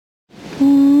They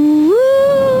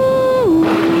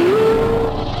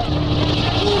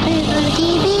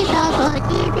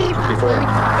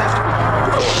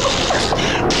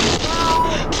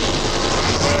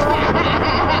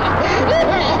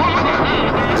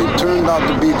turned out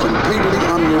to be completely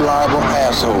unreliable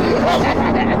assholes.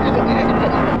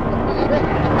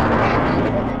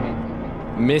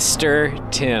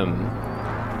 Mr. Tim.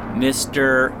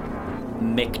 Mr.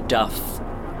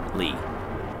 McDuffley.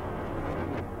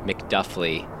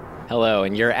 McDuffley. Hello,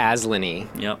 and you're Aslan-y,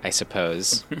 Yep. I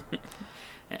suppose.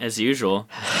 As usual.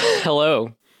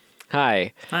 Hello.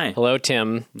 Hi. Hi. Hello,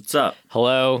 Tim. What's up?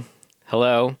 Hello.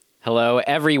 Hello. Hello,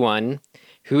 everyone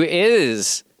who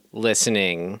is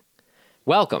listening.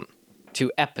 Welcome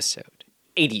to episode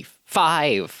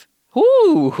 85.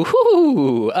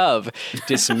 Of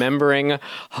Dismembering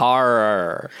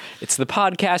Horror. It's the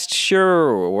podcast,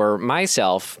 sure, where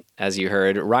myself, as you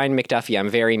heard, Ryan McDuffie, I'm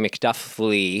very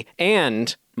McDuffly,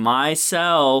 and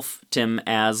Myself, Tim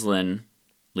Aslan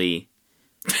Lee.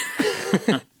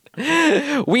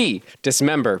 we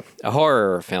dismember a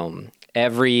horror film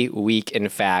every week, in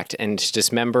fact, and to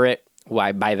dismember it,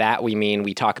 why by that we mean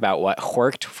we talk about what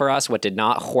worked for us, what did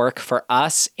not work for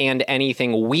us, and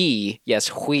anything we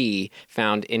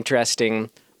found interesting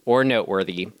or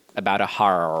noteworthy about a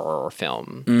horror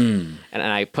film. And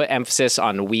I put emphasis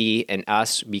on we and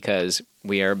us because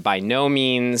we are by no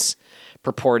means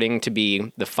purporting to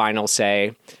be the final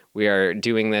say. We are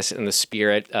doing this in the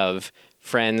spirit of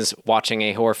friends watching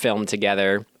a horror film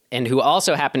together and who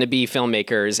also happen to be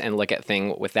filmmakers and look at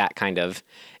things with that kind of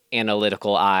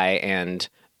analytical eye and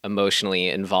emotionally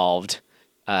involved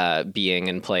being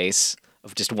in place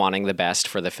of just wanting the best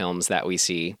for the films that we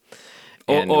see.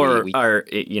 And Or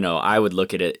I would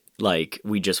look at it like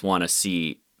we just want to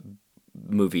see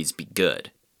movies be good.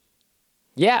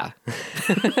 Yeah.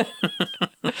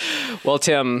 Well,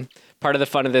 Tim, part of the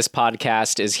fun of this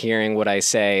podcast is hearing what I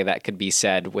say that could be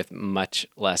said with much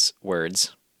less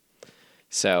words.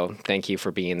 So thank you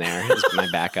for being there as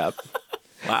my backup.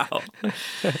 Wow.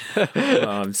 Well,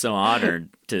 I'm so honored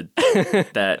to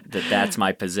that's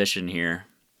my position here.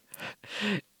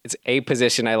 It's a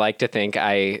position I like to think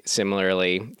I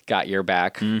similarly got your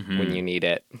back when you need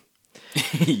it.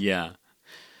 Yeah.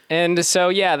 And so,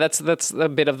 yeah, that's a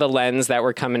bit of the lens that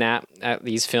we're coming at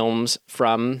these films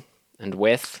from and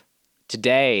with.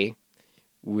 Today,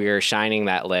 we're shining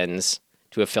that lens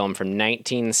to a film from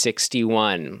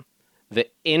 1961, The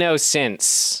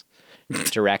Innocents,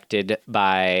 directed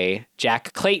by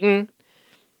Jack Clayton,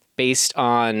 based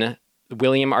on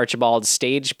William Archibald's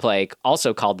stage play,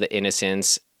 also called The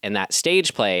Innocents, and that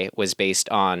stage play was based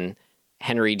on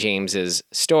Henry James's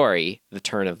story, The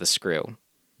Turn of the Screw.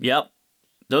 Yep.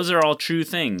 Those are all true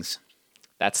things.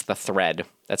 That's the thread.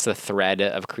 That's the thread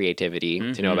of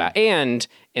creativity to know about. And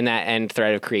in that end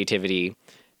thread of creativity,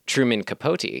 Truman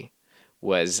Capote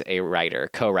was a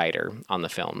co-writer on the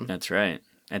film. That's right.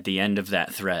 At the end of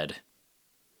that thread.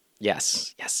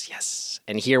 Yes.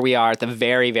 And here we are at the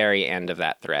very, very end of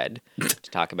that thread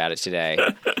to talk about it today.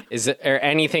 Is there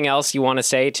anything else you want to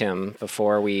say, Tim,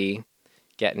 before we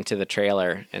get into the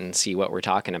trailer and see what we're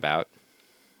talking about?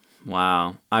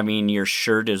 Wow. I mean, your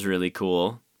shirt is really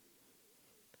cool.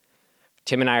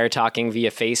 Tim and I are talking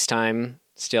via FaceTime,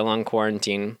 still on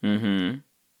quarantine. Mm-hmm.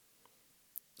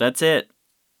 That's it.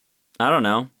 I don't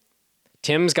know.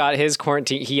 Tim's got his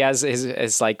quarantine. He has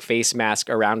his like face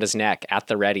mask around his neck at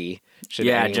the ready.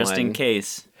 Just in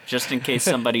case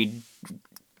somebody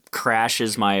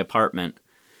crashes my apartment.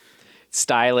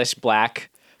 Stylish black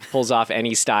pulls off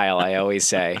any style, I always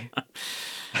say.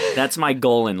 That's my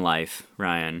goal in life,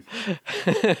 Ryan.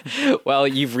 Well,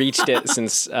 you've reached it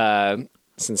since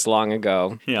long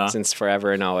ago. Yeah. Since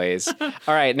forever and always. All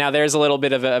right, now there's a little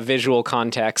bit of a visual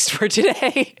context for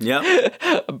today.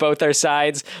 Yep. Both our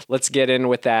sides. Let's get in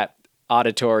with that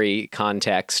auditory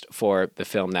context for the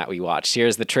film that we watched.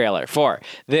 Here's the trailer for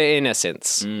The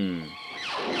Innocents.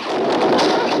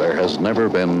 There has never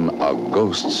been a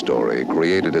ghost story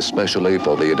created especially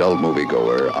for the adult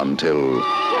moviegoer until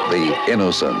The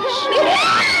Innocents.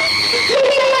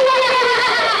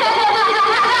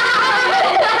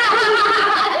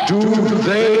 Do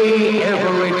they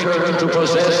ever return to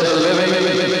possess the living?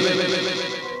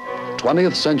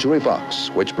 20th Century Fox,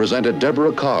 which presented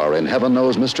Deborah Carr in Heaven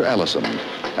Knows Mr. Allison,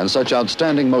 and such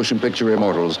outstanding motion picture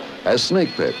immortals as Snake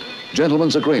Pit,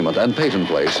 Gentleman's Agreement, and Peyton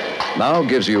Place, now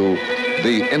gives you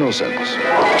The Innocents.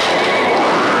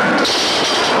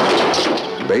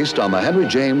 Based on the Henry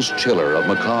James chiller of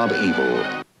macabre evil.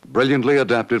 Brilliantly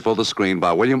adapted for the screen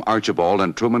by William Archibald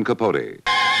and Truman Capote.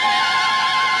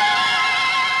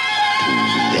 Do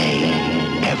they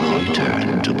ever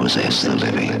return to possess the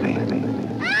living?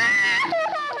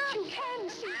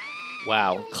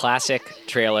 Wow, classic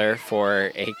trailer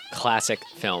for a classic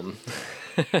film.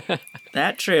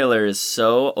 That trailer is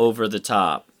so over the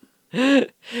top.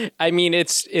 I mean,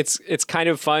 it's kind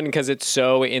of fun because it's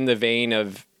so in the vein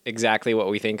of exactly what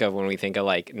we think of when we think of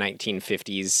like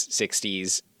 1950s,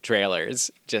 60s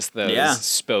trailers. Just those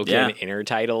spoken inner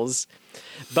titles,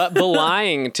 but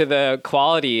belying to the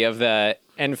quality of the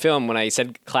end film. When I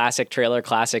said classic trailer,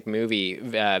 classic movie,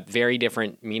 very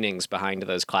different meanings behind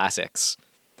those classics.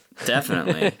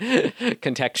 Definitely.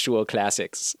 Contextual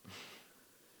classics.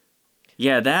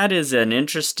 Yeah, that is an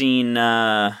interesting,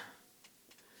 I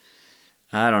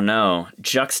don't know,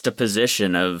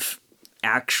 juxtaposition of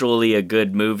actually a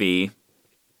good movie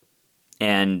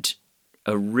and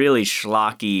a really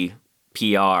schlocky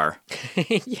PR.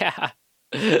 Yeah.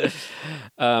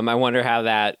 I wonder how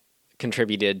that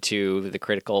contributed to the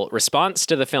critical response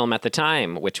to the film at the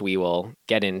time, which we will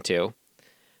get into.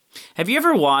 Have you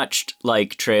ever watched,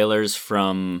 like, trailers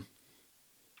from,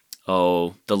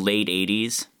 the late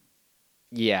 80s?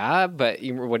 Yeah, but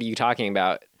what are you talking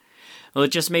about? Well,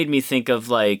 it just made me think of,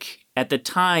 like, at the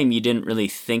time you didn't really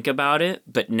think about it,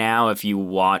 but now if you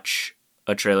watch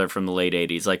a trailer from the late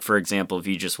 80s, like, for example, if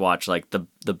you just watch, like,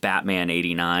 the Batman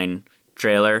 89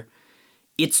 trailer,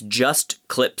 it's just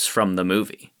clips from the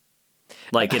movie.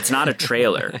 Like, it's not a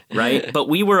trailer, right? But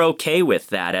we were okay with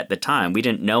that at the time. We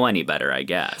didn't know any better, I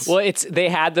guess. Well, they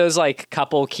had those, like,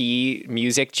 couple key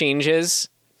music changes.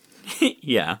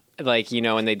 Yeah. Like, you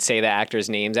know, and they'd say the actors'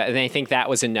 names. And I think that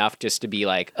was enough just to be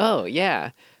like, oh,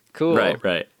 yeah, cool.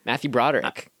 Right. Matthew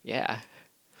Broderick. Yeah.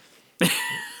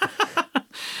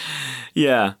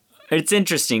 Yeah. It's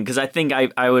interesting because I think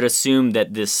I would assume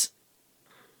that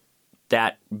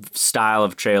that style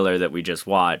of trailer that we just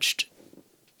watched,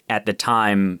 at the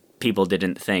time, people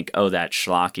didn't think, oh, that's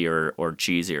schlocky or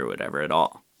cheesy or whatever at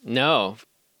all. No.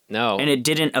 And it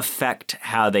didn't affect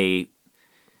how they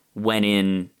went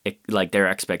in, like, their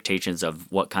expectations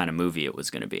of what kind of movie it was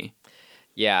going to be.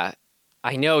 Yeah.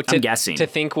 I know. I'm guessing. To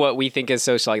think what we think is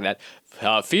so like that,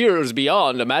 fears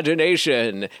beyond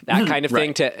imagination, that kind of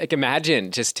thing. To like,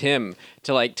 imagine just him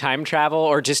to like time travel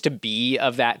or just to be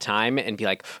of that time and be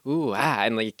like, ooh,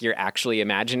 and like you're actually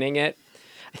imagining it.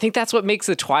 I think that's what makes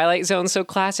the Twilight Zone so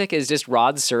classic is just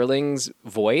Rod Serling's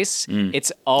voice.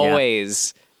 It's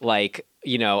always like,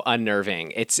 you know,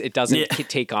 unnerving. It doesn't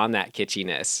take on that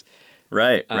kitschiness.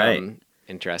 Right.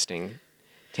 Interesting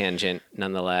tangent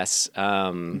nonetheless.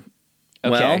 Okay.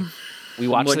 Well, we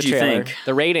watched the trailer. Think?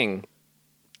 The rating.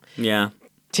 Yeah.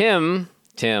 Tim,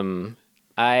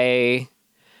 I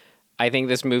think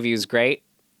this movie was great.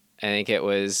 I think it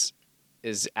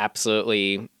is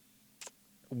absolutely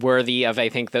worthy of, I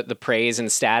think, the praise and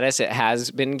status it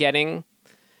has been getting.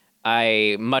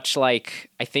 I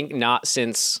think not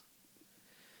since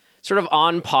sort of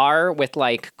on par with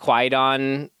like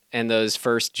Qui-Gon and those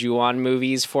first Ju-On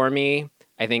movies for me.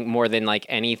 I think more than like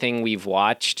anything we've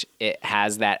watched, it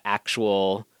has that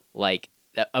actual like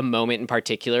a moment in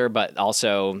particular, but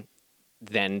also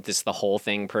then the whole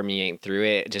thing permeating through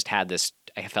it. It just had this,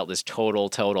 I felt this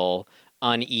total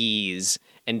unease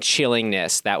and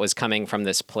chillingness that was coming from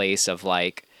this place of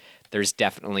like, there's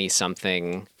definitely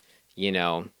something, you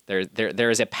know, there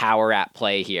is a power at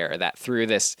play here that through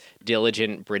this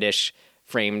diligent British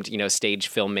framed, you know,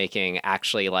 stage filmmaking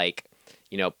actually like,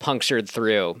 you know, punctured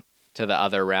through to the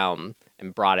other realm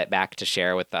and brought it back to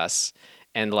share with us.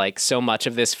 And like so much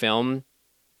of this film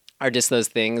are just those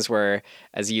things where,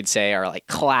 as you'd say, are like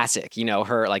classic, you know,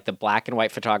 her, like the black and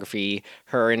white photography,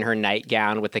 her in her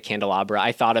nightgown with the candelabra.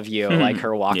 I thought of you, like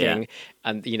her walking,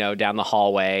 you know, down the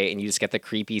hallway and you just get the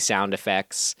creepy sound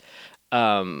effects.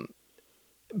 But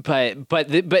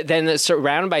then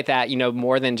surrounded by that, you know,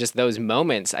 more than just those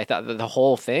moments, I thought that the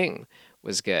whole thing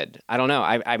was good. I don't know.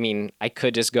 I mean, I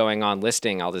could just going on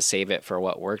listing. I'll just save it for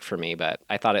what worked for me, but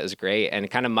I thought it was great. And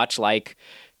kind of much like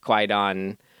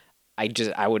Qui-Gon,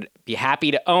 I would be happy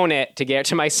to own it to get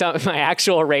to my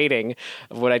actual rating.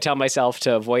 Would I tell myself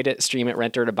to avoid it, stream it,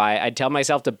 rent, or to buy it? I'd tell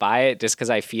myself to buy it just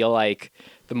because I feel like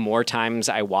the more times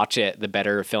I watch it, the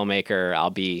better filmmaker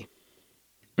I'll be.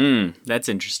 That's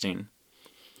interesting.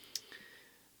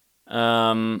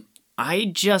 I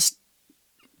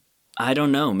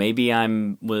don't know. Maybe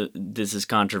this is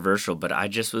controversial, but I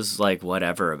just was like,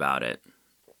 whatever about it.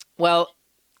 Well,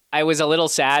 I was a little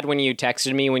sad when you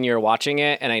texted me when you were watching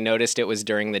it, and I noticed it was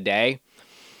during the day.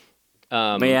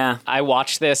 Yeah. I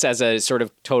watched this as a sort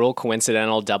of total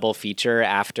coincidental double feature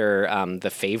after The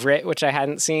Favorite, which I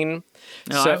hadn't seen.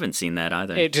 No, I haven't seen that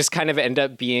either. It just kind of ended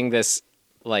up being this,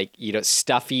 like, you know,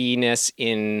 stuffiness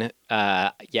in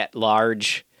yet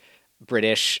large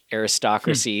British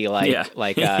aristocracy,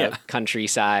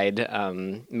 countryside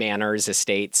manors,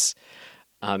 estates.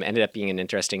 Ended up being an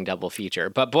interesting double feature.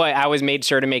 But boy, I was made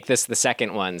sure to make this the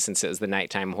second one since it was the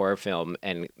nighttime horror film,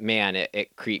 and man,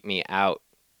 it creeped me out.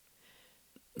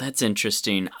 That's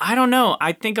interesting. I don't know.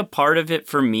 I think a part of it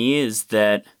for me is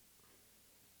that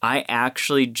I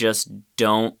actually just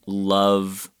don't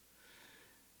love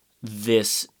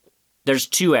this. There's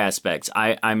two aspects.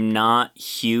 I'm not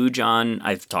huge on,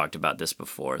 I've talked about this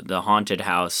before, the haunted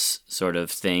house sort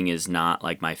of thing is not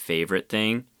like my favorite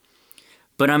thing.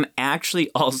 But I'm actually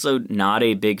also not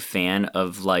a big fan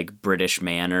of like British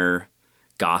Manor,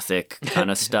 Gothic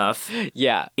kind of stuff.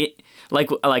 Yeah. It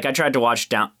like I tried to watch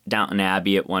Downton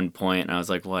Abbey at one point and I was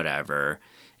like, whatever.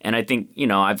 And I think,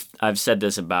 I've said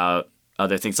this about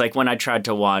other things. Like when I tried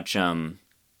to watch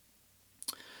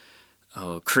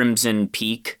Crimson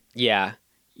Peak. Yeah.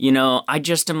 I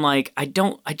just am like, I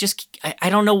don't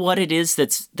know what it is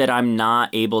that I'm not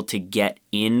able to get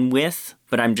in with,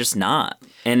 but I'm just not.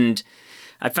 And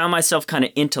I found myself kind of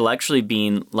intellectually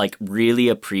being like really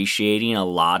appreciating a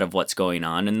lot of what's going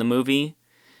on in the movie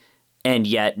and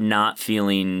yet not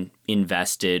feeling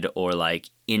invested or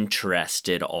like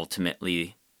interested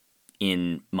ultimately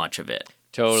in much of it.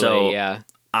 Totally, so yeah.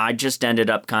 I just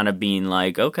ended up kind of being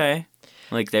like, okay,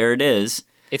 like there it is.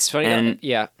 It's funny. And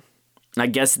yeah. I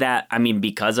guess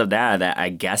because of that I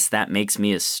guess that makes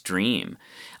me a stream.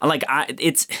 Like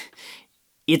it's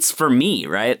for me,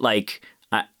 right? Like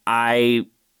I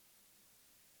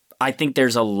think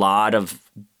there's a lot of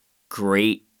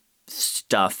great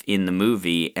stuff in the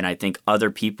movie, and I think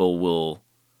other people will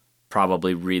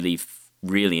probably really,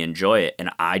 really enjoy it. And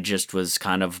I just was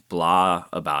kind of blah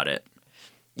about it.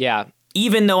 Yeah.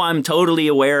 Even though I'm totally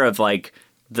aware of like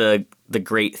the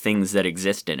great things that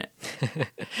exist in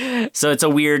it. So it's a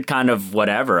weird kind of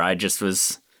whatever. I just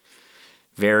was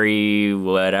very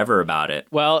whatever about it.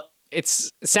 Well, it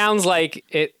sounds like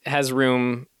it has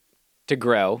room to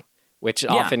grow, which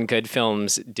often good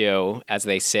films do as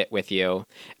they sit with you.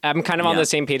 I'm kind of on the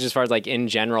same page as far as like in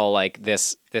general, like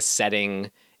this setting,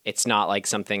 it's not like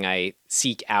something I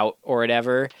seek out or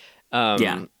whatever.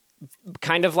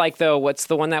 Kind of like though, what's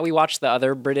the one that we watched? The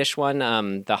other British one,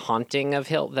 The Haunting of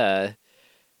Hell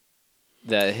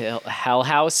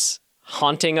House.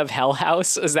 Haunting of Hell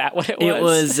House. Is that what it was? It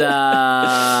was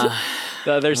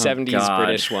the other 70s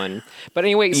British one. But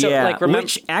anyway, so like remember,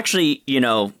 which actually,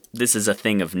 this is a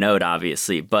thing of note,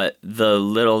 obviously, but the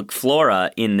little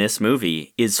Flora in this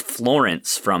movie is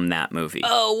Florence from that movie.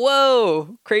 Oh,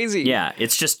 whoa. Crazy. Yeah,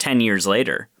 it's just 10 years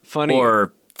later. Funny.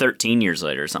 Or 13 years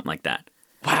later or something like that.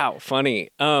 Wow, funny.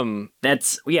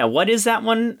 What is that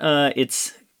one?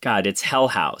 It's Hell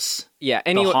House. Yeah,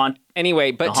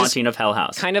 anyway, but The Haunting of Hell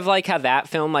House. Kind of like how that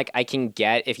film, like I can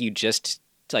get if you just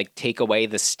like take away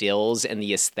the stills and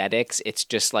the aesthetics, it's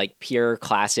just like pure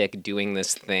classic doing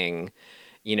this thing,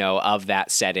 of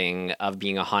that setting of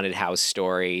being a haunted house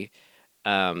story.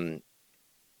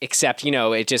 Except,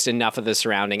 it just enough of the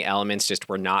surrounding elements just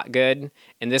were not good.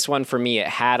 And this one for me, it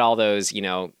had all those,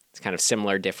 kind of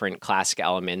similar, different classic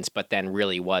elements, but then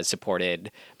really was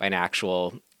supported by an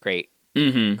actual great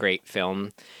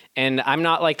film. And I'm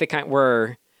not like the kind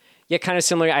where, kind of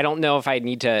similar. I don't know if I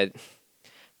need to.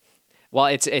 Well,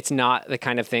 it's not the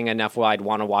kind of thing enough where I'd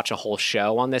want to watch a whole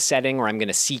show on this setting, or I'm going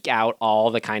to seek out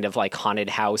all the kind of like haunted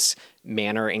house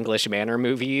English manor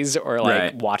movies, or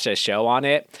like watch a show on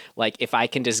it. Like if I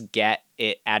can just get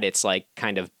it at its like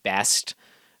kind of best,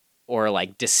 or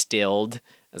like distilled,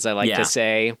 as I like to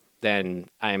say, then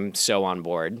I'm so on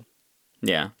board.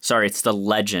 Yeah. Sorry, it's The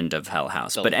Legend of Hell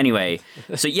House. But anyway,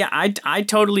 so yeah, I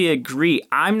totally agree.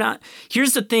 I'm not.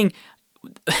 Here's the thing.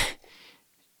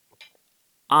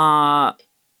 I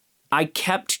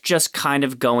kept just kind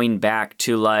of going back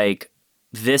to like,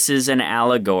 this is an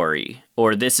allegory,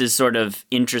 or this is sort of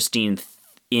interesting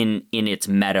in its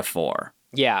metaphor.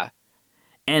 Yeah.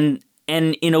 And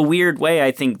in a weird way,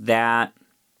 I think that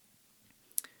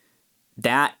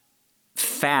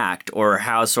fact, or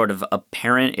how sort of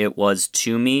apparent it was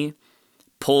to me,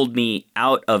 pulled me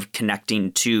out of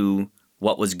connecting to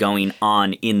what was going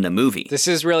on in the movie. This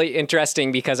is really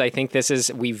interesting because I think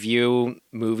we view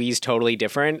movies totally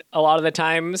different a lot of the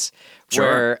times.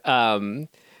 Sure. Where,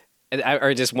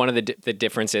 or just one of the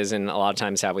differences in a lot of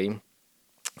times how we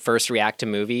first react to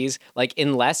movies. Like,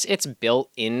 unless it's built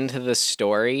into the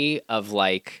story of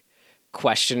like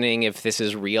questioning if this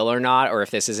is real or not, or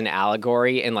if this is an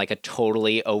allegory in like a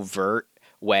totally overt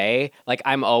way, like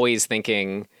I'm always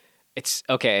thinking, it's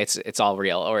okay, it's all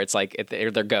real, or it's like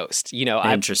they're ghosts.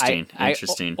 Interesting.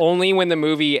 Only when the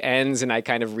movie ends and I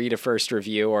kind of read a first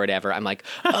review or whatever, I'm like,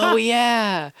 oh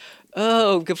yeah.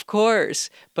 oh, of course.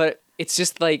 But it's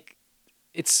just like,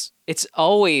 it's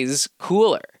always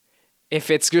cooler if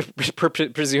it's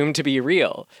presumed to be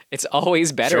real. It's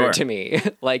always better Sure. to me,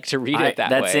 like, to read it that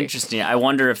That's way. interesting. I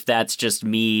wonder if that's just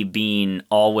me being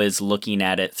always looking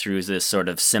at it through this sort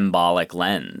of symbolic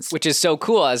lens. Which is so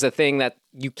cool as a thing that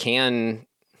you can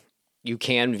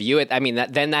view it. I mean,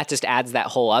 then that just adds that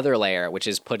whole other layer, which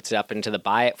is puts up into the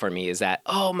buy it for me, is that,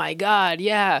 oh my God,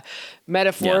 yeah,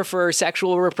 metaphor Yeah. for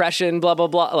sexual repression, blah, blah,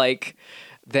 blah. Like,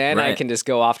 then I Right. can just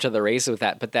go off to the race with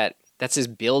that. But that's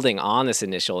just building on this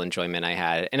initial enjoyment I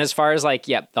had. And as far as like,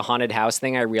 the haunted house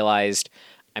thing, I realized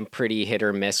I'm pretty hit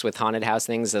or miss with haunted house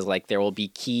things, as like there will be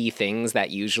key things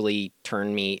that usually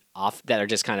turn me off, that are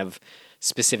just kind of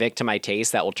specific to my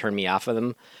taste, that will turn me off of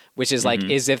them, which is like,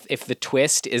 is if the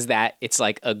twist is that it's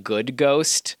like a good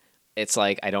ghost, it's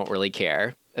like, I don't really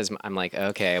care. As I'm like,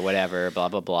 okay, whatever, blah,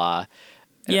 blah, blah.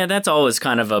 Yeah, that's always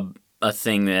kind of a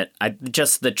thing that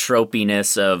just the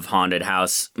tropiness of haunted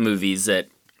house movies, that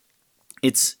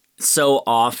it's so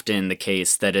often the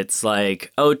case that it's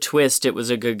like, oh, twist, it was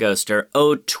a good ghost, or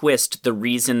oh, twist, the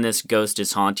reason this ghost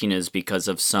is haunting is because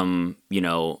of some,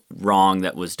 wrong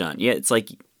that was done. Yeah, it's like,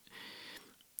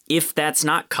 if that's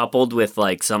not coupled with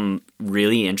like some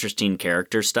really interesting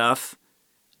character stuff,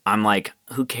 I'm like,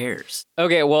 who cares?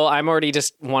 Okay, well, I'm already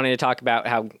just wanting to talk about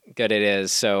how good it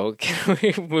is. So can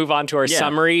we move on to our Yeah.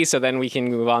 summary, so then we can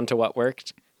move on to what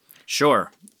worked?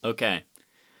 Sure. Okay.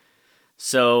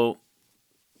 So,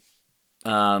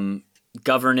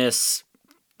 governess,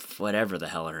 whatever the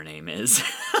hell her name is,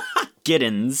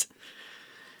 Giddens,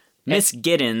 Miss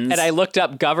Giddens. And I looked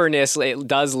up governess. It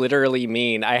does literally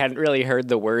mean, I hadn't really heard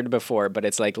the word before, but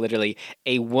it's like literally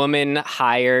a woman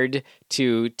hired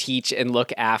to teach and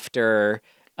look after,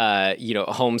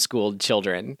 homeschooled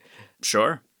children.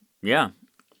 Sure. Yeah.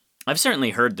 I've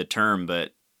certainly heard the term,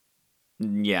 but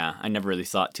yeah, I never really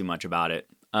thought too much about it.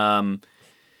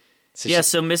 So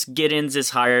So Miss Giddens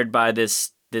is hired by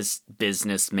this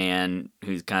businessman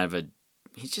who's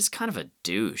he's just kind of a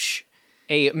douche.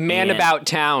 a man And- about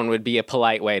town would be a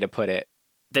polite way to put it.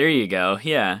 There you go.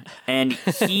 Yeah. And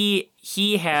he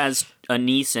has a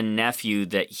niece and nephew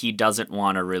that he doesn't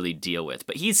want to really deal with,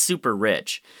 but he's super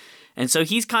rich. And so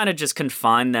he's kind of just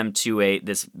confined them to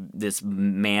this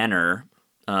manor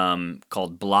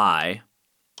called Bly.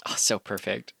 Oh, so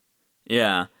perfect.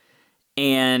 Yeah.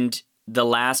 And the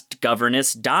last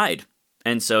governess died.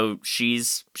 And so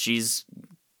she's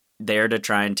there to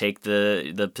try and take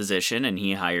the position, and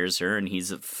he hires her, and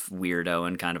he's a weirdo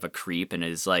and kind of a creep, and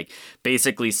is like,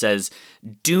 basically says,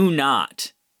 do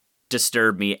not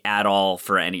disturb me at all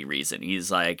for any reason.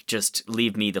 He's like, just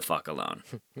leave me the fuck alone.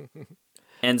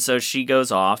 And so she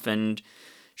goes off, and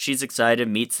she's excited,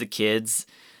 meets the kids.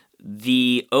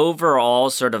 The overall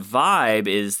sort of vibe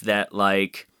is that,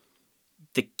 like,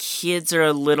 the kids are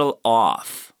a little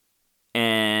off,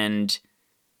 and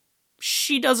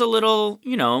she does a little,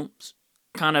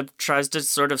 kind of tries to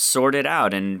sort of sort it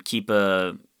out and keep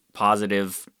a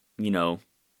positive,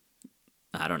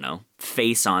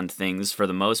 face on things for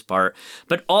the most part.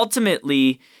 But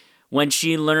ultimately, when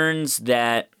she learns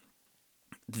that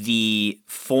the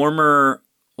former,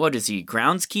 what is he,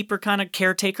 groundskeeper kind of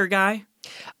caretaker guy?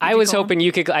 I was hoping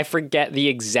I forget the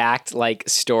exact like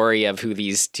story of who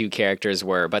these two characters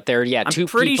were, but they're two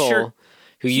pretty people sure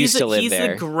who used to live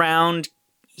there.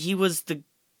 He was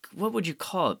what would you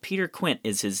call it? Peter Quint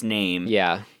is his name.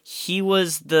 Yeah. He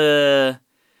was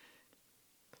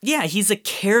he's a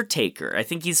caretaker. I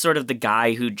think he's sort of the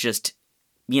guy who just,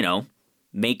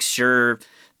 makes sure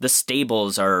the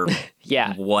stables are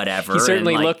Yeah. whatever. He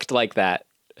certainly and, like, looked like that.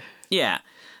 Yeah.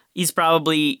 He's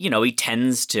probably, he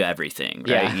tends to everything,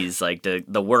 right? Yeah. He's like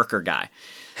the worker guy.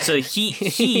 So he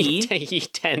He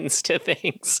tends to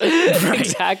things.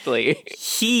 Exactly.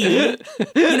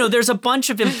 There's a bunch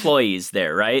of employees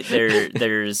there, right?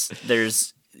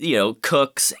 There's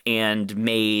cooks and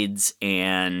maids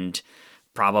and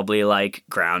probably like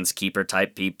groundskeeper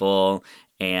type people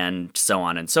and so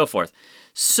on and so forth.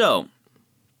 So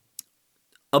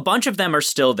a bunch of them are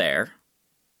still there,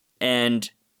 and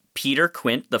Peter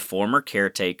Quint, the former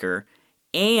caretaker,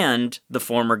 and the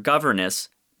former governess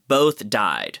both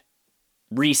died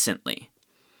recently.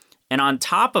 And on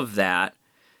top of that,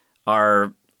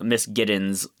 our Miss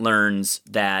Giddens learns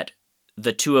that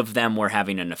the two of them were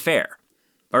having an affair.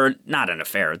 Or not an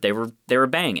affair, they were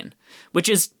banging, which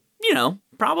is,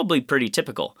 probably pretty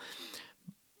typical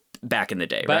back in the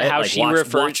day, But right? how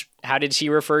Like, how did she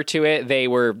refer to it? They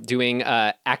were doing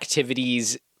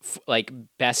activities like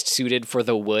best suited for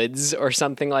the woods or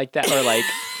something like that, or like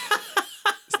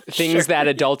things that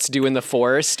adults do in the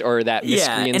forest or that miscreants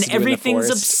Yeah, do and in the everything's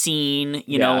forest. obscene,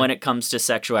 you know, Yeah. when it comes to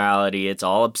sexuality, it's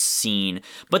all obscene.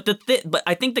 But but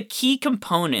I think the key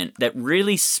component that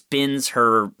really spins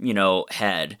her, you know,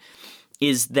 head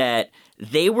is that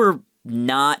they were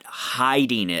not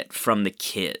hiding it from the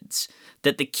kids.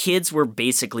 That the kids were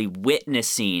basically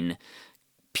witnessing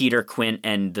Peter Quint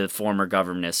and the former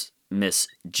governess, Miss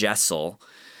Jessel,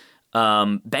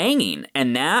 banging,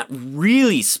 and that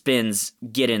really spins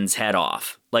Giddens' head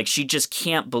off. Like, she just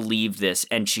can't believe this,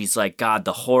 and she's like, God,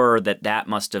 the horror that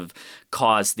must have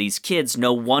caused these kids.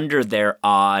 No wonder they're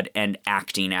odd and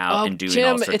acting out and doing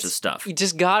all sorts of stuff.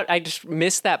 I just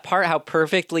missed that part, how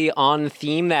perfectly on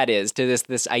theme that is to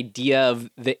this idea of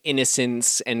the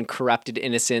innocence and corrupted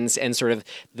innocence, and sort of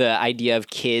the idea of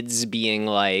kids being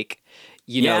like,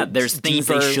 you know, there's things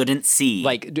deeper, they shouldn't see.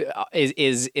 Like,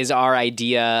 is our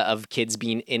idea of kids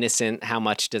being innocent, how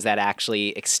much does that actually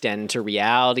extend to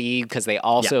reality? Because they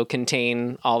also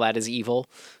contain all that is evil.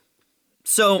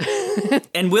 So,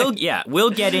 and we'll get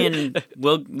in,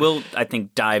 we'll I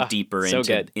think dive deeper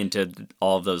into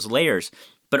all of those layers.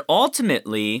 But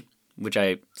ultimately, which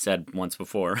I said once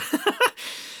before,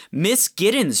 Miss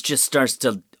Giddens just starts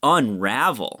to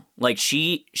unravel. Like,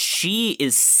 she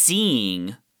is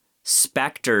seeing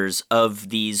specters of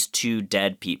these two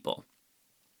dead people.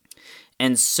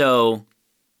 And so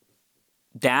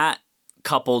that,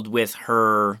 coupled with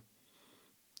her,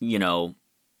 you know,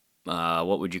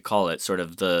 what would you call it? Sort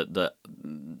of the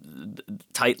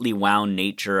tightly wound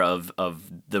nature of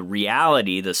the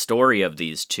reality, the story of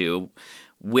these two,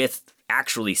 with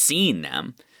actually seeing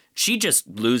them, she just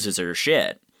loses her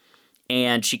shit.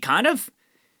 And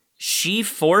she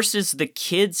forces the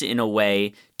kids in a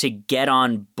way to get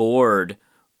on board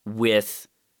with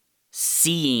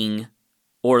seeing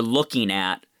or looking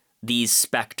at these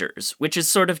specters, which is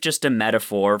sort of just a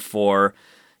metaphor for,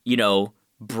 you know,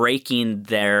 breaking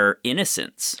their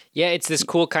innocence. Yeah, it's this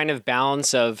cool kind of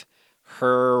balance of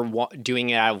her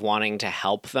doing it out of wanting to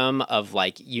help them, of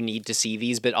like, you need to see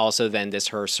these, but also then this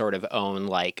her sort of own,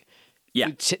 like,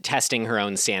 testing her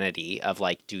own sanity of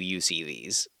like, do you see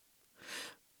these?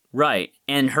 Right.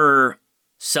 And her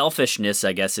selfishness,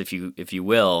 I guess, if you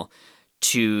will,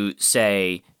 to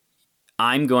say,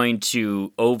 I'm going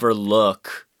to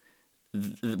overlook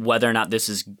whether or not this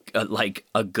is like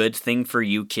a good thing for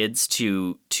you kids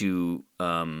to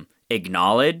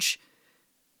acknowledge,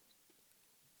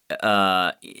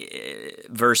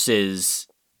 versus,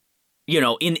 you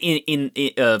know, in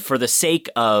for the sake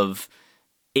of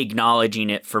acknowledging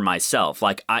it for myself.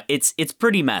 Like, it's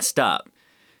pretty messed up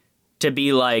to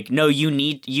be like, no, you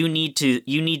need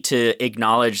to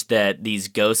acknowledge that these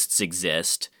ghosts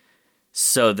exist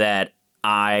so that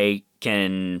I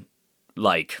can,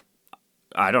 like,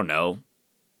 I don't know,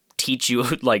 teach you I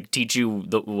don't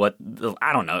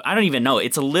know. I don't even know.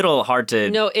 It's a little hard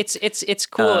to. No, it's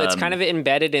cool. It's kind of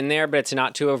embedded in there, but it's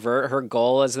not too overt. Her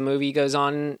goal as the movie goes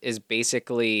on is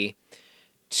basically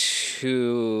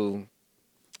to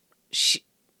she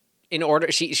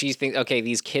thinks, okay,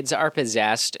 these kids are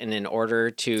possessed, and in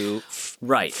order to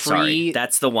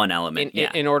that's the one element.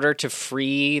 In order to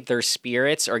free their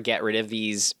spirits or get rid of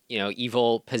these, you know,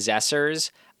 evil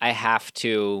possessors, I have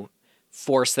to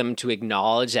force them to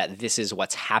acknowledge that this is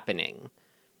what's happening.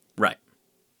 Right.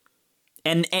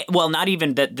 And well, not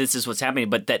even that this is what's happening,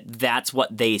 but that's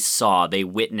what they saw. They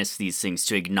witnessed these things,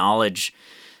 to acknowledge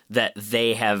that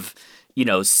they have, you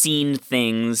know, seen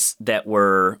things that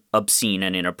were obscene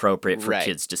and inappropriate for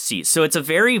kids to see. So it's a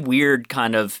very weird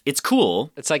kind of, it's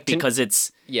cool. It's like, because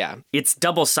it's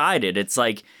double-sided. It's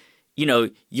like, you know,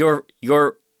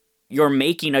 you're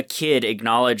making a kid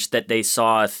acknowledge that they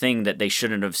saw a thing that they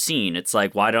shouldn't have seen. It's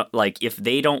like, if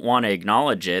they don't want to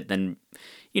acknowledge it, then,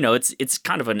 you know, it's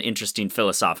kind of an interesting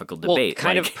philosophical debate. Well,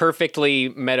 kind of perfectly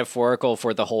metaphorical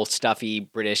for the whole stuffy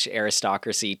British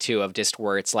aristocracy too, of just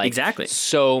where it's like, exactly,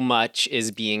 so much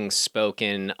is being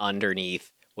spoken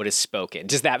underneath what is spoken.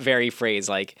 Just that very phrase,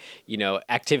 like, you know,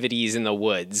 activities in the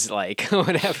woods, like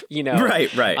whatever, you know,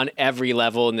 right. On every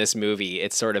level in this movie,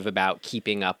 it's sort of about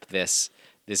keeping up this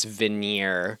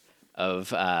veneer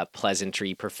of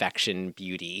pleasantry, perfection,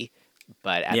 beauty,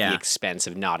 but at the expense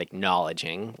of not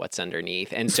acknowledging what's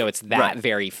underneath. And so it's that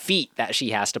very feat that she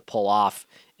has to pull off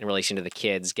in relation to the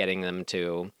kids, getting them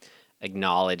to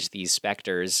acknowledge these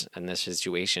specters and this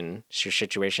situation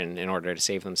in order to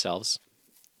save themselves.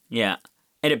 Yeah.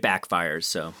 And it backfires,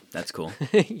 so that's cool.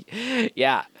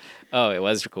 Yeah. Oh, it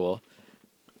was cool.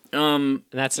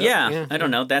 That's I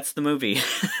don't know. That's the movie.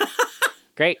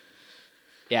 Great.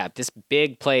 Yeah, this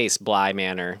big place, Bly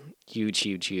Manor. Huge,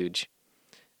 huge, huge.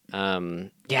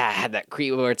 Yeah, I had that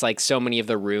creep where it's like so many of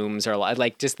the rooms are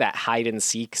like just that hide and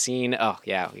seek scene. Oh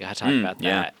yeah, we gotta talk about that.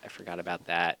 yeah. I forgot about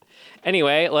that.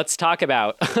 Anyway, let's talk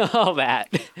about all that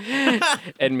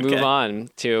and move on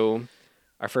to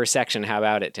our first section. How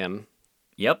about it, Tim?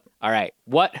 Yep. All right,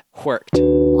 what worked?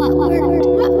 What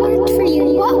worked for you?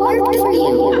 What worked for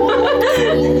you?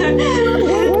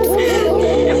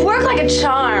 It worked like a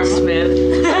charm,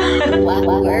 Smith. What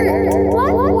worked?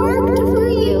 What worked for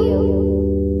you?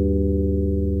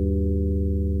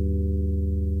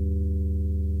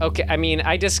 Okay, I mean,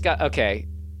 I just got okay.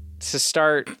 To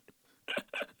start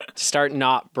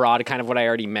not broad, kind of what I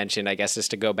already mentioned. I guess is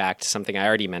to go back to something I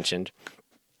already mentioned.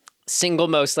 Single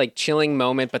most like chilling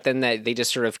moment, but then they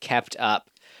just sort of kept up.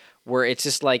 Where it's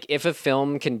just like if a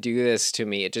film can do this to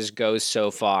me, it just goes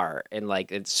so far, and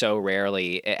like it's so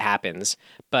rarely it happens.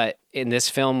 But in this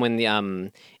film,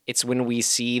 when it's when we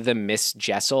see the Miss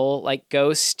Jessel like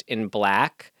ghost in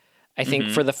black. I think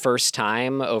for the first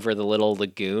time over the little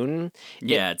lagoon.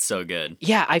 Yeah, it's so good.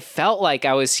 Yeah, I felt like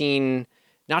I was seeing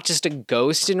not just a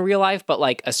ghost in real life, but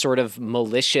like a sort of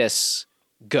malicious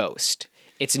ghost.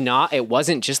 It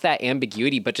wasn't just that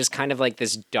ambiguity, but just kind of like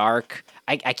this dark,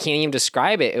 I can't even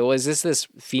describe it. It was this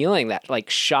feeling that like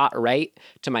shot right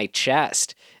to my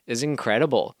chest. It was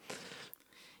incredible.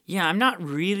 Yeah, I'm not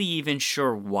really even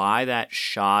sure why that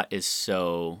shot is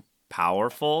so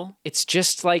powerful. It's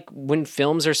just like when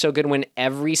films are so good, when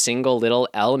every single little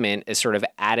element is sort of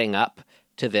adding up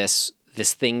to this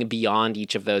thing beyond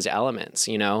each of those elements,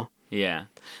 you know? Yeah.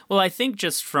 Well, I think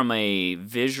just from a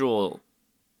visual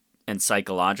and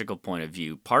psychological point of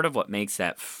view, part of what makes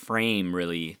that frame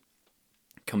really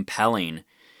compelling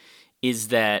is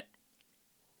that,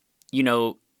 you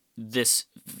know, this,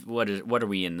 what are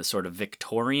we in, the sort of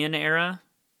Victorian era?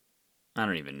 I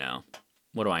don't even know.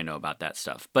 What do I know about that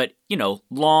stuff? But, you know,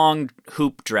 long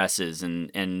hoop dresses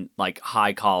and like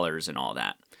high collars and all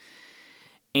that.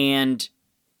 And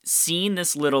seeing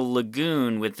this little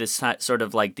lagoon with this sort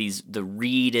of like the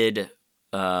reeded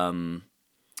island,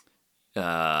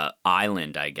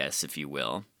 I guess, if you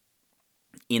will,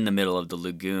 in the middle of the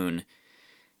lagoon,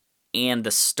 and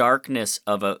the starkness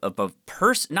of a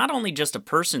person, not only just a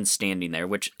person standing there,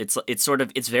 which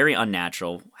it's very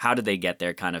unnatural. How did they get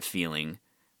there kind of feeling?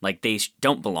 Like they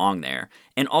don't belong there.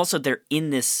 And also they're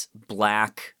in this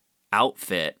black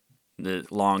outfit, the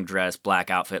long dress,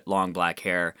 black outfit, long black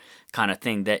hair kind of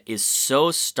thing that is so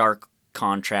stark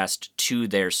contrast to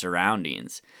their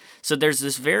surroundings. So there's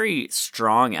this very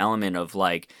strong element of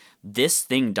like, this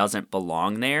thing doesn't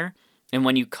belong there. And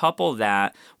when you couple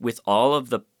that with all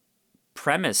of the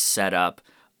premise setup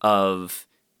of,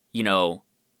 you know,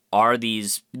 are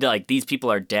these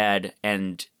people are dead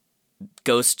and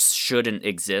ghosts shouldn't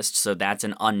exist, so that's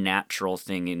an unnatural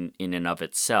thing in and of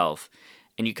itself.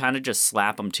 And you kind of just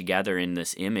slap them together in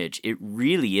this image. It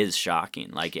really is shocking.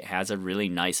 Like, it has a really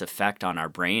nice effect on our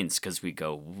brains because we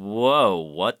go, whoa,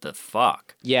 what the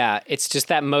fuck? Yeah, it's just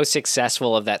that most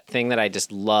successful of that thing that I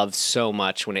just love so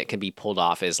much when it can be pulled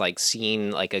off is like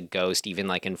seeing like a ghost even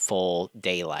like in full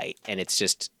daylight. And it's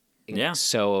just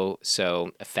so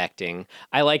affecting.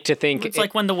 I like to think it's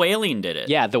like when The Wailing did it.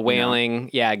 Yeah, The Wailing. You know?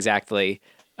 Yeah, exactly.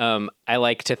 I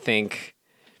like to think,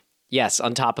 yes,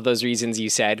 on top of those reasons you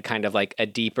said, kind of like a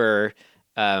deeper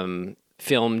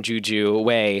film juju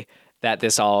way that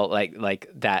this all like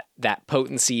that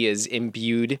potency is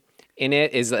imbued in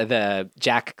it is the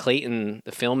Jack Clayton,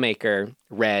 the filmmaker,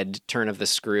 read Turn of the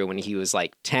Screw when he was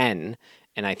like 10,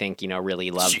 and I think, you know,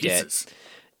 really loved it.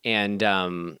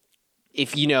 And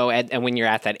if you know, and when you're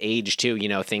at that age too, you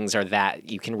know, things are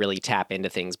that you can really tap into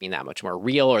things being that much more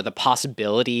real, or the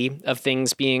possibility of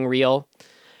things being real.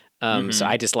 So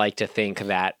I just like to think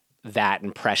that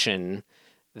impression,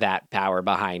 that power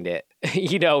behind it,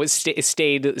 you know,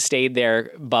 stayed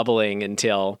there bubbling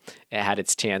until it had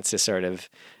its chance to sort of,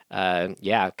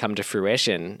 come to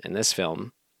fruition in this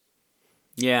film.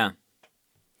 Yeah.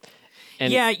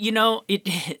 And yeah, you know,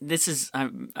 this is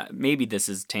maybe this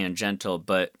is tangential,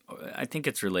 but I think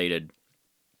it's related.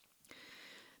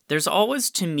 There's always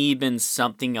to me been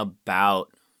something about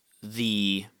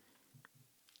the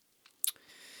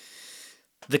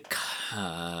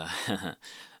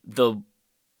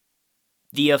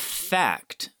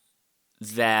effect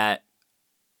that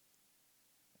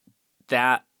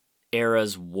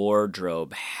era's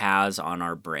wardrobe has on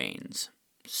our brains.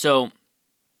 So,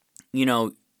 you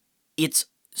know, it's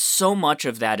so much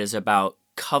of that is about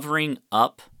covering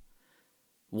up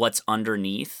what's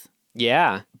underneath.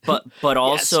 Yeah. But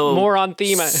also yes, more on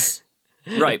theme.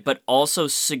 Right, but also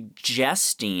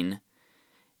suggesting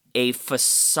a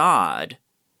facade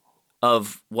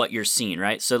of what you're seeing,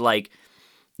 right? So like,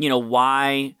 you know,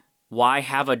 why why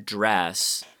have a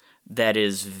dress that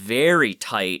is very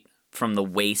tight from the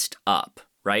waist up,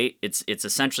 right? It's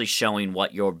essentially showing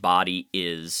what your body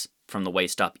is from the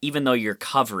waist up, even though you're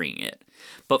covering it.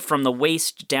 But from the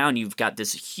waist down, you've got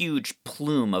this huge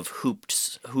plume of hooped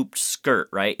skirt,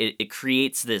 right? It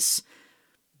creates this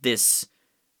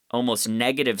almost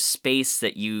negative space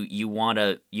that you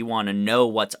wanna know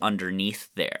what's underneath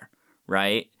there,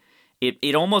 right?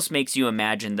 It almost makes you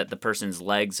imagine that the person's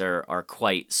legs are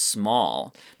quite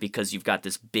small because you've got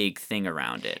this big thing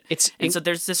around it. So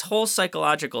there's this whole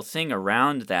psychological thing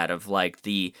around that of like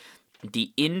the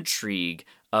intrigue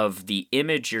of the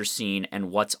image you're seeing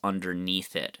and what's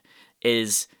underneath it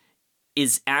is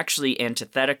actually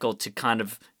antithetical to kind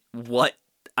of what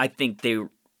I think they,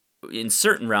 in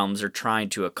certain realms, are trying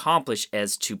to accomplish,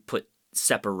 as to put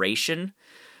separation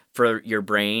for your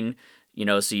brain, you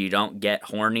know, so you don't get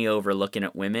horny over looking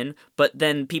at women. But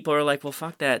then people are like, well,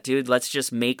 fuck that, dude. Let's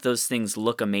just make those things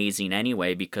look amazing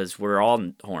anyway because we're all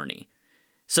horny.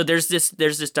 So there's this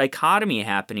dichotomy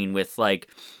happening with like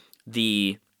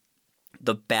the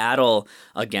battle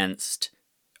against,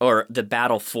 or the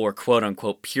battle for quote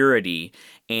unquote purity,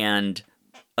 and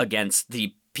against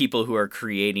the people who are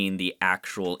creating the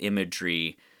actual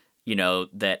imagery, you know,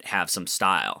 that have some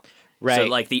style. Right. So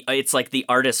like it's like the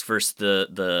artist versus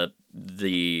the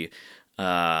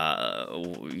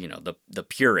you know, the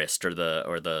purist or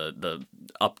the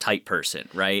uptight person,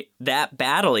 right? That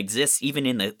battle exists even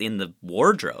in the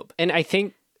wardrobe. And I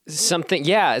think something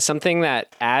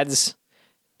that adds,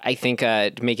 I think,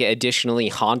 to make it additionally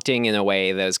haunting in a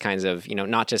way, those kinds of, you know,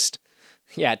 not just,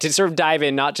 to sort of dive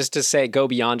in, not just to go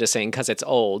beyond just saying because it's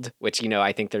old, which, you know,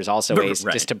 I think there's also ways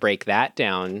just to break that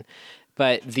down.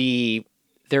 But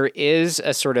there is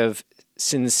a sort of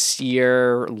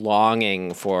sincere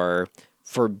longing for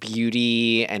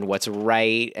beauty and what's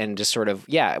right, and just sort of,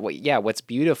 what's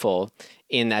beautiful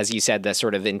in, as you said, the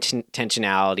sort of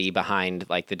intentionality behind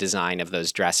like the design of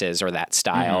those dresses or that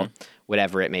style,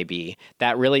 whatever it may be,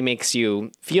 that really makes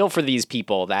you feel for these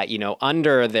people that, you know,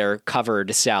 under their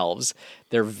covered selves,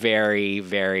 they're very,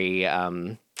 very,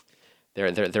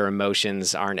 their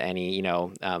emotions aren't any, you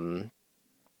know,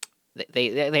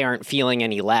 they aren't feeling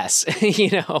any less,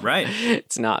 you know? Right.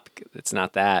 It's not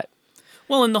that.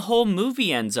 Well, and the whole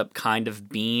movie ends up kind of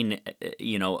being,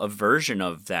 you know, a version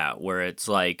of that, where it's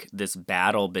like this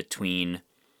battle between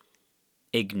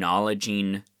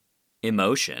acknowledging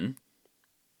emotion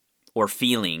or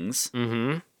feelings,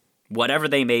 whatever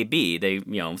they may be,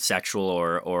 you know, sexual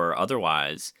or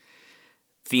otherwise,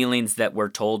 feelings that we're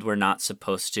told we're not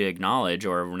supposed to acknowledge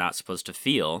or we're not supposed to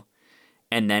feel,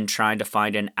 and then trying to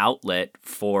find an outlet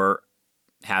for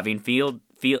having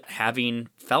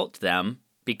felt them,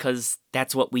 because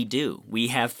that's what we do. We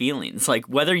have feelings. Like,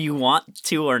 whether you want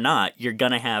to or not, you're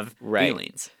gonna have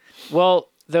feelings. Well,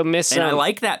 and I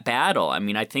like that battle. I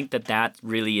mean, I think that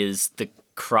really is the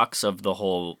crux of the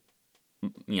whole,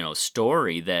 you know,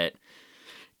 story that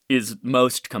is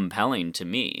most compelling to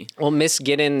me. Well, Miss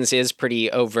Giddens is pretty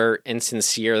overt and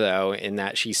sincere, though, in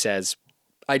that she says,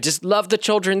 I just love the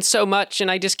children so much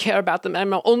and I just care about them.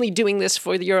 I'm only doing this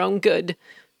for your own good,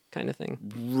 kind of thing.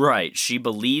 Right. She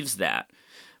believes that.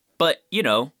 But, you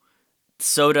know,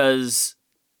 so does...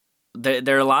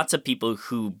 There are lots of people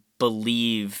who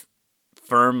believe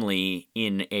firmly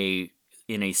in a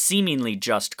seemingly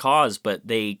just cause, but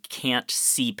they can't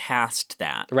see past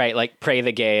that. Right, like pray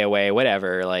the gay away,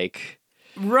 whatever, like...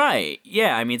 Right,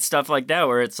 yeah, I mean, stuff like that,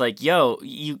 where it's like, yo,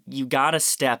 you gotta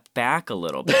step back a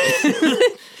little bit.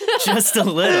 Just a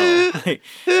little. Like,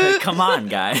 come on,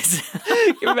 guys.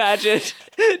 Can you imagine,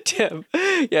 Tim,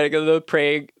 to go to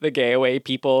pray the gay away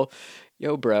people.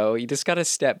 Yo, bro, you just gotta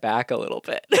step back a little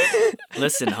bit.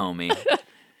 Listen, homie.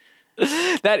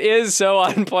 That is so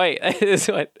on point. That is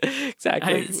what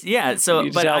exactly.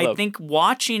 But I think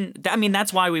watching, I mean,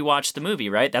 that's why we watch the movie,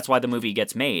 right? That's why the movie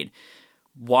gets made.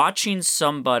 Watching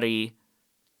somebody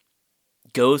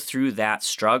go through that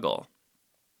struggle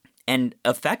and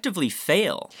effectively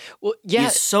fail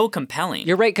is so compelling.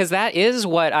 You're right, because that is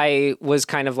what I was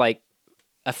kind of like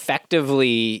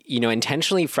effectively, you know,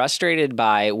 intentionally frustrated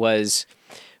by, was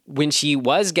when she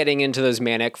was getting into those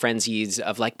manic frenzies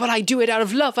of like, but I do it out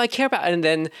of love, I care about it. And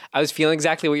then I was feeling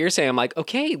exactly what you're saying. I'm like,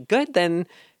 okay, good, then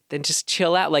just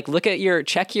chill out. Like,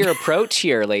 check your approach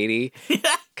here, lady.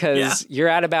 Because you're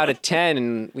at about a 10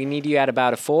 and we need you at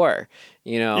about a 4,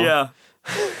 you know? Yeah.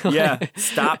 Yeah.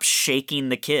 Stop shaking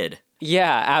the kid.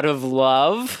 Yeah, out of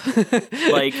love.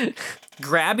 Like,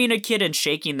 grabbing a kid and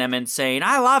shaking them and saying,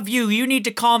 I love you, you need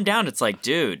to calm down. It's like,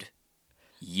 dude,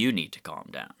 you need to calm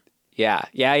down. Yeah.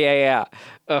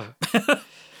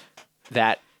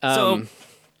 That. So,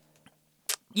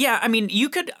 Yeah, I mean, you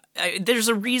could. There's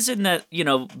a reason that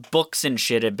books and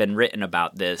shit have been written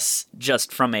about this,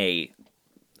 just from a,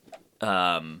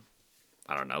 I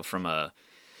don't know, from a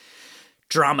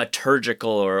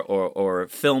dramaturgical or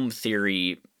film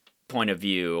theory point of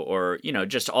view, or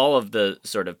just all of the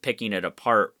sort of picking it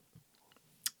apart,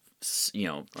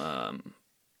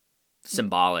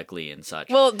 symbolically and such.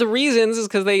 Well, the reasons is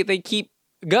because they keep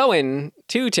going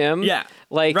too, Tim. Yeah,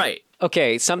 like right.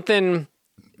 Okay, something.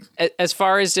 As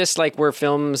far as just like where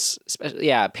films,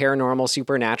 paranormal,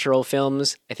 supernatural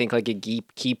films, I think like a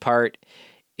key part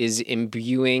is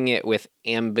imbuing it with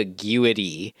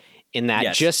ambiguity in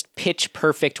that just pitch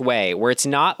perfect way, where it's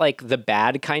not like the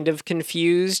bad kind of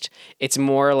confused. It's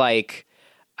more like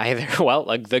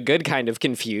like the good kind of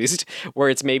confused, where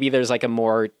it's maybe there's like a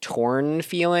more torn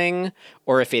feeling,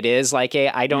 or if it is like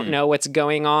I don't know what's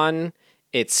going on,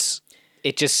 it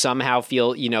just somehow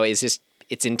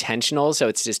it's intentional, so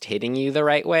it's just hitting you the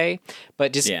right way.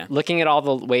 But just looking at all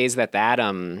the ways that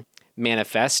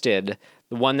manifested,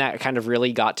 the one that kind of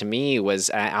really got to me was,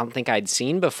 I don't think I'd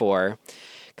seen before,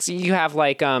 because you have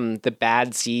like the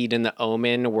Bad Seed and the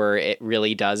Omen, where it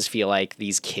really does feel like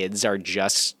these kids are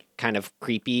just kind of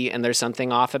creepy and there's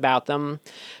something off about them.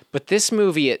 But this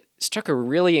movie, it struck a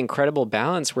really incredible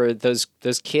balance where those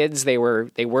kids, they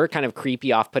were kind of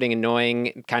creepy, off-putting,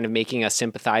 annoying, kind of making us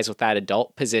sympathize with that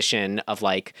adult position of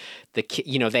like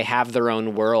they have their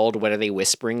own world. What are they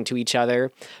whispering to each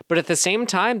other? But at the same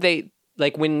time, they,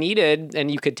 like, when needed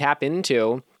and you could tap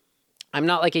into, I'm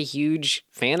not like a huge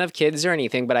fan of kids or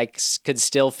anything, but I could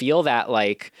still feel that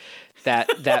like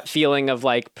that feeling of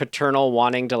like paternal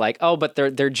wanting to like, oh, but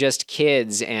they're just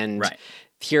kids, and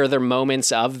here are their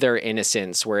moments of their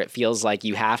innocence where it feels like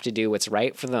you have to do what's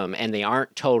right for them, and they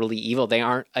aren't totally evil. They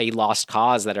aren't a lost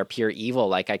cause that are pure evil.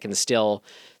 Like, I can still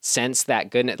sense that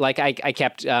goodness. Like I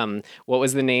kept, what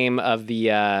was the name of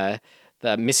the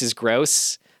Mrs.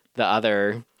 Gross, the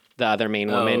other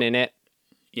main woman in it?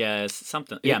 Yeah,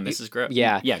 something. Yeah, Mrs. Gross.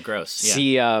 Yeah, Gross. Yeah.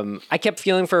 See, I kept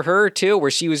feeling for her too,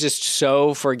 where she was just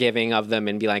so forgiving of them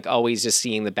and be like always just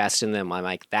seeing the best in them. I'm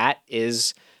like, that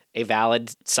is a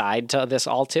valid side to this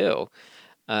all too.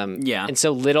 And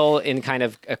so little in kind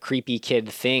of a creepy kid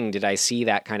thing did I see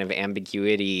that kind of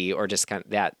ambiguity, or just kind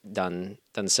of that done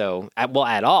so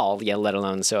at all, let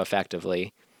alone so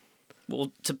effectively.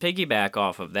 Well, to piggyback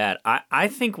off of that, I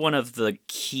think one of the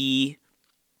key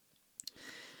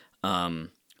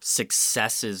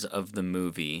successes of the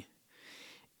movie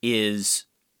is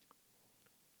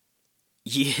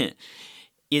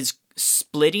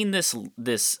splitting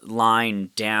this line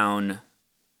down.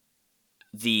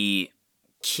 The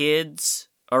kids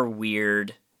are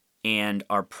weird and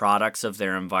are products of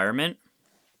their environment,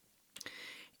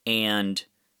 and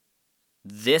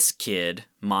this kid,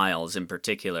 Miles in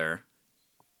particular,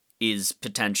 is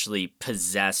potentially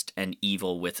possessed and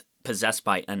evil, possessed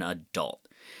by an adult.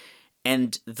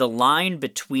 And the line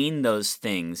between those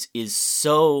things is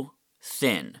so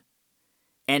thin.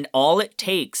 And all it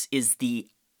takes is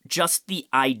just the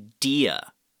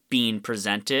idea being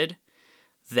presented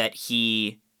that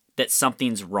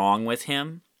something's wrong with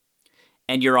him,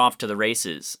 and you're off to the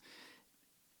races.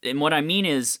 And what I mean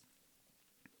is,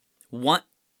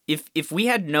 if we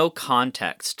had no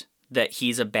context that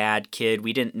he's a bad kid,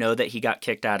 we didn't know that he got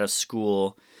kicked out of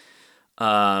school,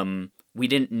 we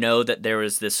didn't know that there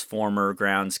was this former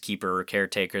groundskeeper or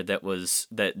caretaker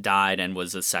that died and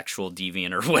was a sexual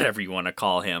deviant, or whatever you want to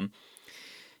call him.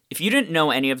 If you didn't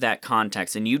know any of that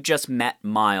context and you just met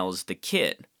Miles the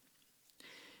kid,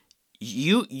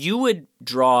 you would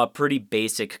draw a pretty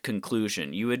basic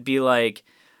conclusion. You would be like,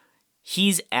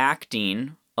 he's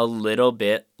acting a little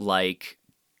bit like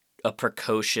a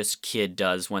precocious kid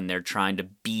does when they're trying to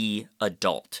be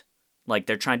adult. Like,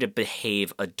 they're trying to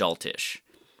behave adultish.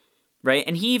 Right?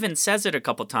 And he even says it a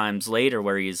couple times later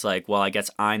where he's like, well, I guess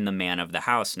I'm the man of the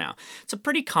house now. It's a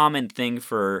pretty common thing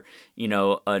for, a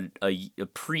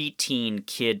preteen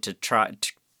kid to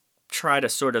try to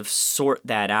sort of sort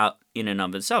that out in and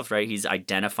of itself, right? He's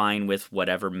identifying with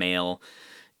whatever male,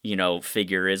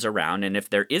 figure is around. And if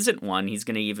there isn't one, he's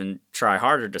going to even try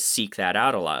harder to seek that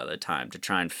out a lot of the time, to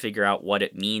try and figure out what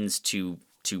it means to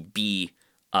be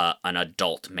an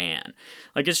adult man.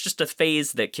 Like, it's just a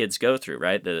phase that kids go through,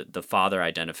 right? The father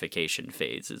identification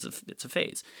phase it's a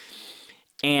phase.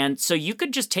 And so you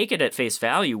could just take it at face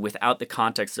value without the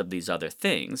context of these other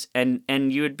things. And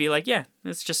you would be like, yeah,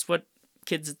 it's just what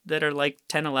kids that are like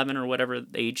 10, 11 or whatever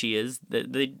age he is, they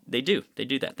do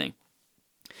that thing.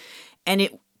 And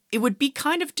it would be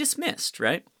kind of dismissed,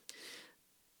 right?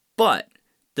 But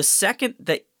the second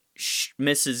that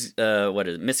Miss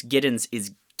Giddens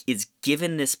is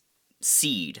given this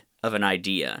seed of an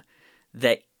idea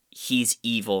that he's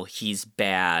evil, he's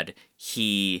bad,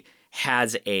 he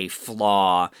has a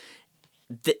flaw,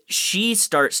 that she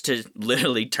starts to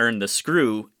literally turn the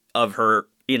screw of her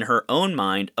in her own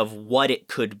mind of what it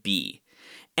could be.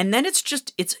 And then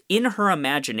it's in her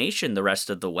imagination the rest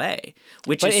of the way,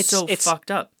 which is so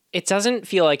fucked up. It doesn't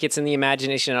feel like it's in the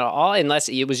imagination at all, unless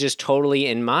it was just totally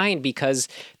in mind, because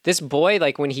this boy,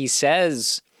 like he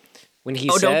says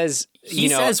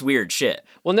weird shit.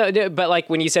 Well, no, but like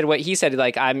when you said what he said,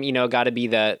 like, I'm, got to be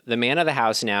the man of the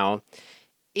house now.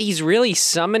 He's really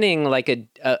summoning like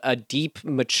a deep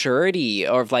maturity,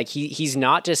 or like he's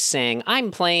not just saying,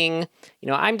 I'm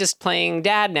just playing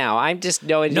dad now. I'm just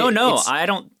no, I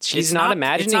don't. She's not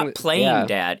imagining. It's not playing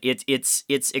dad.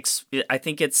 I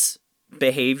think it's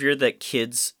behavior that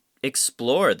kids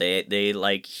explore. They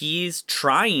like, he's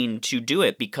trying to do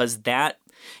it because that,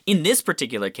 in this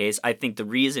particular case, I think the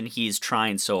reason he's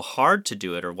trying so hard to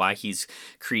do it, or why he's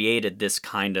created this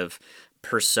kind of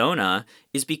persona,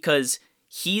 is because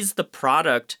he's the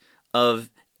product of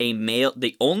a male.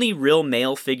 The only real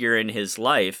male figure in his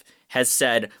life has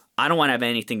said, I don't want to have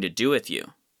anything to do with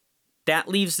you. That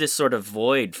leaves this sort of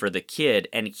void for the kid.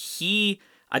 And he,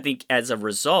 I think as a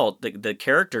result, the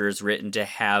character is written to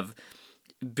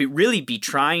really be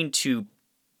trying to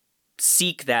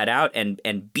seek that out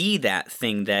and be that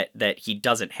thing that he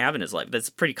doesn't have in his life. That's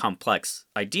a pretty complex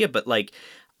idea, but like,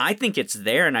 I think it's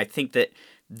there, and I think that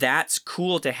that's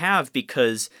cool to have,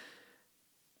 because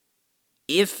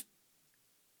if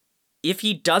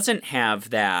he doesn't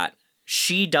have that,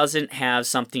 she doesn't have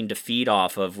something to feed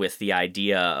off of with the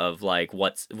idea of like,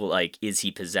 is he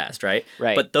possessed, right?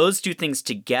 Right. But those two things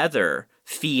together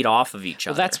feed off of each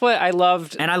other. That's what I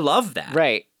loved. And I love that.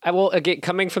 Right. I will, again,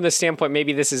 coming from the standpoint,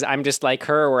 maybe I'm just like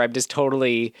her, where I'm just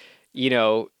totally,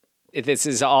 this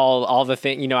is all the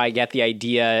thing, I get the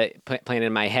idea playing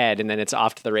in my head, and then it's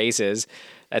off to the races.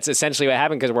 That's essentially what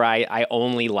happened, because where I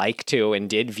only like to and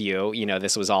did view,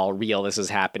 this was all real, this was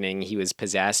happening, he was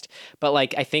possessed. But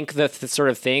like, I think the sort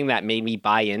of thing that made me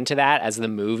buy into that, as the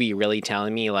movie really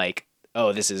telling me like,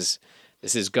 oh, this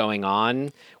is going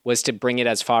on, was to bring it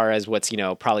as far as what's,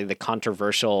 probably the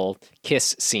controversial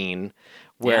kiss scene,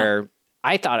 where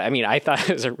I thought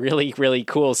it was a really, really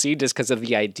cool scene, just because of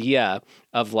the idea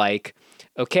of like,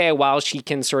 okay, while she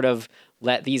can sort of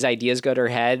let these ideas go to her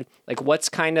head, like, what's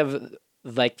kind of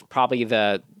like probably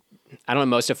the, I don't know,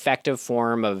 most effective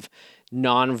form of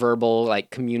nonverbal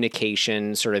like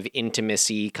communication, sort of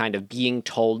intimacy, kind of being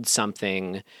told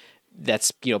something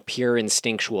that's, pure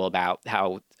instinctual about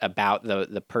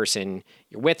the person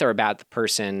you're with, or about the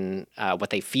person, what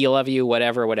they feel of you,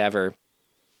 whatever.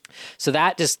 So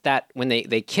that when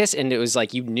they kiss, and it was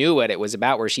like, you knew what it was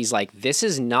about, where she's like, this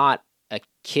is not a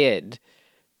kid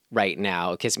right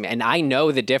now kissing me. And I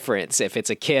know the difference if it's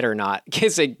a kid or not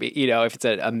kissing me, if it's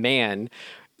a man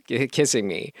kissing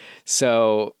me.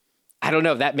 So I don't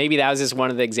know, that maybe that was just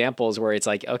one of the examples where it's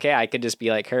like, okay, I could just be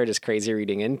like her, just crazy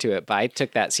reading into it. But I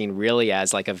took that scene really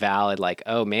as like a valid, like,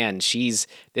 oh man,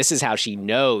 this is how she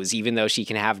knows, even though she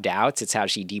can have doubts, it's how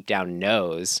she deep down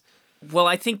knows. Well,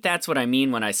 I think that's what I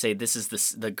mean when I say this is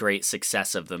the great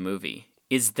success of the movie,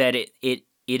 is that it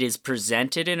is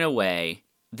presented in a way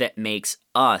that makes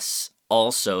us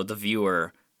also, the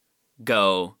viewer,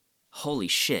 go, holy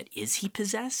shit, is he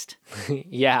possessed?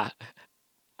 Yeah.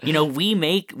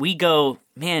 We go,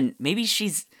 man, maybe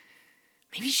she's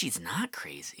not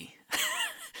crazy.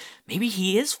 Maybe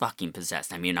he is fucking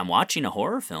possessed. I mean, I'm watching a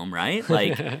horror film, right?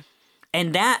 Like,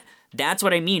 and that's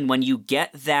what I mean when you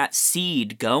get that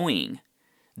seed going.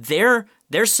 They're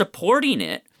supporting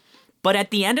it, but at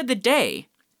the end of the day,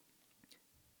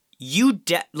 you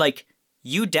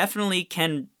definitely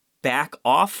can back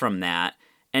off from that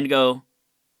and go,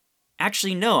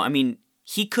 actually, no, I mean,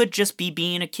 he could just be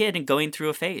being a kid and going through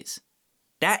a phase.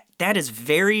 That is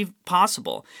very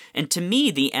possible. And to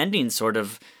me, the ending sort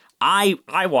of, I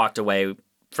walked away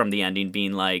from the ending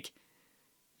being like,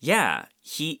 yeah,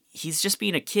 he's just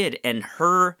being a kid, and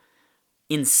her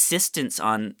insistence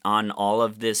on all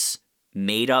of this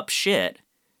made up shit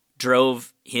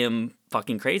drove him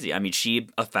fucking crazy. I mean, she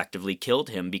effectively killed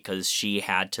him because she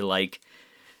had to, like,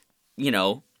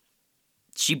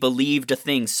 she believed a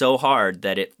thing so hard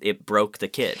that it broke the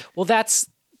kid. Well, that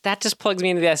just plugs me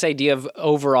into this idea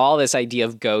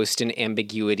of ghost and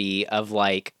ambiguity of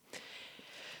like,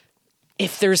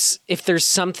 if there's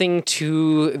something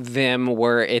to them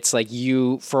where it's like,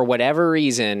 you, for whatever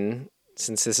reason,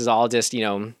 since this is all just,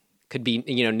 could be,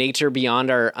 nature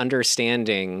beyond our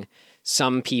understanding,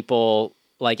 some people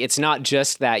like, it's not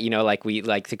just that, like we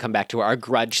like to come back to our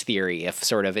grudge theory. If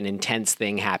sort of an intense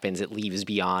thing happens, it leaves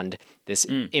beyond this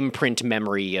imprint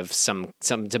memory of some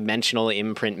dimensional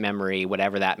imprint memory,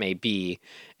 whatever that may be.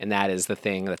 And that is the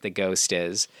thing that the ghost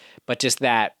is. But just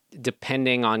that,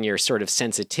 depending on your sort of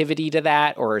sensitivity to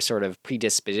that or sort of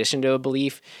predisposition to a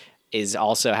belief, is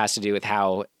also has to do with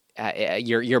how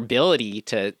your ability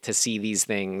to see these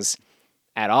things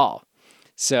at all.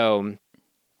 So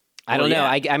I don't know.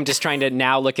 I'm just trying to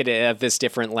now look at it of this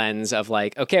different lens of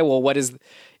like, okay, well, what is,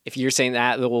 if you're saying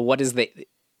that, well, what is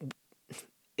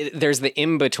there's the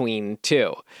in between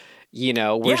too,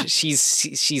 where she's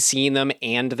seeing them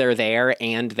and they're there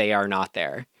and they are not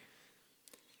there.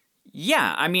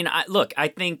 Yeah. I mean, I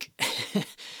think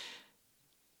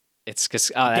it's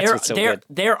because that's what's so good.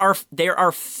 There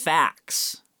are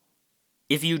facts.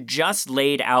 If you just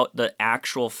laid out the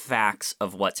actual facts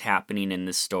of what's happening in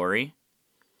this story,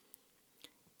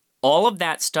 all of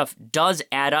that stuff does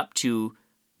add up to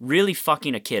really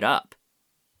fucking a kid up.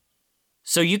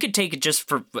 So you could take it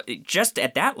just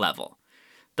at that level.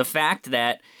 The fact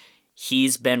that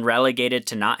he's been relegated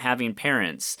to not having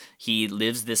parents, he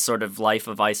lives this sort of life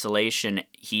of isolation,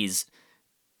 he's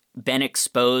been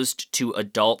exposed to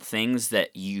adult things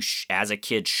that you as a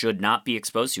kid should not be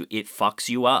exposed to. It fucks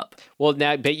you up. Well,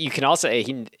 now, but you can also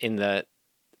he's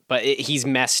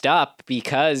messed up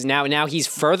because now he's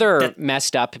further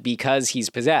messed up because he's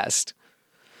possessed.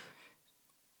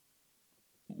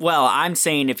 Well, I'm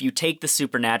saying if you take the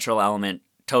supernatural element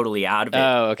totally out of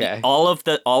it, okay, all of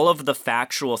the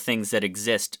factual things that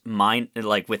exist,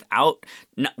 without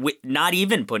not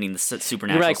even putting the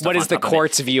supernatural. You're like, stuff what is the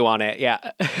court's view on it?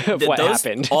 Yeah, of what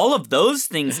happened? All of those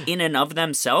things in and of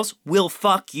themselves will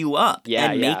fuck you up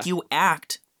and make you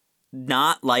act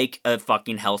not like a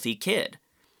fucking healthy kid.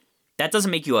 That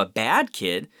doesn't make you a bad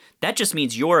kid. That just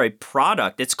means you're a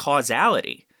product. It's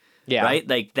causality. Yeah. Right?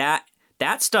 Like that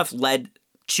stuff led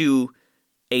to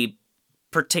a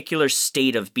particular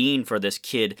state of being for this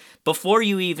kid before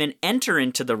you even enter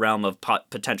into the realm of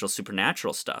potential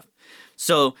supernatural stuff.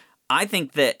 So I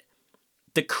think that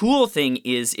the cool thing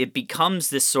is it becomes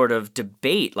this sort of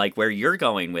debate, like where you're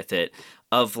going with it,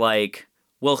 of like,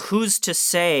 well, who's to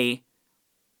say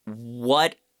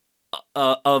what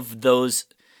of those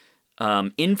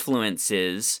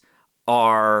influences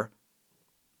are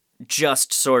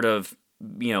just sort of,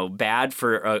 bad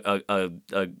for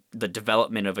the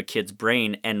development of a kid's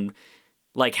brain, and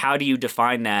like, how do you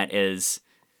define that as,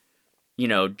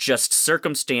 just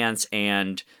circumstance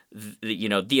and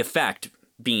the effect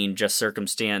being just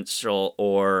circumstantial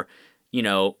or,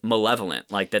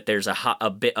 malevolent, like that there's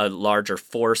a larger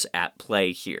force at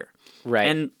play here. Right.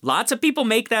 And lots of people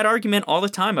make that argument all the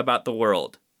time about the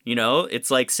world. It's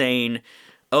like saying,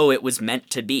 oh, it was meant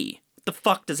to be. What the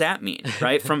fuck does that mean?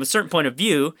 Right? From a certain point of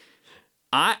view,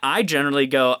 I generally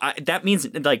go, that means,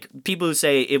 like, people who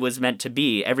say it was meant to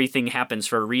be, everything happens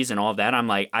for a reason, all of that, I'm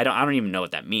like, I don't even know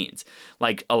what that means,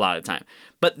 like, a lot of the time.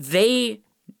 But they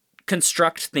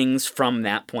construct things from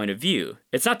that point of view.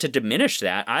 It's not to diminish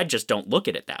that, I just don't look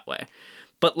at it that way.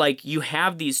 But, like, you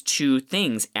have these two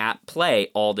things at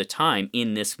play all the time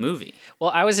in this movie.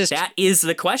 Well, that is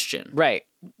the question. Right.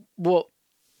 Well,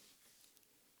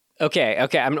 okay.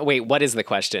 Wait, what is the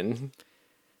question?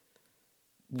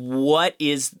 What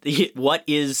is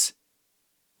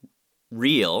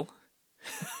real,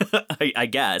 I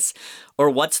guess, or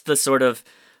what's the sort of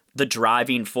the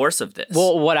driving force of this?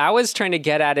 Well, what I was trying to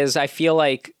get at is I feel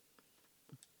like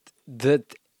I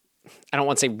don't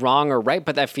want to say wrong or right,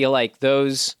 but I feel like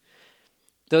those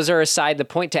are aside the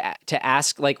point to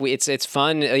ask, like, it's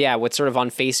fun. Yeah. What's sort of on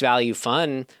face value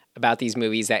fun about these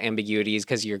movies, that ambiguity is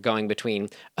because you're going between,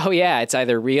 oh yeah, it's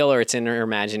either real or it's in your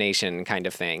imagination kind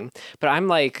of thing. But I'm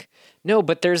like, no,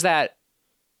 but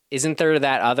isn't there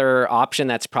that other option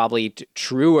that's probably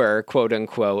truer, quote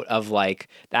unquote, of like,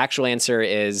 the actual answer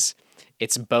is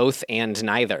it's both and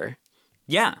neither.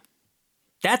 Yeah.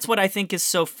 That's what I think is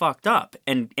so fucked up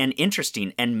and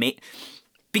interesting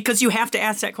because you have to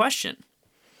ask that question.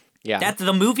 Yeah. That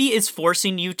the movie is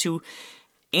forcing you to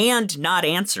and not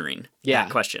answering that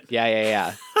question.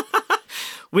 Yeah.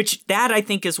 Which that I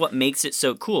think is what makes it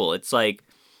so cool. It's like,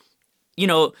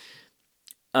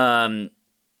 a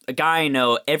guy I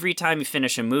know, every time you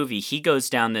finish a movie, he goes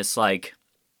down this like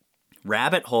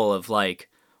rabbit hole of like,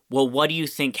 well, what do you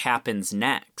think happens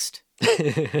next?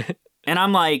 And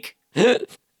I'm like,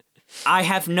 I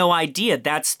have no idea.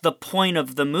 That's the point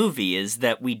of the movie, is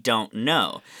that we don't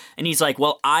know. And he's like,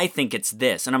 well, I think it's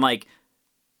this. And I'm like,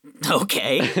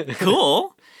 okay,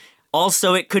 cool.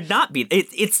 Also, it could not be.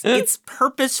 It's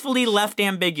purposefully left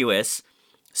ambiguous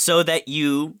so that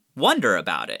you wonder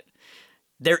about it.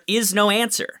 there is no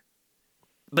answer.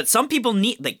 But some people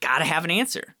they gotta have an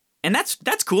answer. And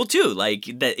that's cool too. Like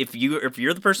that if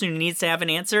you're the person who needs to have an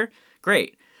answer,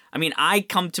 great. I mean, I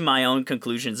come to my own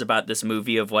conclusions about this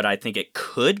movie of what I think it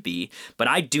could be, but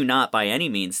I do not by any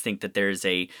means think that there's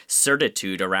a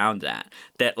certitude around that.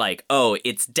 That like, oh,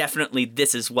 it's definitely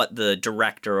this is what the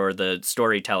director or the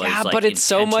storyteller's like but it's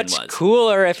so much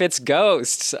cooler if it's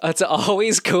ghosts. It's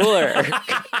always cooler.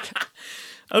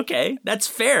 Okay, that's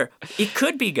fair. It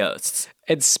could be ghosts.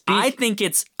 I think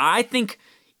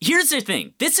here's the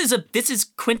thing. This is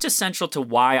quintessential to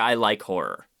why I like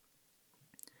horror.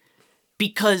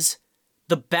 Because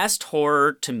the best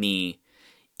horror to me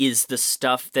is the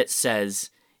stuff that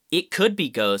says it could be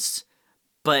ghosts,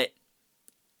 but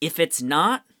if it's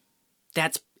not,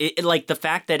 that's it, like the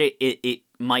fact that it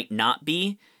might not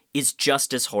be is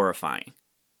just as horrifying.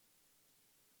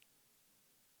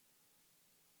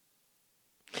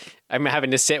 I'm having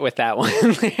to sit with that one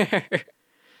there.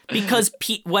 Because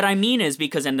what I mean is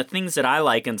and the things that I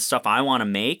like and stuff I want to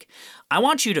make, I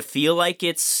want you to feel like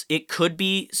it could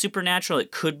be supernatural,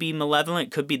 it could be malevolent,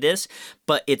 it could be this,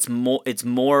 but it's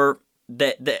more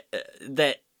that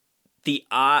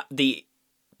the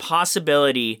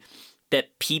possibility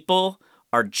that people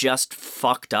are just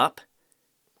fucked up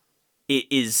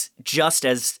is just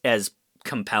as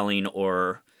compelling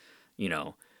or,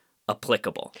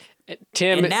 applicable.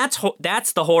 Tim, and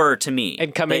that's the horror to me.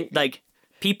 And coming like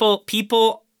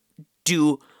people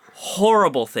do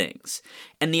horrible things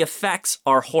and the effects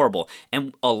are horrible,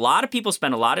 and a lot of people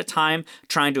spend a lot of time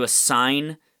trying to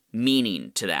assign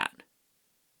meaning to that.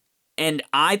 And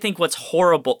I think what's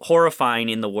horrifying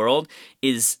in the world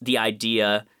is the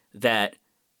idea that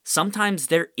sometimes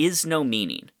there is no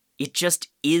meaning. It just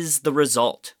is the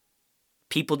result.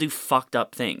 People do fucked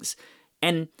up things.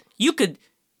 And you could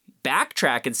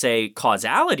backtrack and say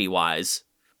causality-wise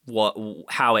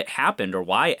how it happened or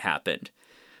why it happened.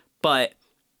 But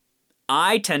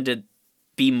I tend to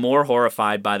be more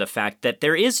horrified by the fact that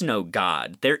there is no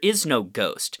God. There is no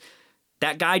ghost.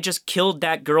 That guy just killed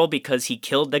that girl because he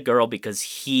killed the girl because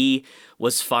he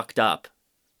was fucked up.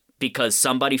 Because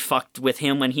somebody fucked with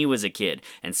him when he was a kid,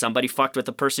 and somebody fucked with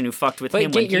the person who fucked with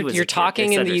him when he was a kid. You're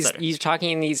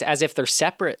talking in these as if they're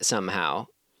separate somehow.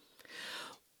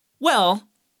 Well,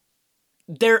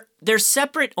 they're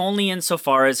separate only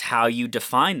insofar as how you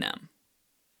define them.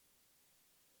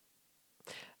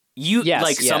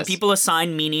 Some people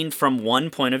assign meaning from one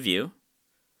point of view.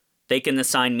 They can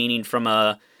assign meaning from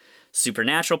a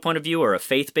supernatural point of view or a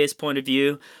faith-based point of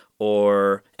view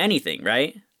or anything,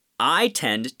 right? I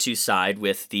tend to side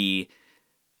with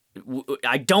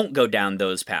I don't go down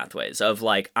those pathways of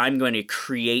like, I'm going to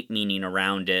create meaning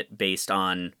around it based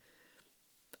on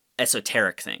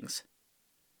esoteric things,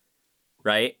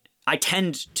 right? I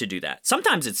tend to do that.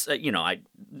 Sometimes it's,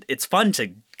 it's fun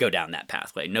to go down that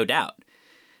pathway, no doubt.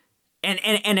 And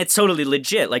it's totally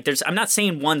legit. Like I'm not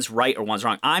saying one's right or one's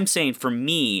wrong. I'm saying for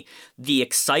me, the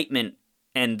excitement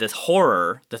and the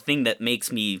horror, the thing that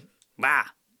makes me,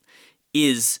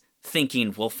 is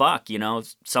thinking, well, fuck,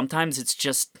 sometimes it's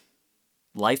just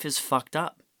life is fucked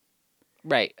up.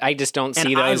 Right. I just don't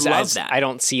see those as that. I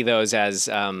don't see those as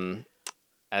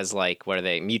like, what are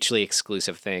they? Mutually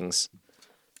exclusive things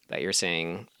that you're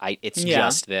saying.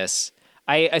 Just this.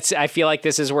 I feel like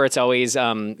this is where it's always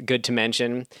good to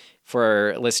mention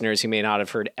for listeners who may not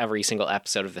have heard every single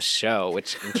episode of the show,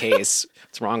 which in case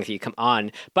what's wrong with you, come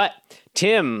on. But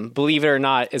Tim, believe it or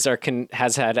not,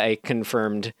 has had a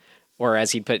confirmed, or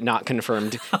as he put, not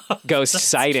confirmed ghost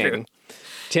sighting. True.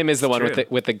 Tim is the one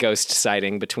with the ghost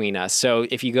sighting between us. So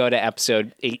if you go to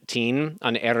episode 18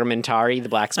 on Ermentari, the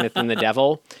blacksmith and the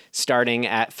devil, starting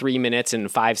at 3 minutes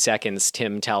and 5 seconds,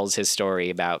 Tim tells his story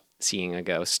about seeing a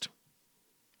ghost.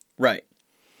 Right.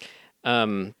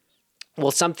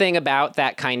 Well, something about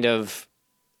that kind of,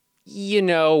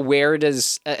 where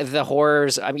does the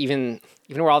horrors, even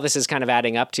where all this is kind of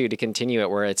adding up to continue it,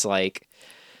 where it's like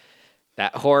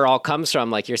that horror all comes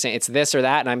from, like you're saying, it's this or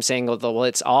that. And I'm saying, well,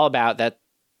 it's all about that,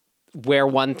 where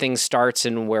one thing starts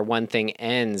and where one thing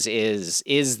ends is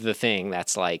the thing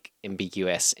that's like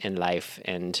ambiguous in life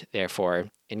and therefore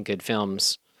in good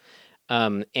films.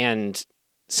 And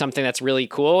something that's really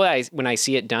cool when I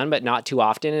see it done, but not too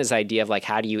often, is the idea of like,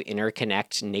 how do you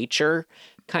interconnect nature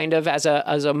kind of as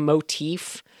a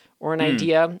motif or an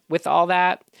idea with all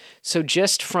that. So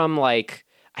just from like,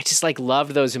 I just like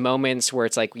love those moments where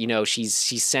it's like,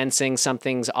 she's sensing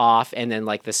something's off and then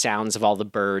like the sounds of all the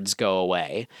birds go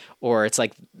away, or it's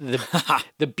like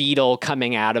the beetle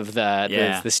coming out of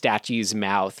the statue's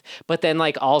mouth. But then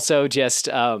like also just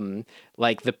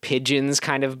like the pigeons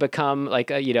kind of become like,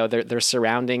 they're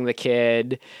surrounding the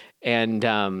kid, and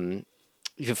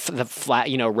the flat,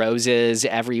 roses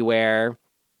everywhere,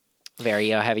 very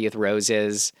heavy with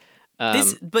roses.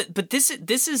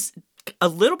 This is a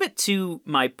little bit to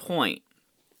my point.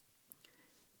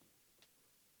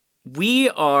 We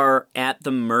are at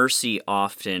the mercy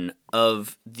often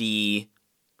of the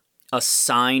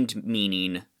assigned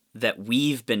meaning that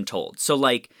we've been told. So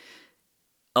like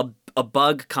a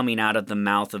bug coming out of the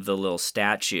mouth of the little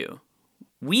statue.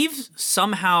 We've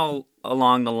somehow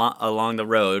along the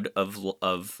road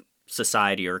of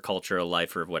society or culture or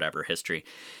life or whatever history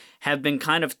have been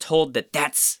kind of told that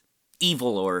that's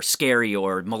evil or scary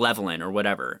or malevolent or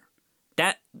whatever.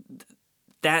 That's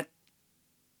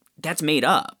made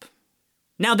up.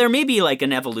 Now there may be like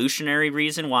an evolutionary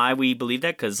reason why we believe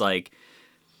that, because like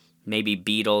maybe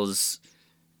beetles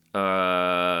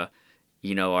are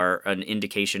an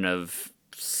indication of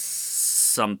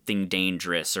something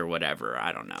dangerous or whatever.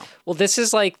 I don't know. Well, this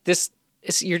is like this.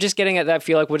 You're just getting at that. I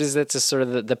feel like what is it? It's sort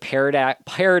of the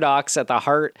paradox at the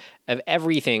heart of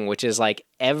everything, which is like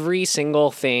every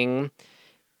single thing.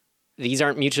 These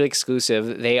aren't mutually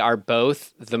exclusive. They are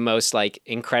both the most like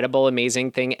incredible,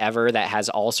 amazing thing ever that has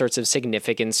all sorts of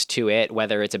significance to it,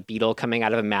 whether it's a beetle coming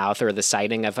out of a mouth or the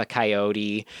sighting of a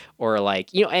coyote or like,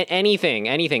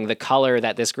 anything, the color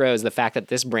that this grows, the fact that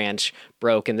this branch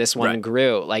broke and this one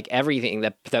grew, like everything,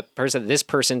 this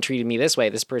person treated me this way,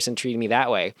 this person treated me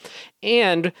that way.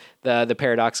 And the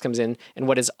paradox comes in. And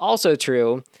what is also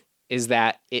true is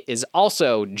that it is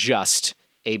also just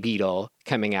a beetle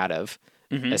coming out of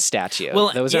a statue. Well,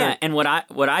 and what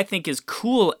I think is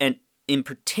cool and in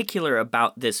particular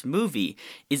about this movie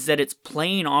is that it's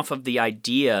playing off of the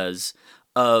ideas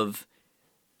of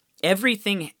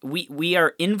everything. We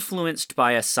are influenced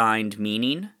by assigned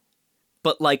meaning,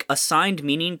 but like assigned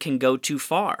meaning can go too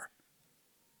far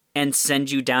and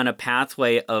send you down a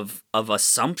pathway of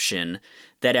assumption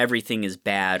that everything is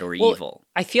bad or evil.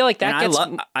 I feel like that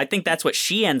I think that's what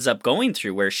she ends up going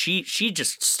through, where she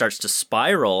just starts to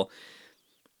spiral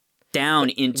down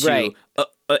into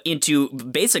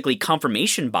basically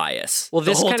confirmation bias. Well,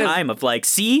 this the whole time of like,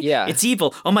 see, it's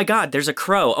evil. Oh my God, there's a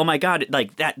crow. Oh my God,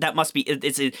 like that must be.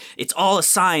 It's all a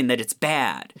sign that it's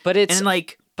bad. But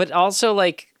but also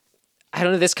like, I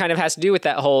don't know. This kind of has to do with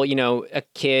that whole, a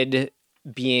kid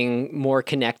being more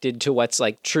connected to what's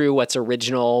like true, what's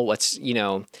original, what's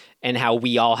and how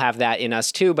we all have that in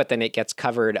us too. But then it gets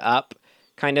covered up,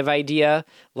 kind of idea.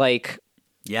 Like,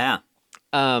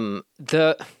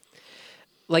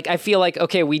 Like, I feel like,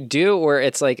 okay, we do, or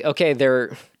it's like, okay,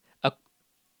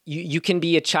 you can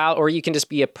be a child, or you can just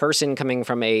be a person coming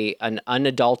from an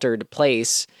unadulterated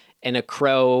place, and a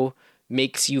crow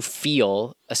makes you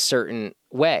feel a certain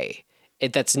way.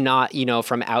 That's not,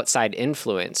 from outside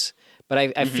influence.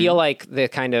 But I feel like the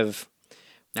kind of...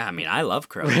 I mean, I love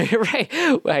crows. Right.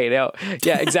 I know.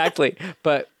 Yeah, exactly.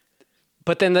 But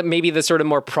then maybe the sort of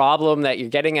more problem that you're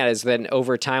getting at is then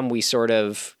over time we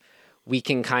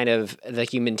can kind of, the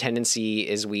human tendency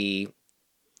is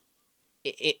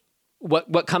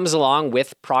what comes along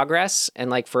with progress and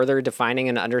like further defining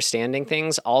and understanding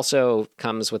things also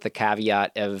comes with the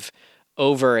caveat of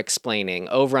over explaining,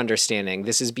 over understanding.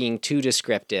 This is being too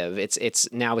descriptive.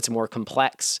 It's more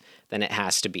complex than it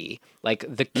has to be. Like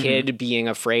the kid being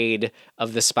afraid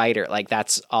of the spider, like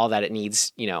that's all that it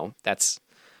needs. That's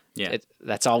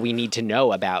all we need to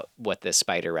know about what this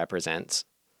spider represents.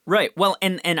 Right. Well,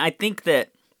 and I think that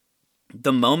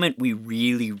the moment we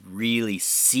really, really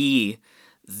see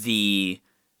the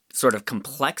sort of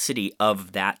complexity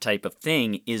of that type of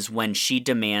thing is when she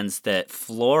demands that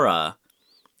Flora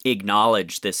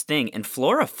acknowledge this thing. And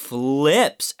Flora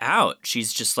flips out.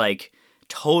 She's just like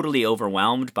totally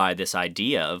overwhelmed by this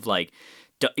idea of like,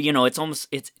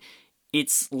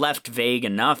 it's left vague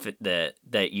enough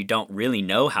that you don't really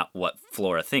know what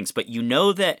Flora thinks, but you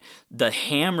know that the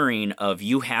hammering of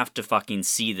you have to fucking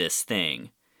see this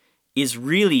thing is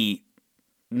really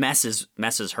messes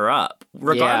her up,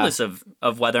 regardless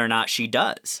of whether or not she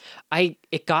does.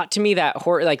 It got to me that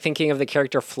horror, like thinking of the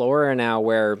character Flora now,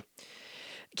 where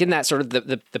again that sort of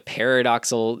the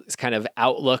paradoxical kind of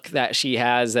outlook that she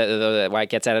has, that why it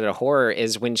gets out of the horror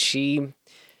is when she's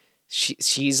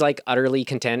like utterly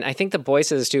content. I think the boy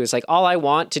says too, it's like, all I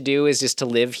want to do is just to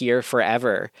live here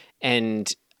forever.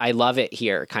 And I love it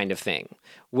here kind of thing,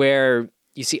 where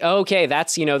you see, okay,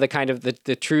 that's, the kind of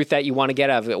the truth that you want to get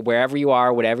of it. Wherever you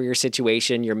are, whatever your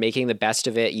situation, you're making the best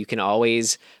of it. You can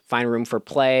always find room for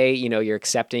play. You're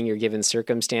accepting your given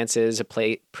circumstances,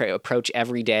 approach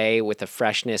every day with a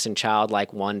freshness and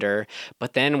childlike wonder.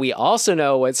 But then we also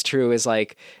know what's true is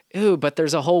like, ooh, but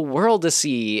there's a whole world to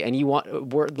see, and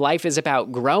life is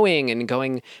about growing and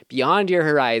going beyond your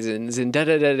horizons, and da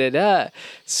da da da da.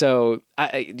 So,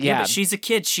 yeah, but she's a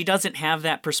kid. She doesn't have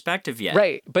that perspective yet.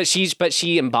 right. But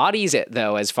she embodies it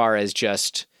though, as far as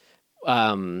just,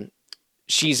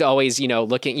 she's always,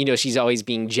 looking, she's always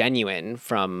being genuine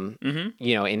from,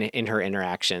 in her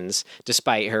interactions,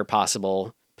 despite her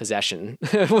possible possession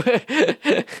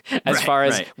as far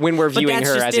as when we're viewing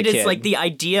her as a kid. It's like the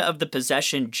idea of the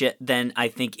possession, then I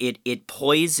think it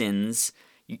poisons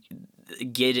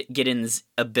Gideon's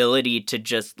ability to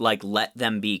just like let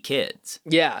them be kids.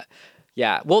 Yeah.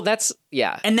 Well, that's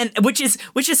and then which is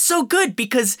so good,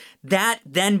 because that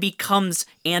then becomes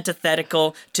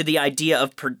antithetical to the idea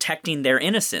of protecting their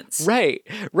innocence. Right.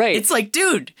 It's like,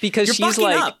 dude, because you're she's fucking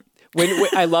like up. when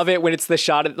I love it when it's the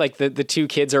shot of like the two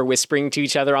kids are whispering to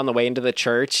each other on the way into the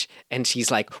church, and she's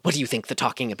like, "What do you think they're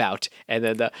talking about?" And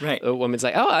then the woman's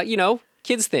like, "Oh,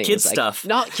 kids things, kids like, stuff,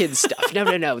 not kids stuff.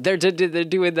 No, they're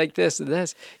doing like this and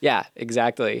this." Yeah,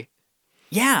 exactly.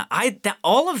 Yeah,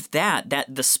 all of that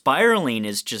the spiraling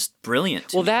is just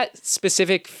brilliant. Well, that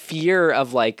specific fear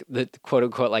of like the quote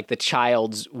unquote like the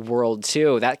child's world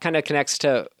too, that kind of connects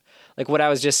to like what I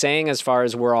was just saying, as far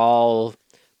as we're all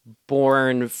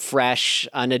born fresh,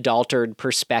 unadulterated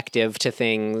perspective to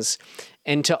things,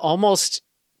 and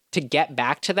to get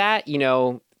back to that,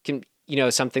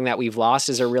 something that we've lost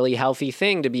is a really healthy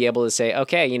thing to be able to say,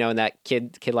 okay, in that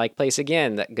kid-like place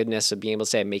again, that goodness of being able to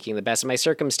say, I'm making the best of my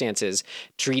circumstances,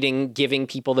 giving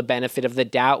people the benefit of the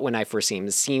doubt when I first see them,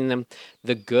 seeing them,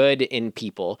 the good in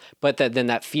people. But then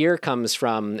that fear comes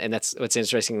from, and that's what's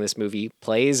interesting this movie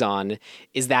plays on,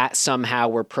 is that somehow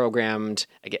we're programmed,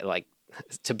 again, like,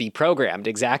 to be programmed,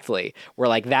 exactly. Where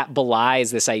like that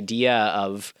belies this idea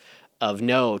of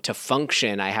no, to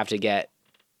function, I have to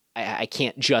I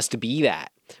can't just be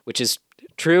that, which is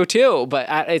true too. But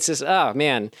it's just, oh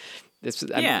man,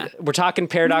 we're talking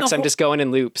paradox. I'm just going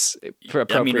in loops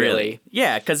appropriately. Really.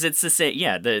 Yeah, because it's the same.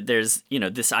 Yeah, there's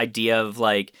this idea of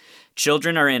like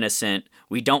children are innocent.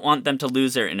 We don't want them to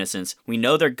lose their innocence. We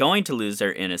know they're going to lose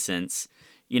their innocence.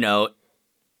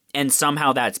 And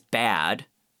somehow that's bad.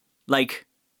 Like,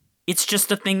 it's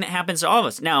just a thing that happens to all of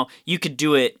us. Now, you could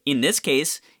do it in this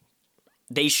case.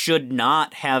 They should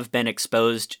not have been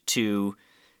exposed to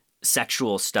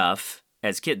sexual stuff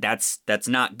as kids. That's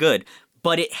not good.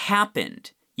 But it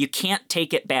happened. You can't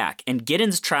take it back. And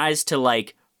Giddens tries to,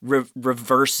 like,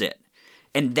 reverse it.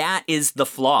 And that is the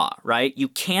flaw, right? You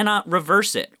cannot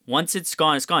reverse it. Once it's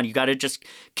gone, it's gone. You got to just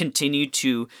continue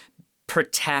to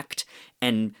protect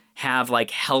and have like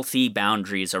healthy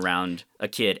boundaries around a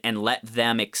kid and let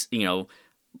them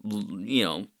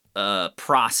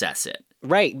process it.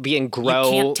 Right, and grow.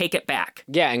 You can't take it back.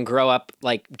 Yeah, and grow up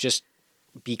like just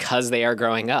because they are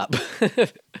growing up.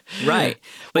 Right.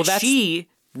 But she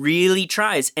really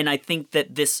tries, and I think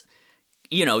that this,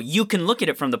 you can look at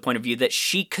it from the point of view that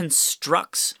she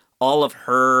constructs all of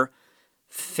her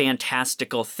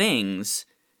fantastical things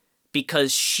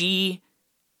because she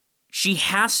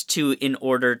has to, in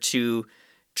order to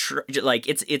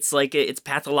it's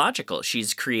pathological.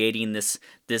 She's creating this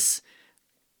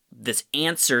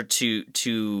answer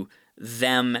to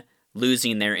them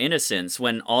losing their innocence,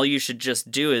 when all you should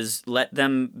just do is let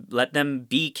them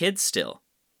be kids still.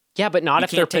 Yeah, but not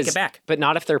if they're take it back. But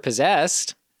not if they're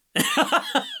possessed.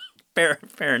 Fair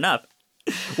enough.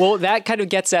 Well, that kind of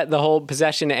gets at the whole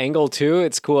possession angle too.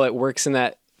 It's cool. It works in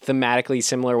that thematically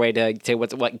similar way to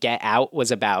what Get Out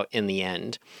was about in the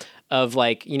end, of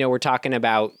like, we're talking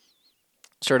about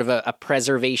sort of a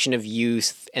preservation of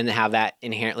youth and how that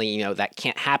inherently, that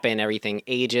can't happen. Everything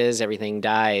ages, everything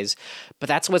dies. But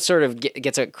that's what sort of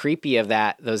gets creepy of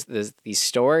these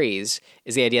stories,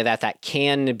 is the idea that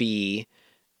can be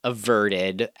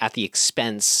averted at the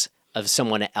expense of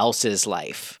someone else's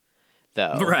life.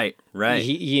 Though. Right.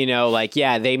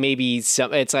 They may be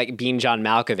it's like being John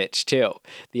Malkovich too.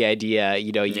 The idea,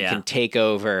 you can take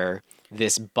over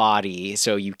this body,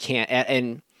 so you can't,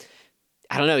 and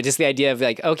I don't know, just the idea of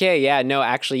like, okay, yeah, no,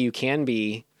 actually you can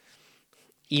be,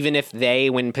 even if they,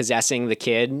 when possessing the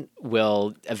kid,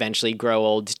 will eventually grow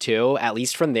old too, at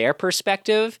least from their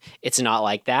perspective, it's not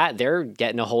like that. They're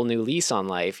getting a whole new lease on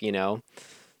life,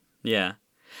 Yeah.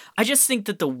 I just think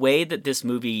that the way that this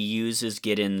movie uses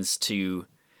Giddens to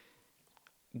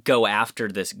go after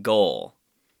this goal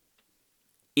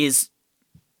is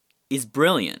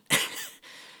brilliant.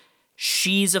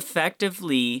 She's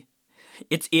effectively,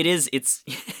 it's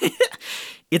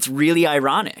it's really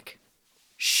ironic.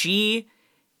 She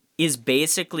is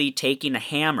basically taking a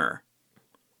hammer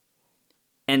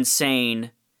and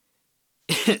saying,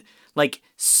 like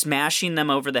smashing them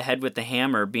over the head with the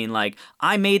hammer, being like,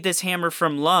 I made this hammer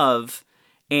from love,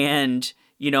 and,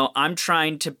 you know, I'm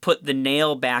trying to put the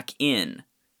nail back in.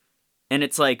 And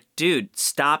it's like, dude,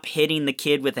 stop hitting the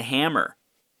kid with a hammer.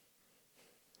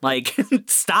 Like,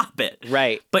 stop it.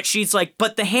 Right. But she's like,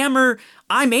 but the hammer,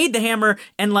 I made the hammer,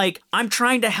 and like, I'm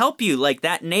trying to help you. Like,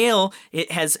 that nail,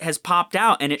 it has popped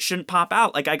out, and it shouldn't pop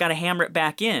out. Like, I gotta hammer it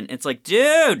back in. It's like,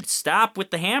 dude, stop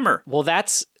with the hammer. Well,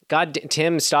 that's, God,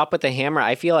 Tim, stop with the hammer.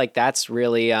 I feel like that's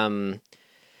really,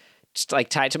 just like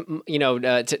tied to, you know,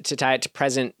 to tie it to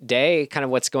present day, kind of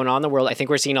what's going on in the world. I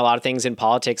think we're seeing a lot of things in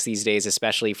politics these days,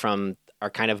 especially from our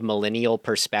kind of millennial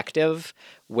perspective,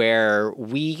 where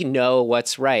we know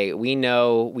what's right. We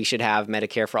know we should have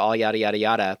Medicare for all, yada, yada,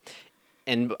 yada.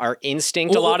 And our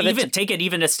instinct, a lot of it... Take it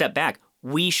even a step back.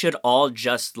 We should all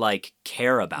just, like,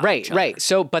 care about each other. Right.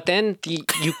 So, but then you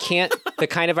can't... the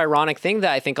kind of ironic thing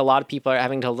that I think a lot of people are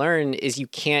having to learn is you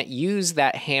can't use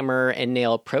that hammer and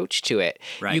nail approach to it.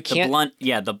 Right. You can't...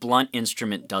 The blunt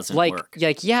instrument doesn't work.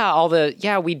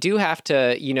 We do have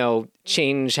to, you know,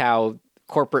 change how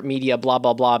corporate media, blah,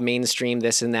 blah, blah, mainstream,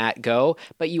 this and that go,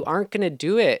 but you aren't going to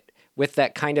do it with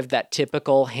that kind of that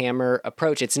typical hammer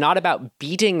approach. It's not about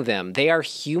beating them. They are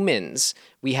humans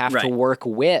we have to work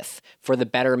with for the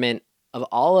betterment of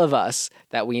all of us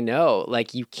that we know.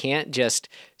 Like, you can't just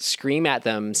scream at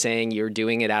them saying you're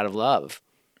doing it out of love.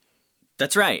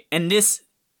 That's right. And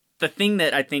the thing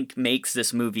that I think makes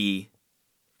this movie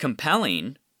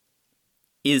compelling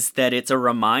is that it's a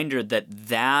reminder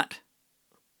that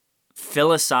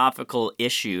philosophical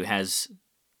issue has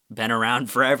been around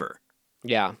forever.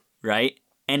 Yeah. Right?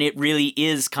 And it really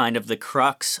is kind of the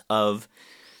crux of,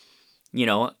 you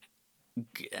know,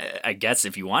 I guess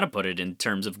if you want to put it in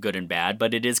terms of good and bad,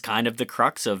 but it is kind of the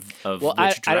crux of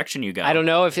which direction you go. I don't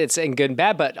know if it's in good and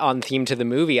bad, but on theme to the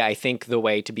movie, I think the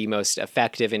way to be most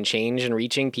effective in change and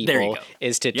reaching people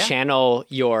is to channel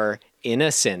your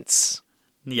innocence.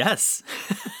 Yes.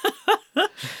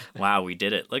 Wow, we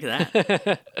did it. Look at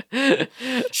that.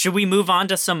 Should we move on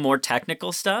to some more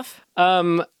technical stuff?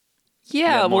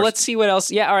 Yeah, well, let's see what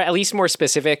else. Yeah, or at least more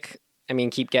specific. I mean,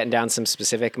 keep getting down some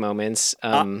specific moments.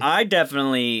 I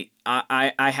definitely,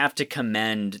 I have to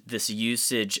commend this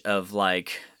usage of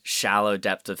like shallow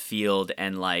depth of field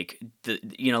and like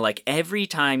like every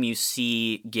time you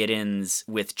see Giddens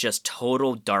with just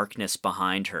total darkness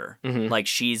behind her, like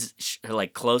her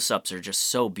like close-ups are just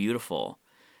so beautiful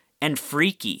and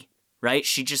freaky, right?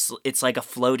 It's like a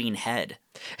floating head.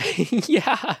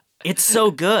 Yeah. It's so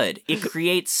good. It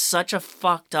creates such a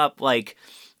fucked up like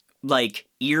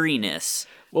eeriness.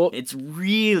 Well, it's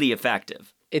really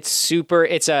effective. It's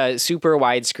a super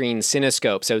widescreen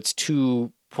cinescope, so it's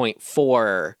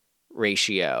 2.4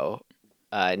 ratio,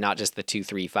 not just the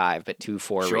 2.35, but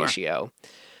 2.4 ratio.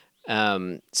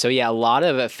 So yeah, a lot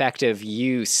of effective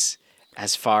use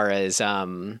as far as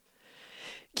letting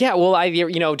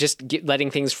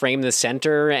things frame the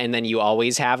center, and then you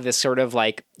always have this sort of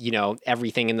like, you know,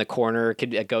 everything in the corner.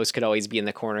 A ghost could always be in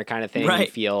the corner kind of thing.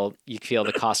 Right. You feel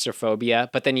the claustrophobia,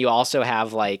 but then you also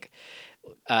have like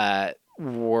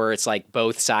where it's like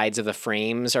both sides of the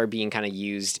frames are being kind of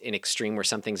used in extreme, where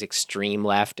something's extreme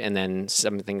left and then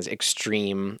something's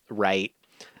extreme right.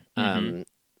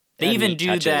 They even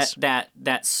do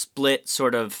that split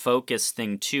sort of focus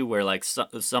thing too, where like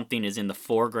something is in the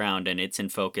foreground and it's in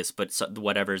focus, but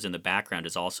whatever's in the background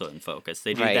is also in focus.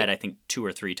 They do that, I think, 2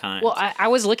 or 3 times. Well, I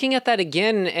was looking at that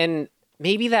again, and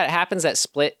maybe that happens, that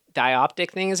split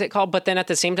dioptic thing, is it called? But then at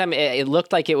the same time, it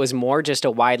looked like it was more just a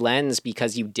wide lens,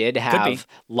 because you did have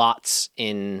lots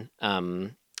in,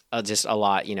 just a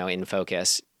lot, you know, in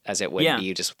focus, as it would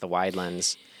be just with the wide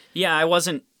lens. Yeah, I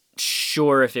wasn't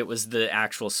sure if it was the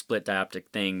actual split dioptic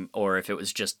thing or if it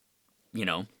was just, you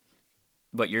know,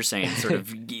 what you're saying, sort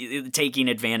of taking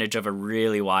advantage of a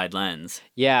really wide lens.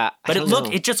 Yeah, but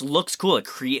it just looks cool.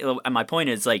 And my point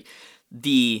is like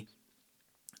the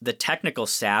technical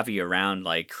savvy around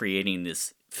like creating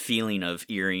this feeling of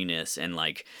eeriness and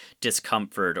like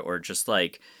discomfort, or just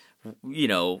like, you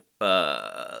know,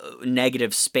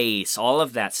 negative space. All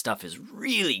of that stuff is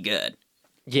really good.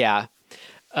 Yeah.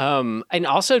 And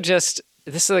also just,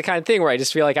 this is the kind of thing where I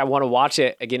just feel like I want to watch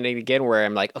it again and again, where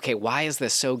I'm like, okay, why is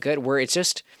this so good? Where it's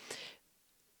just,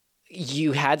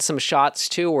 you had some shots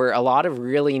too, where a lot of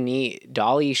really neat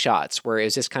dolly shots, where it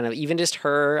was just kind of, even just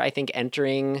her, I think,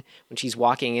 entering when she's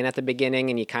walking in at the beginning,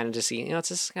 and you kind of just see, you know, it's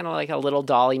just kind of like a little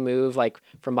dolly move, like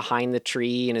from behind the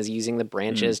tree, and is using the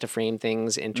branches to frame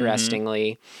things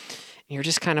interestingly. And you're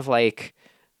just kind of like,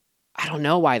 I don't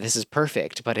know why this is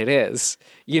perfect, but it is,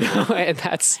 you know, and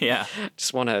that's,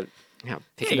 just want to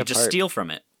pick it apart. You just steal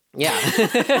from it.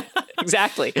 Yeah,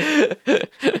 exactly. How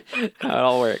it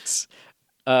all works.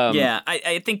 Yeah,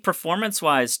 I think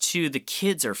performance-wise, too, the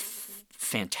kids are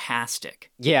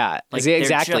fantastic. Yeah, Like,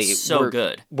 exactly. They're just so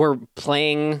good. We're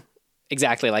playing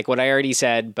exactly like what I already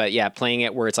said, but yeah, playing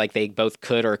it where it's like they both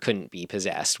could or couldn't be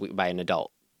possessed by an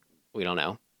adult. We don't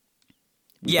know.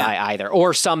 Yeah. By either,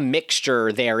 or some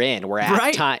mixture therein. Where at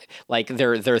Right. time, like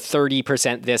they're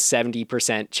 30% this,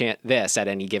 70% this at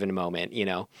any given moment. You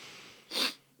know.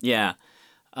 Yeah.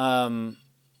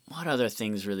 What other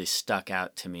things really stuck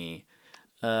out to me?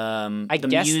 The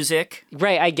guess- music.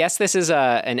 Right. I guess this is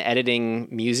an editing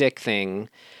music thing,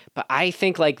 but I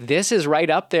think like this is right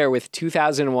up there with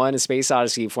 2001: A Space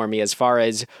Odyssey for me as far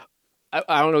as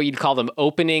I don't know what you'd call them,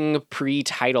 opening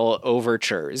pre-title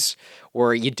overtures,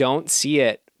 where you don't see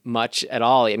it much at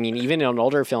all. I mean, even in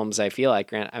older films, I feel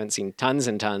like, I haven't seen tons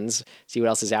and tons, see what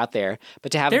else is out there.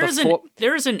 But to have There's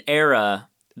an era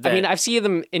that... I mean, I've seen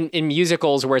them in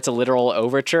musicals where it's a literal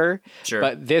overture, Sure.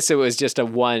 but it was just a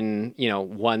one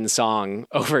song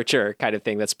overture kind of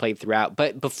thing that's played throughout.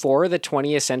 But before the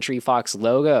 20th Century Fox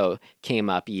logo came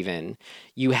up even,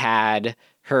 you had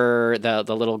her, the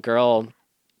little girl,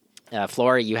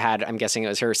 Flora, you had, I'm guessing it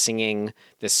was her singing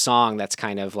this song that's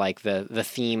kind of like the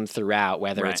theme throughout,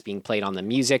 whether Right. it's being played on the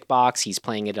music box, he's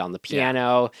playing it on the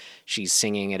piano, she's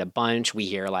singing it a bunch. We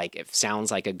hear like, it sounds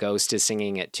like a ghost is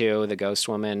singing it too, the ghost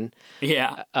woman.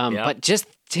 Yeah. But just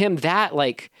Tim, that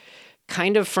like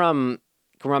kind of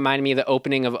reminded me of the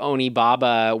opening of Oni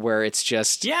Baba, where it's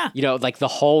just, like the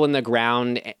hole in the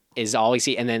ground is all we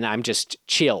see, and then I'm just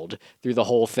chilled through the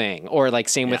whole thing. Or like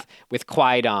same with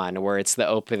Qui-Gon, where it's the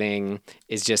opening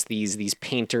is just these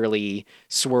painterly,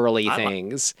 swirly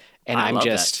things. And I I'm love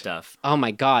just that stuff. Oh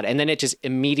my God. And then it just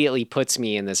immediately puts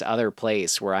me in this other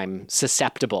place where I'm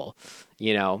susceptible,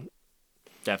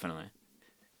 Definitely.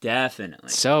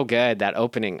 So good, that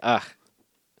opening. Ugh.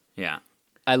 Yeah.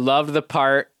 I loved the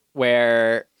part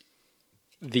where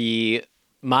the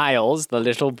Miles, the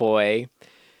little boy,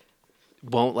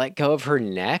 won't let go of her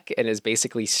neck and is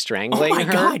basically strangling her. Oh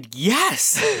my God,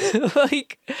 yes.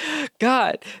 Like,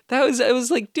 God, it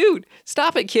was like, dude,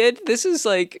 stop it, kid. This is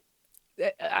like,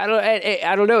 I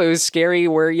don't know. It was scary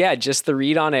where, just the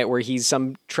read on it where he's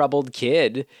some troubled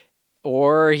kid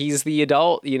or he's the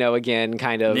adult, again,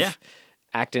 kind of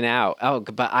acting out. Oh,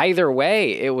 but either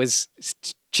way, it was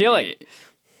chilling.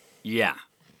 Yeah.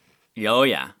 Oh,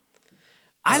 yeah.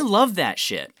 I love that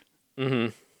shit. Mm-hmm.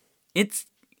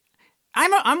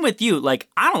 I'm with you. Like,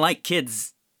 I don't like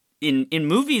kids in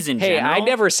movies in general. Hey, I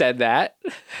never said that.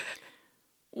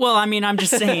 Well, I mean, I'm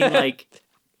just saying, like,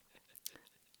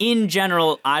 in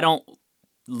general, I don't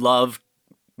love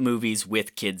movies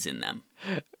with kids in them.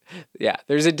 Yeah,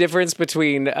 there's a difference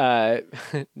between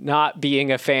not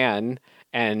being a fan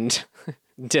and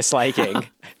disliking.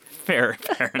 Fair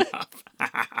enough.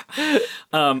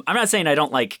 I'm not saying I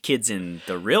don't like kids in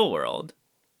the real world,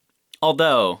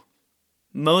 although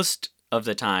most of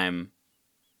the time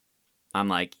I'm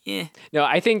like, No,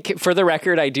 I think for the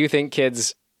record, I do think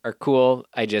kids are cool.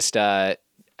 I just I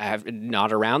have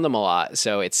not around them a lot,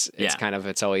 so it's kind of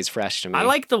it's always fresh to me. I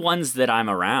like the ones that I'm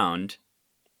around.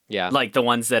 Yeah, like the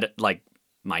ones that like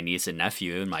my niece and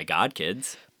nephew and my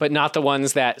godkids, but not the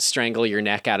ones that strangle your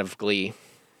neck out of glee.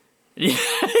 Yeah,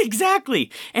 exactly,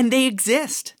 and they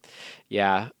exist.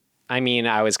 Yeah, I mean,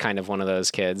 I was kind of one of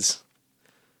those kids.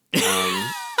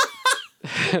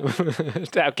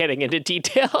 Without getting into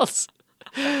details.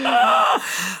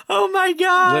 Oh my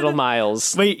God. Little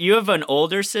Miles. Wait, you have an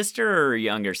older sister or a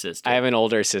younger sister? I have an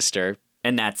older sister.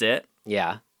 And that's it?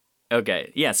 Yeah.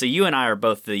 Okay. Yeah, so you and I are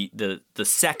both the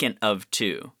second of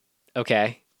two.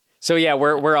 Okay. So yeah,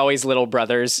 we're always little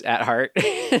brothers at heart.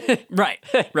 Right.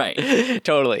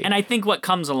 Totally. And I think what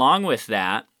comes along with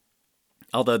that,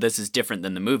 although this is different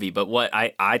than the movie, but what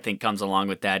I think comes along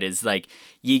with that is like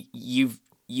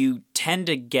you tend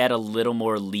to get a little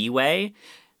more leeway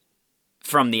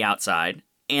from the outside,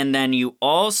 and then you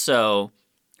also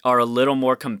are a little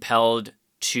more compelled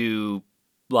to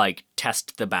like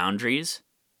test the boundaries.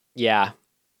 Yeah.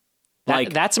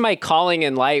 Like that's my calling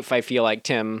in life, I feel like,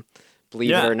 Tim,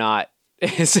 believe it or not.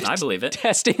 I believe it.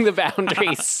 Testing the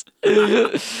boundaries.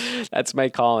 That's my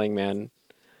calling, man.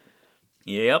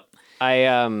 Yep.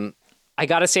 I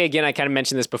gotta say again, I kind of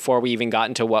mentioned this before we even got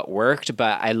into what worked,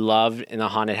 but I love in the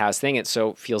haunted house thing, it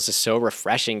feels just so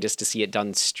refreshing just to see it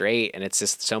done straight, and it's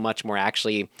just so much more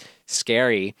actually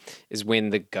scary is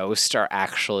when the ghosts are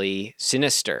actually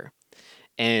sinister.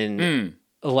 And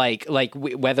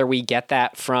whether we get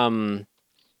that from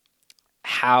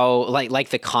how like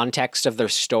the context of their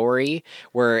story,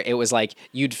 where it was like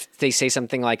they say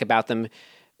something like about them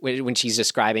when she's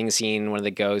describing seeing one of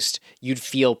the ghosts, you'd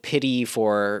feel pity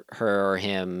for her or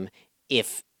him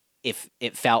if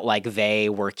it felt like they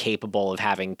were capable of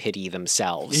having pity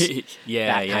themselves.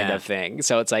 That kind of thing.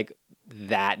 So it's like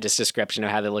that just description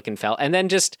of how they look and felt. And then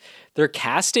just their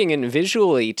casting and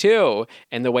visually too,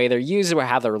 and the way they're used, or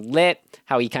how they're lit,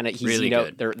 how he's really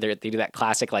good. They do that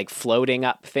classic like floating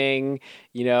up thing,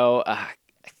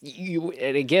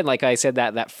 and again, like I said,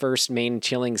 that first main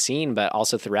chilling scene, but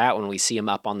also throughout when we see him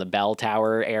up on the bell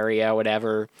tower area,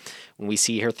 whatever, when we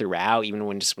see her throughout, even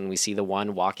when we see the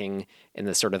one walking in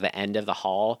the sort of the end of the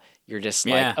hall, you're just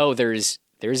like, oh, there's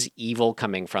evil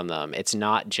coming from them. It's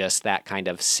not just that kind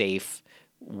of safe,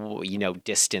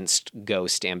 distanced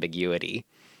ghost ambiguity.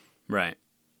 Right.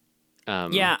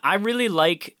 I really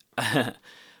like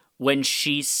when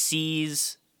she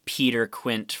sees Peter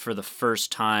Quint for the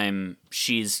first time.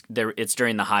 She's there. It's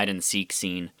during the hide and seek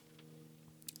scene,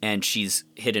 and she's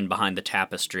hidden behind the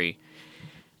tapestry,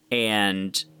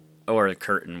 or a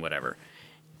curtain, whatever.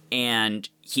 And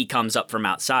he comes up from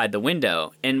outside the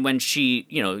window, and when she,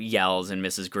 yells, and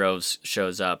Mrs. Groves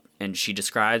shows up, and she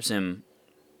describes him,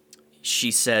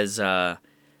 she says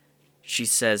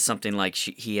something like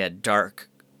he had dark,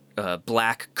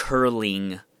 black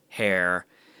curling hair,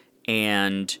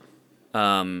 and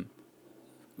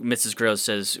Mrs. Groves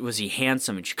says, was he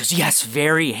handsome? And she goes, yes,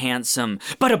 very handsome,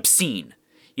 but obscene.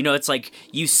 It's like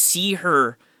you see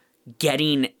her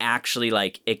getting actually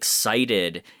like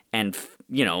excited and,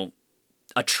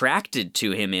 attracted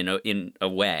to him in a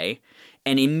way,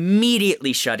 and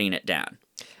immediately shutting it down.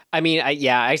 I mean,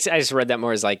 I just read that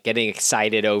more as like getting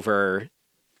excited over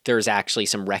there's actually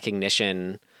some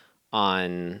recognition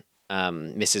on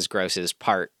Mrs. Gross's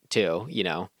part too,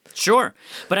 Sure.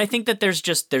 But I think that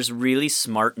there's really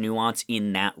smart nuance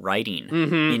in that writing.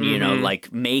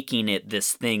 Like making it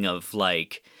this thing of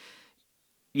like,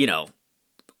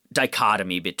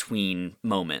 dichotomy between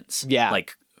moments. Yeah.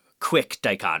 Like quick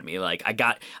dichotomy. Like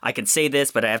I can say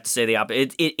this, but I have to say the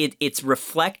opposite. It's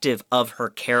reflective of her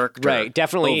character. Right.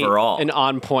 Definitely overall. An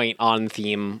on point, on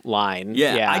theme line.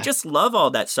 Yeah. I just love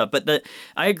all that stuff. But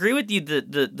I agree with you.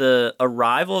 The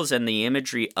arrivals and the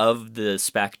imagery of the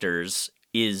specters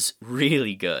is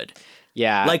really good.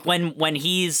 Yeah. Like when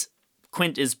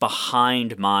Quint is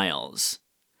behind Miles,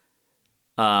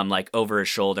 like over his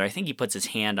shoulder. I think he puts his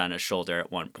hand on his shoulder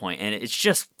at one point, and it's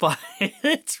just fun.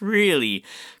 It's really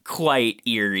quite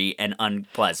eerie and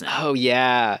unpleasant. Oh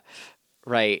yeah.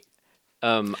 Right.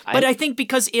 But I think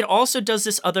because it also does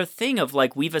this other thing of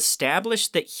like, we've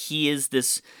established that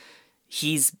he's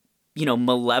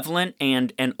malevolent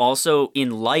and also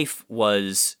in life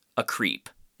was a creep.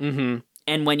 Mm-hmm.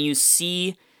 And when you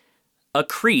see a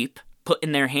creep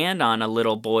putting their hand on a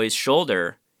little boy's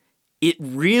shoulder,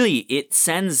 it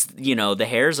sends, the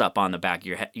hairs up on the back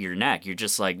of your neck. You're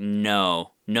just like,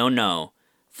 no,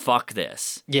 fuck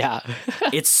this. Yeah.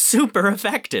 It's super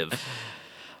effective.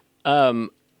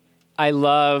 I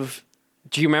love,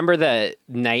 do you remember the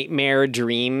nightmare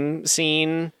dream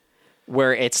scene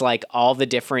where it's like all the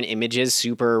different images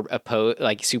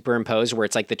superimposed, where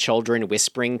it's like the children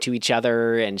whispering to each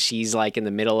other and she's like in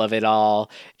the middle of it all.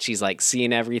 She's like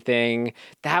seeing everything.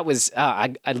 That was,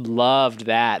 I loved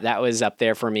that. That was up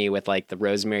there for me with like the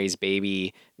Rosemary's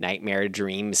Baby nightmare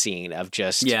dream scene of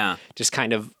just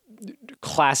kind of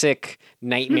classic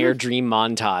nightmare dream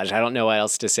montage. I don't know what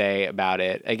else to say about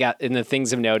it. In the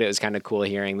things of note, it was kind of cool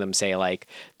hearing them say like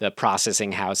the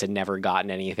processing house had never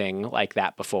gotten anything like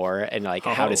that before, and like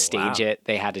how to stage it.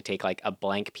 They had to take like a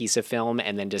blank piece of film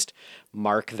and then just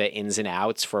mark the ins and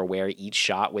outs for where each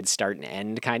shot would start and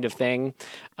end, kind of thing.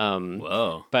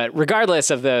 Whoa! But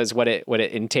regardless of those, what it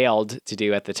entailed to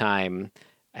do at the time,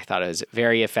 I thought it was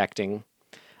very affecting.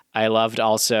 I loved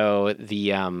also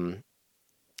the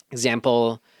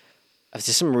example of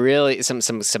just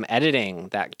some editing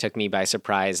that took me by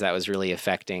surprise. That was really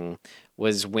affecting.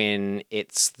 Was when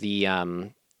it's the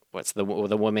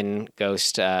woman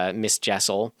ghost, Miss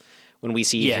Jessel, when we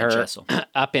see her Jessel.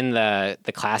 up in the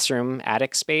classroom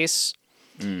attic space,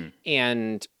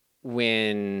 and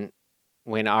when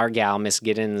our gal Miss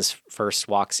Giddens first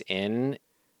walks in,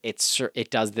 it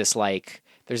does this like.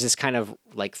 There's this kind of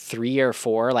like 3 or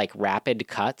 4 like rapid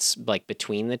cuts like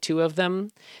between the two of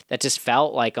them that just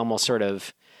felt like almost sort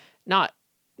of not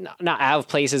out of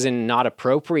places and not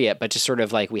appropriate, but just sort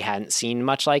of like we hadn't seen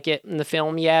much like it in the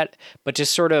film yet, but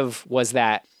just sort of was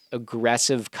that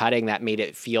aggressive cutting that made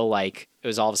it feel like it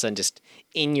was all of a sudden just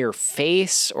in your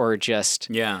face, or just,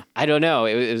 I don't know.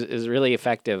 It was really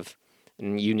effective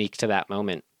and unique to that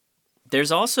moment.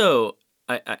 There's also,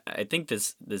 I think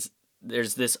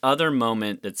there's this other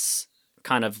moment that's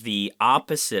kind of the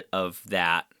opposite of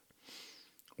that,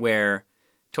 where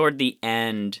toward the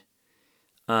end,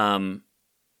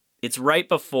 it's right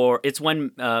before, it's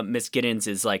when Miss Giddens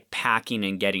is like packing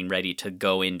and getting ready to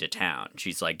go into town.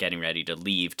 She's like getting ready to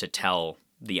leave to tell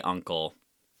the uncle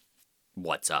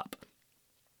what's up.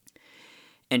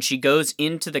 And she goes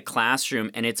into the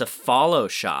classroom and it's a follow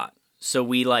shot. So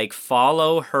we like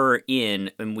follow her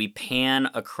in and we pan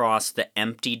across the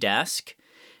empty desk.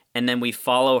 And then we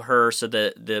follow her so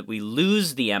that we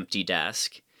lose the empty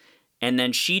desk. And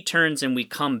then she turns and we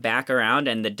come back around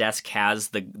and the desk has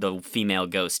the female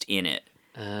ghost in it.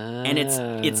 And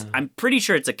it's I'm pretty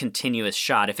sure it's a continuous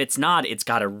shot. If it's not, it's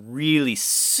got a really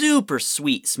super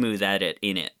sweet smooth edit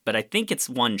in it. But I think it's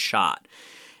one shot.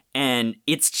 And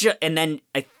it's just, and then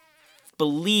I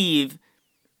believe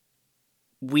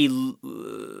we lose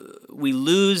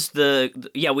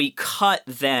we cut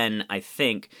then, I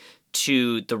think,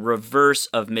 to the reverse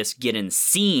of Miss Giddens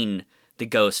seeing the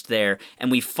ghost there, and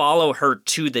we follow her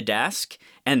to the desk,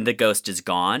 and the ghost is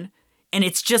gone. And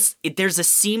it's just, there's a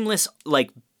seamless,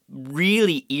 like,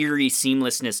 really eerie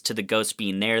seamlessness to the ghost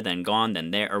being there, then gone,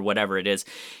 then there, or whatever it is.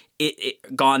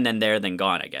 Gone, then there, then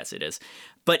gone, I guess it is.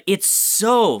 But it's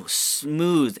so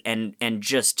smooth, and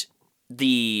just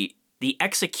the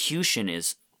execution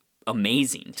is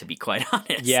amazing, to be quite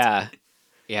honest. Yeah.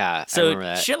 I So remember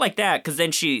that. shit like that, because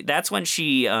then that's when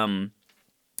she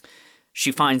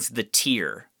finds the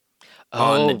tear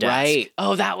on the desk. Right.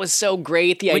 Oh, that was so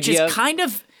great. The Which idea is kind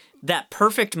of that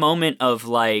perfect moment of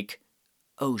like,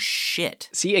 oh shit.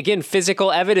 See, again,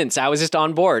 physical evidence. I was just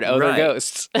on board. Oh, Right. they're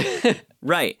ghosts.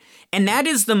 Right. And that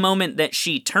is the moment that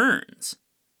she turns,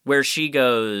 where she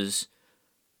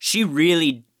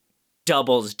really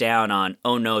doubles down on,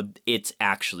 oh no, it's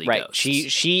actually Right. ghosts.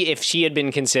 She if she had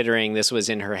been considering this was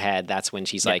in her head, that's when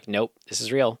she's like, nope, this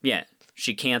is real. Yeah.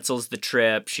 She cancels the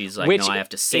trip. She's like, Which, no, I have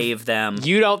to save them.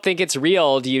 You don't think it's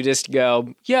real. Do you just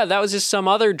go, yeah, that was just some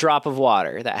other drop of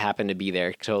water that happened to be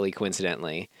there totally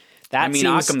coincidentally? That I mean,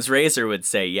 seems, Occam's razor would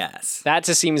say yes. that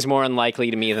just seems more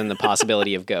unlikely to me than the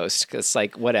possibility of ghosts. Because,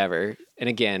 like, whatever. And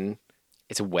again,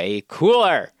 it's way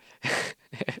cooler.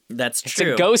 That's It's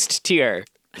true. a ghost tier.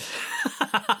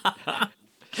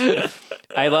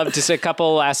 I love just a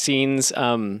couple last scenes.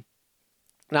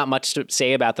 Not much to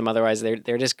say about them, otherwise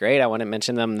they're just great. I want to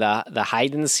mention them. The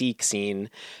hide and seek scene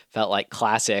felt like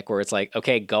classic, where it's like,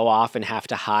 okay, go off and have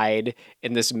to hide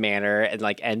in this manner and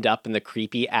like end up in the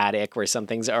creepy attic where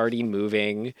something's already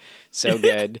moving. So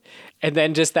good. And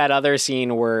then just that other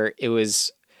scene where it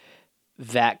was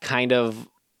that kind of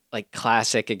like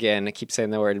classic, again, I keep saying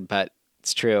the word, but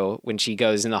it's true, when she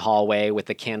goes in the hallway with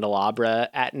the candelabra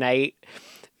at night.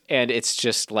 And it's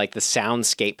just like the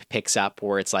soundscape picks up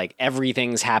where it's like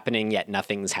everything's happening, yet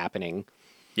nothing's happening.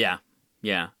 Yeah.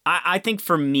 Yeah. I think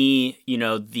for me, you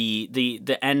know,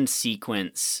 the end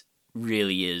sequence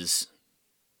really is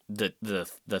the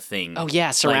thing. Oh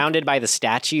yeah, surrounded by the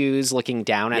statues, looking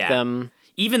down at Yeah. them.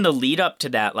 Even the lead up to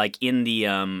that, like in the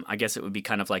I guess it would be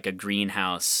kind of like a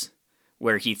greenhouse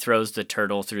where he throws the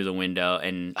turtle through the window,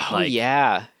 and Oh like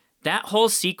yeah. that whole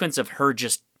sequence of her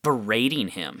just berating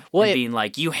him, Well, and it- being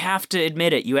like, you have to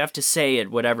admit it, you have to say it,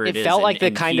 whatever it is. It felt like the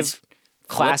and kind he's of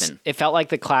class. flipping. It felt like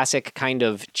the classic kind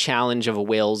of challenge of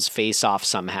wills face off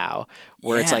somehow,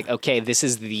 where it's Yeah. like, okay, this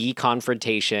is the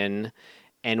confrontation,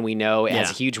 and we know it has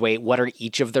Yeah. a huge weight. What are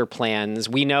each of their plans?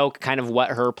 We know kind of what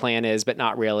her plan is, but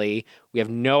not really. We have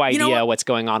no idea what? what's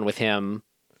going on with him.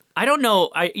 I don't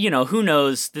know. Who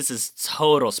knows? This is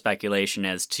total speculation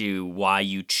as to why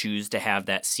you choose to have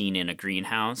that scene in a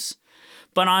greenhouse.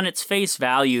 But on its face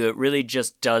value, it really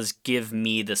just does give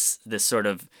me this sort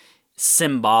of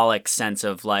symbolic sense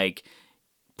of like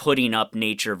putting up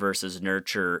nature versus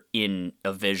nurture in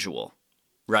a visual,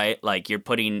 right? Like you're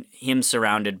putting him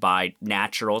surrounded by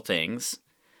natural things,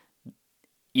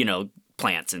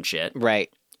 plants and shit,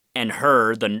 Right. and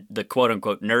her, the quote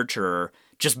unquote nurturer,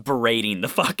 just berating the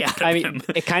fuck out of I mean, him.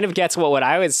 it kind of gets what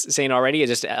I was saying already,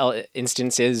 is just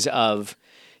instances of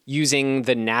using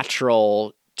the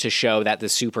natural to show that the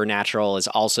supernatural is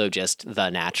also just the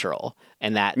natural,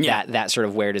 and that sort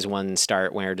of, where does one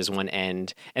start, where does one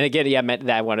end? And again,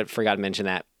 forgot to mention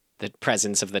that the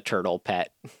presence of the turtle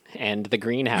pet and the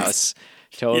greenhouse,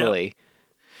 totally.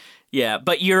 Yeah,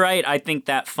 but you're right. I think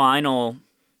that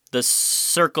the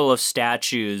circle of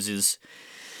statues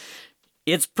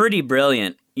it's pretty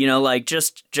brilliant. Like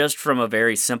just from a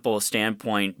very simple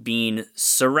standpoint, being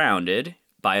surrounded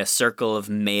by a circle of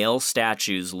male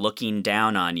statues looking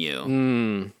down on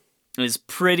you is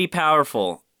pretty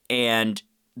powerful. And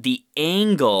the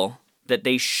angle that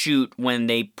they shoot when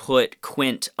they put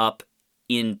Quint up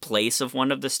in place of one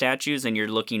of the statues, and you're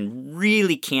looking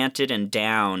really canted and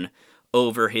down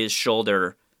over his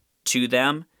shoulder to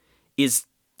them is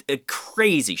a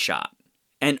crazy shot.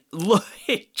 And look,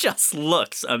 it just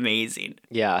looks amazing.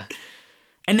 Yeah.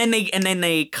 And then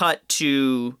they cut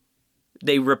to,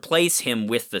 they replace him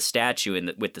with the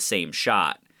statue with the same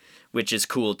shot, which is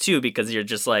cool too, because you're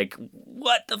just like,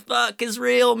 what the fuck is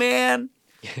real, man?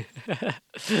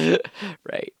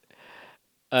 Right.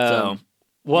 So,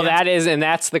 Well, yeah.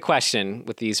 that's the question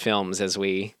with these films as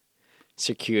we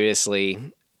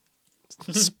circuitously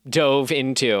dove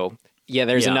into. Yeah,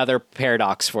 there's Yeah. another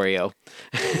paradox for you.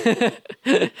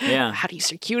 Yeah. How do you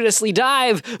circuitously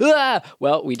dive? Ah!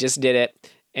 Well, we just did it.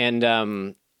 And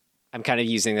I'm kind of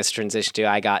using this transition to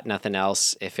I got nothing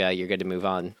else if you're good to move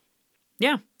on.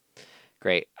 Yeah.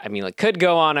 Great. I mean, it could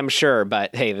go on, I'm sure,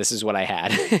 but hey, this is what I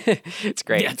had. It's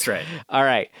great. Yeah, that's right. All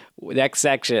right. Next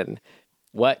section.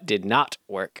 What did not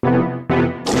work?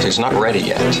 It's not ready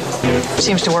yet.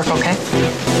 Seems to work okay.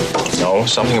 No,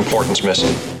 something important's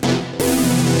missing.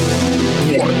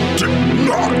 What did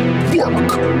not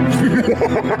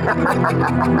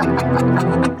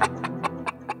work?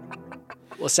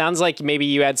 Well, sounds like maybe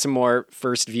you had some more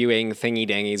first viewing thingy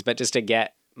dingies, but just to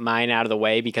get mine out of the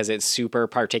way because it's super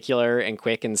particular and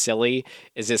quick and silly,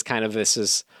 is this kind of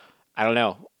I don't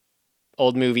know,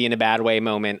 old movie in a bad way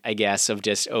moment, I guess, of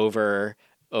just over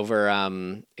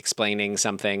explaining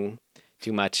something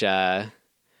too much. We've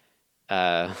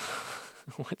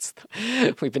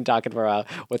been talking for a while.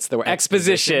 What's the word?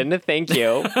 Exposition. Thank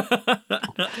you.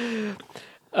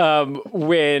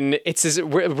 When it's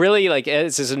really like,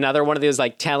 this is another one of those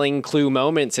like telling clue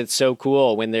moments. It's so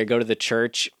cool when they go to the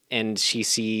church and she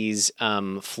sees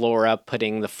Flora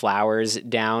putting the flowers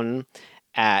down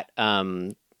at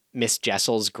Miss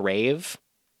Jessel's grave.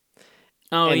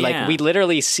 Oh, and yeah. like we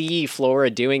literally see Flora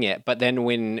doing it, but then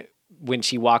when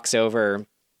she walks over,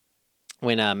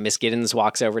 when Miss Giddens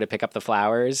walks over to pick up the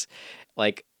flowers,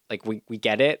 like we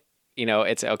get it. You know,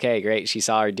 it's okay, great. She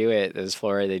saw her do it. It was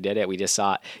Flora. They did it. We just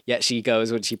saw it. Yet she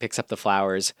goes when she picks up the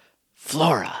flowers,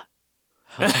 Flora.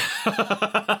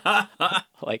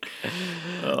 Like,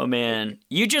 oh man,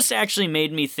 you just actually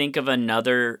made me think of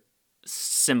another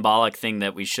symbolic thing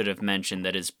that we should have mentioned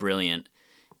that is brilliant.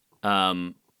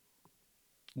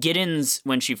 Giddens,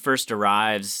 when she first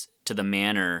arrives to the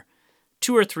manor,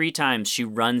 2 or 3 times she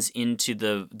runs into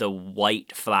the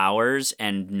white flowers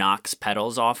and knocks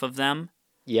petals off of them.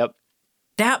 yep,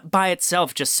 That by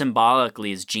itself just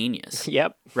symbolically is genius.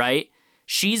 yep, Right?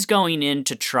 She's going in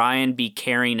to try and be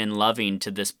caring and loving to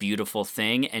this beautiful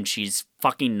thing, and she's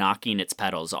fucking knocking its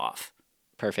petals off.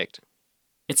 perfect.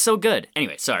 It's so good.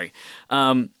 Anyway, sorry.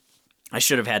 I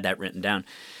should have had that written down.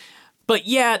 But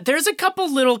yeah, there's a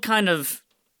couple little kind of,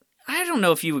 I don't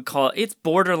know if you would call it, it's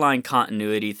borderline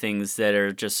continuity things that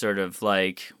are just sort of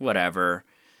like, whatever.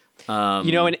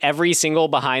 You know, in every single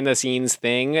behind the scenes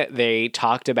thing, they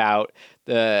talked about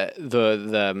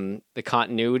the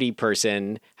continuity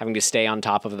person having to stay on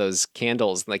top of those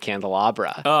candles in the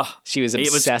candelabra. Ugh, She was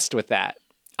obsessed with that.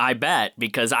 I bet,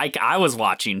 because I was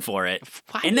watching for it.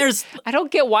 And there's, I don't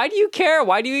get, why do you care?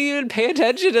 Why do you even pay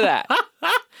attention to that?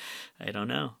 I don't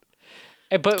know.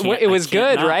 But Can't- it was I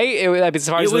can't good, not. right? It was, as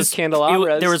far as those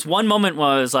candelabras. There was one moment where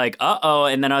I was like, uh-oh,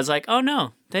 and then I was like, oh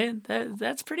no,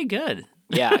 that's pretty good.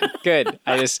 Yeah, good.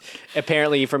 I just,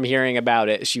 apparently from hearing about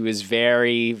it, she was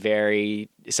very, very,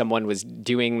 someone was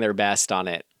doing their best on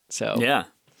it. So Yeah.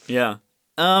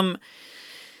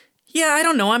 Yeah, I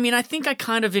don't know. I mean, I think I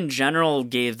kind of in general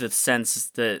gave the sense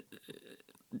that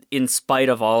in spite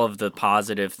of all of the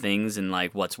positive things and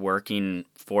like what's working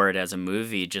for it as a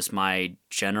movie, just my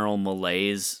general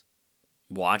malaise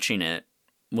watching it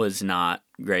was not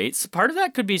great. So part of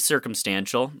that could be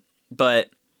circumstantial, but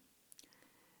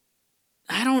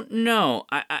I don't know.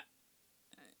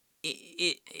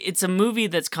 It's a movie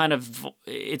that's kind of,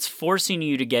 it's forcing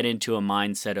you to get into a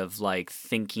mindset of like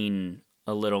thinking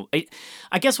a little.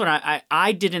 I guess when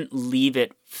I didn't leave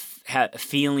it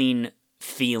feeling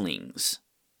feelings.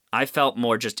 I felt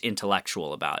more just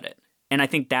intellectual about it. And I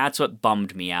think that's what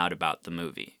bummed me out about the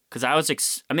movie. Because I was,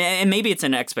 and maybe it's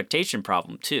an expectation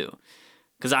problem too.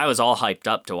 Because I was all hyped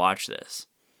up to watch this.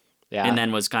 yeah. And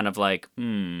then was kind of like,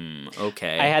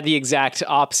 okay. I had the exact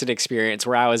opposite experience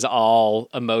where I was all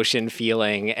emotion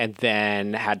feeling and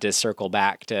then had to circle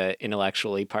back to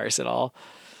intellectually parse it all.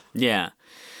 Yeah.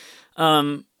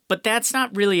 But that's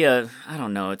not really I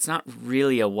don't know, it's not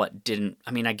really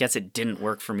I guess it didn't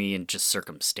work for me and just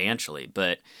circumstantially,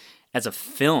 but as a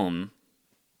film,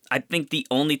 I think the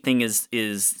only thing is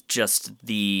just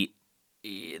the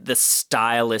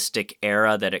stylistic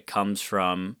era that it comes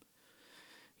from,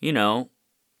 you know,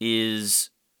 is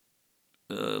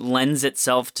lends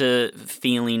itself to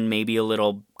feeling maybe a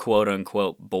little quote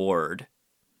unquote bored.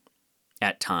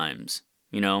 at times,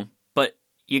 but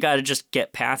you got to just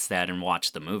get past that and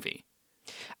watch the movie.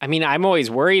 I mean, I'm always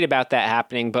worried about that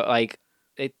happening, but like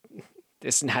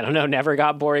this, I don't know, never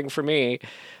got boring for me.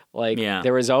 Like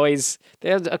there was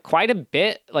quite a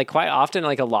bit, like quite often,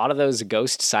 like a lot of those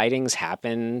ghost sightings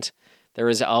happened. There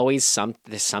was always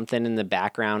something in the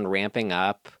background ramping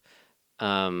up.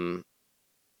 I don't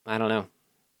know.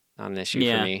 Not an issue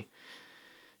for me.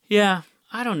 Yeah.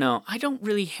 I don't know. I don't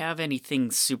really have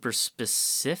anything super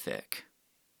specific.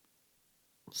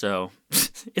 So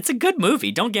it's a good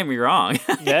movie. Don't get me wrong.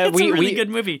 Yeah, it's a really good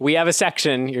movie. We have a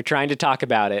section. You're trying to talk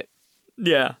about it.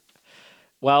 Yeah.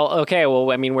 Well, okay.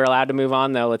 Well, I mean, we're allowed to move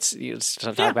on, though. Let's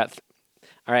talk about...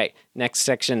 All right. Next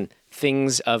section.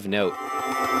 Things of note.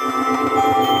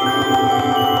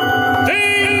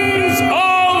 Things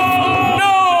of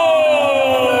note!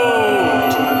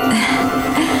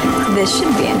 This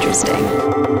should be interesting.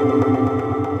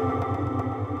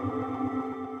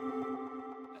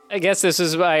 I guess this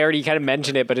is... I already kind of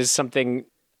mentioned it, but it's something...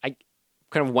 I'm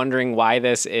kind of wondering why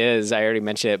this is. I already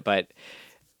mentioned it, but...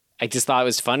 I just thought it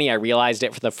was funny. I realized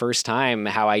it for the first time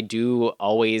how I do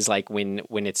always like when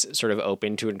it's sort of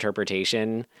open to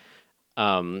interpretation.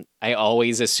 I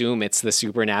always assume it's the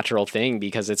supernatural thing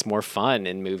because it's more fun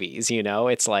in movies.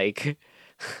 It's like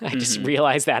I just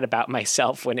realized that about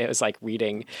myself when it was like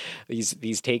reading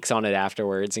these takes on it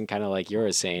afterwards and kind of like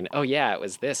you're saying, oh yeah, it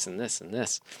was this and this and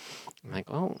this. I'm like,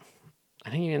 oh,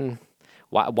 I didn't even.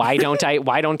 Why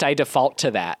don't I default to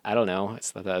that? I don't know. I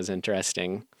thought that was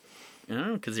interesting.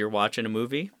 Because you're watching a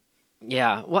movie?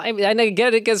 Yeah. Well, I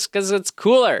get it because it's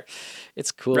cooler.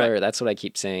 It's cooler. Right. That's what I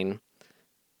keep saying.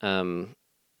 Okay,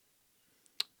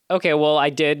 well, I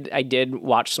did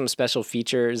watch some special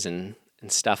features and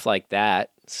stuff like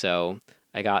that. So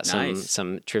I got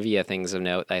some trivia things of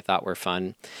note that I thought were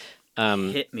fun.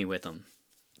 Hit me with them.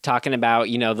 Talking about,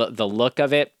 the look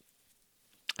of it,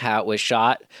 how it was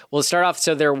shot. Well, to start off,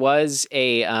 so there was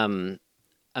a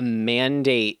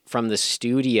mandate from the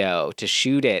studio to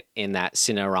shoot it in that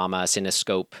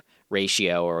cinescope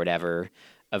ratio or whatever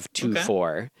of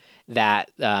 2:4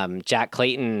 that Jack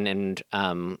Clayton and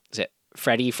is it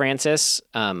Freddie Francis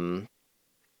the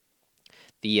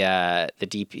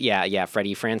DP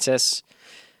Freddie Francis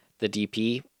the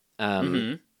DP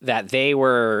that they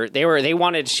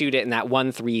wanted to shoot it in that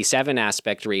 1:37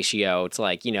 aspect ratio. It's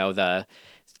like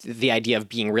the idea of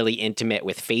being really intimate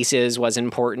with faces was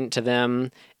important to them.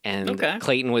 And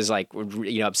Clayton was like,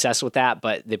 obsessed with that,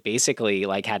 but they basically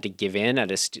like had to give in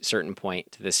at a certain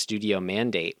point to the studio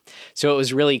mandate. So it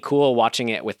was really cool watching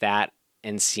it with that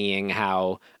and seeing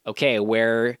how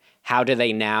do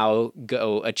they now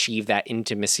go achieve that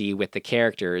intimacy with the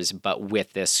characters, but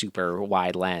with this super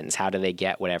wide lens? How do they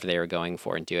get whatever they were going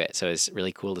for and do it? So it's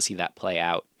really cool to see that play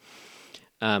out.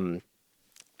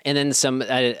 And then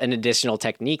an additional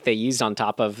technique they used on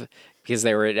top of, because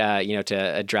they were, to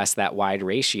address that wide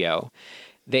ratio,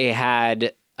 they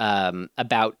had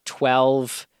about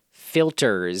 12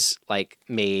 filters like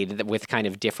made with kind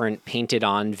of different painted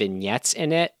on vignettes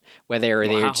in it, whether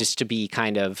they were just to be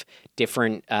kind of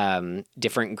different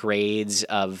grades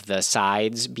of the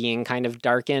sides being kind of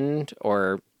darkened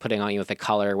or putting on with a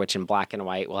color, which in black and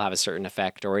white will have a certain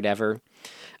effect or whatever.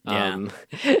 Yeah.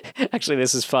 Actually,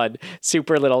 this is fun.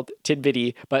 Super little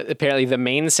tidbitty, but apparently the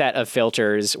main set of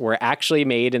filters were actually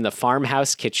made in the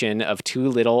farmhouse kitchen of two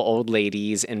little old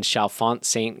ladies in Chalfont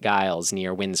St. Giles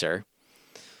near Windsor.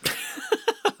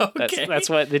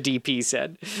 That's what the DP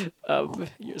said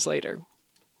years later.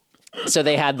 So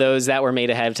they had those that were made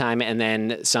ahead of time and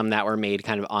then some that were made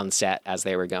kind of on set as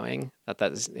they were going. I thought that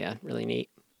was, really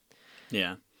neat.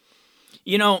 Yeah.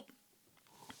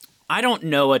 I don't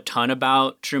know a ton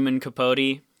about Truman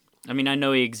Capote. I mean, I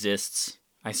know he exists.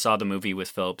 I saw the movie with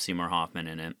Philip Seymour Hoffman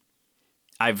in it.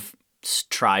 I've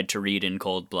tried to read In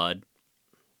Cold Blood.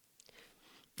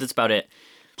 That's about it.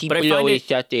 People always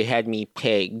thought they had me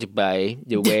pegged by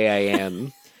the way I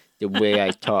am, the way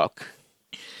I talk.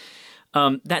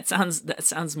 That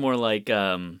sounds more like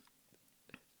the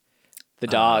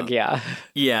dog.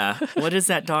 Yeah. What is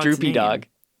that dog's Droopy name? Dog.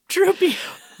 Droopy.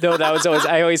 No, that was always.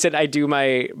 I always said I do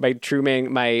my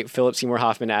Philip Seymour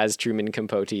Hoffman as Truman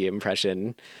Capote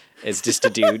impression is just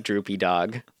to do Droopy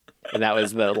Dog, and that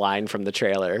was the line from the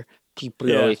trailer.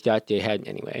 People always thought they had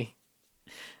anyway.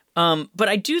 But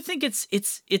I do think it's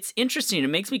interesting. It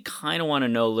makes me kind of want to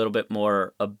know a little bit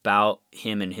more about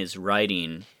him and his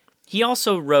writing. He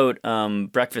also wrote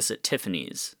Breakfast at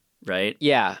Tiffany's, right?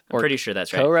 Yeah, I'm pretty sure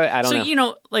that's right. Co-wrote? I don't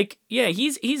know. So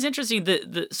he's interesting.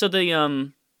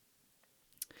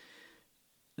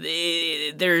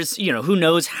 there's, who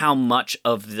knows how much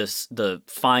of the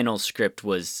final script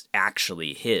was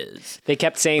actually his. They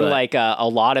kept saying a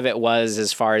lot of it was,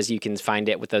 as far as you can find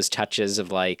it, with those touches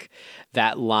of like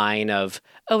that line of,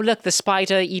 oh, look, the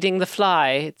spider eating the fly.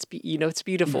 It's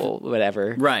beautiful,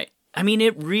 whatever. Right. I mean,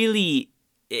 it really,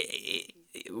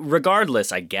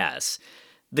 regardless, I guess,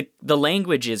 the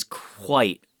language is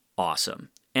quite awesome.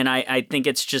 And I think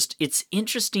it's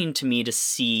interesting to me to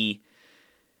see,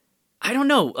 I don't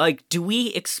know, like, do we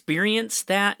experience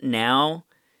that now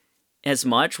as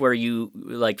much where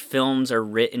films are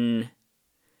written?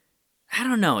 I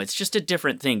don't know. It's just a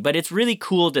different thing, but it's really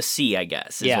cool to see, I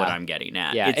guess, is what I'm getting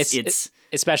at. Yeah, it's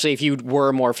especially if you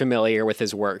were more familiar with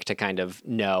his work to kind of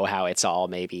know how it's all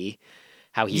maybe,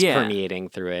 how he's permeating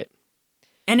through it.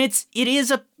 And it's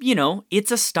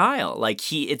a style. Like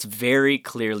it's very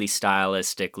clearly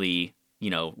stylistically,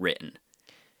 written.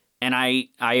 And I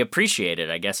appreciate it,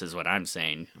 I guess is what I'm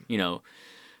saying.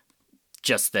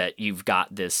 Just that you've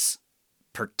got this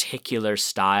particular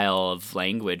style of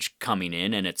language coming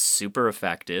in, and it's super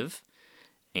effective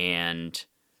and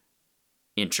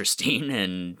interesting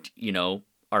and,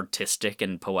 artistic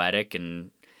and poetic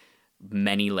and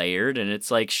many layered. And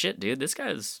it's like, shit, dude, this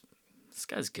guy's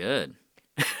good.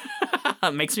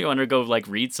 It makes me want to go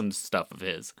read some stuff of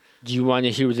his. Do you want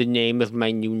to hear the name of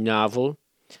my new novel?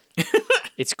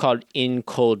 It's called In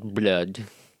Cold Blood.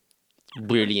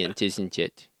 Brilliant, isn't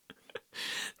it?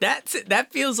 That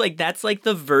feels like that's like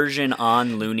the version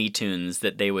on Looney Tunes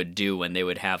that they would do when they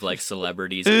would have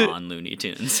celebrities on Looney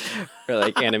Tunes. Or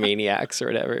Animaniacs or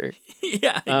whatever.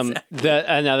 Yeah, exactly.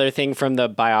 Another thing from the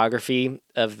biography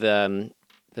of the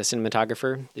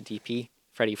cinematographer, the DP,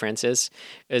 Freddie Francis,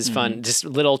 is fun. Just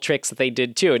little tricks that they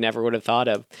did too. I never would have thought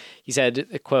of. He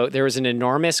said, quote, "There was an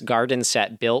enormous garden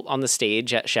set built on the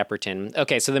stage at Shepperton."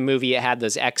 Okay, so the movie, it had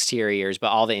those exteriors, but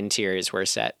all the interiors were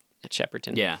set at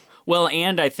Shepperton. Yeah. Well,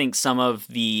 and I think some of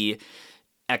the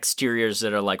exteriors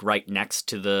that are right next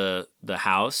to the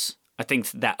house, I think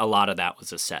that a lot of that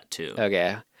was a set too.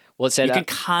 Okay. Well, it said you can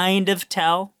kind of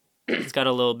tell it's got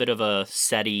a little bit of a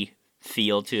setty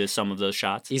feel to some of those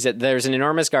shots. He said, "There's an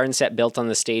enormous garden set built on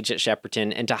the stage at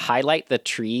Shepperton, and to highlight the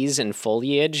trees and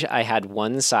foliage, I had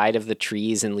one side of the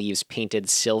trees and leaves painted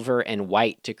silver and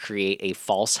white to create a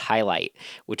false highlight,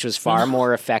 which was far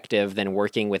more effective than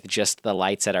working with just the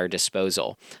lights at our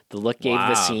disposal. The look gave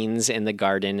the scenes in the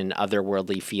garden an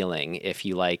otherworldly feeling, if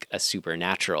you like a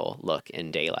supernatural look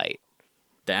in daylight."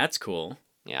 That's cool.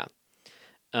 Yeah.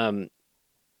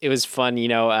 It was fun,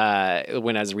 when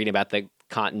I was reading about the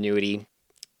continuity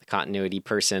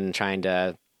person trying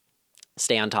to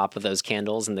stay on top of those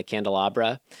candles in the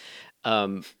candelabra.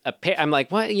 I'm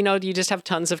like, what? Do you just have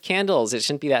tons of candles? It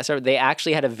shouldn't be that sort. They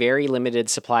actually had a very limited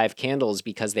supply of candles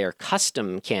because they're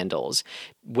custom candles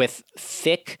with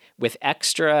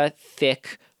extra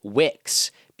thick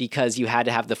wicks because you had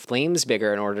to have the flames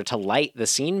bigger in order to light the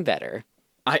scene better.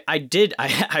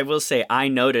 I will say I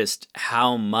noticed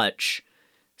how much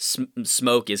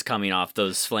smoke is coming off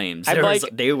those flames.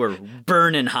 They were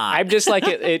burning hot. I'm just like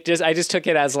I just took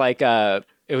it as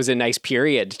it was a nice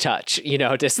period touch,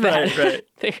 just that.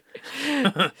 Right.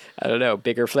 I don't know,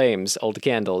 bigger flames, old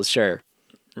candles, sure.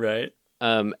 Right.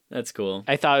 That's cool.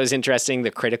 I thought it was interesting.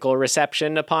 The critical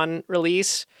reception upon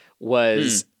release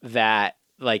was that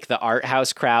the art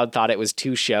house crowd thought it was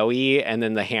too showy, and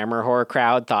then the Hammer horror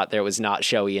crowd thought there was not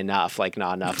showy enough,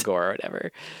 not enough gore or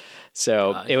whatever.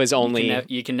 So it was only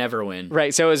you can never win,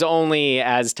 right? So it was only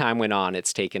as time went on,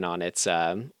 it's taken on its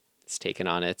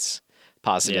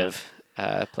positive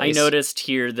place. I noticed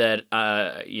here that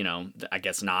I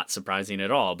guess not surprising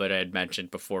at all, but I had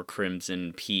mentioned before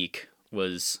Crimson Peak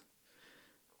was,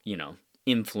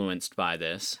 influenced by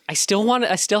this. I still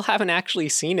haven't actually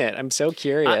seen it. I'm so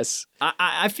curious.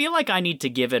 I feel like I need to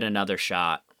give it another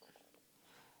shot.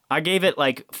 I gave it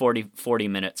 40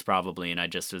 minutes probably, and I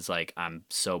just was I'm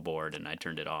so bored, and I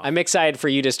turned it off. I'm excited for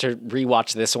you just to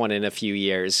rewatch this one in a few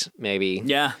years, maybe.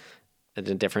 Yeah. In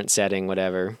a different setting,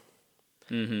 whatever.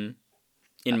 Mm-hmm.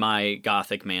 In my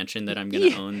Gothic mansion that I'm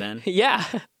going to own then. Yeah,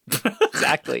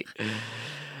 exactly.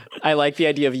 I like the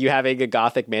idea of you having a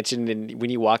Gothic mansion, and when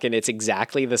you walk in, it's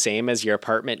exactly the same as your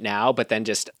apartment now, but then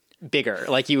just bigger.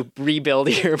 You rebuild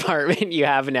your apartment you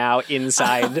have now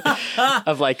inside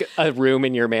of a room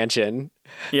in your mansion.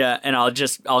 Yeah, and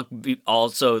I'll be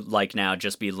also now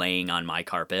just be laying on my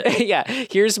carpet. Yeah,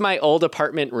 here's my old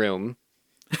apartment room.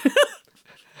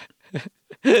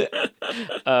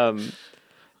 Oh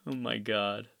my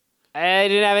god. I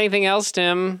didn't have anything else,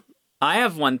 Tim. I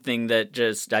have one thing that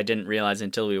I didn't realize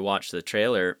until we watched the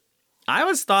trailer. I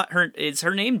always thought is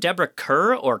her name Deborah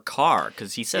Kerr or Carr?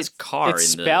 Because he says Carr. It's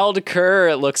spelled Kerr,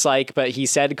 it looks like, but he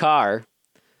said Carr.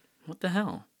 What the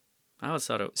hell? I always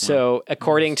thought it. So,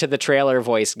 according to the trailer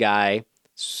voice guy,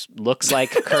 looks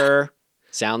like Kerr,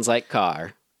 sounds like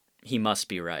Carr. He must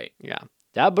be right. Yeah.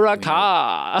 Deborah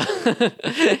Carr.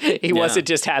 He wasn't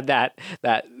just had that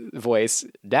voice.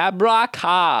 Deborah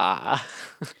Carr.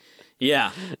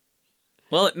 Yeah.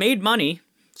 Well, it made money,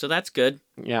 so that's good.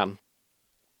 Yeah.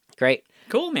 Great.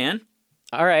 Cool, man.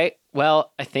 All right.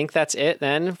 Well, I think that's it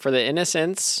then for the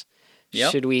Innocents.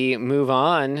 Yep. Should we move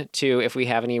on to if we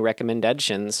have any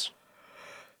recommendations?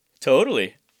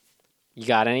 Totally. You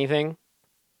got anything?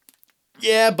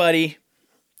 Yeah, buddy.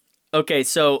 Okay,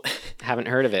 so Haven't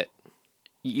heard of it.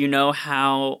 you know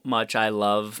how much I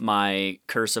love my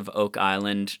Curse of Oak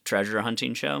Island treasure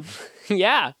hunting show?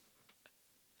 Yeah.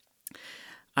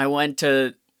 I went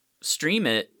to stream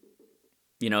it.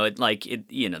 You know,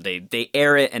 they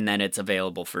air it and then it's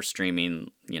available for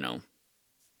streaming,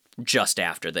 just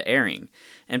after the airing.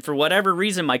 And for whatever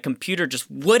reason, my computer just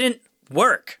wouldn't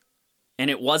work. And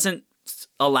it wasn't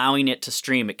allowing it to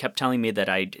stream. It kept telling me that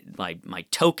my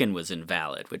token was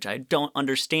invalid, which I don't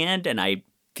understand and I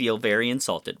feel very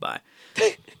insulted by.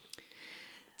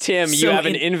 Tim, you have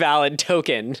an invalid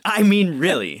token. I mean,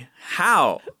 really?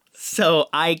 How? So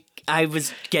I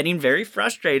was getting very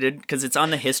frustrated because it's on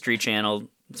the History Channel.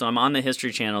 So I'm on the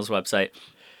History Channel's website.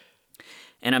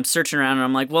 And I'm searching around and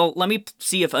I'm like, well, let me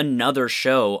see if another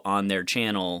show on their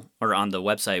channel or on the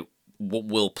website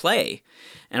will play.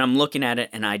 And I'm looking at it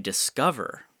and I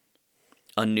discover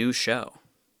a new show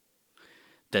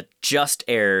that just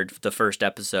aired the first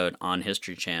episode on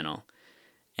History Channel.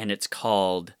 And it's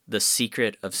called The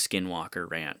Secret of Skinwalker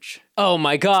Ranch. Oh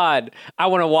my God. I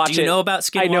want to watch it. Do you know about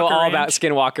Skinwalker Ranch? I know all about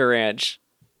Skinwalker Ranch.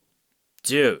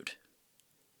 Dude.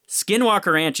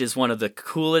 Skinwalker Ranch is one of the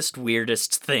coolest,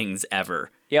 weirdest things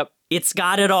ever. Yep. It's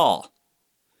got it all.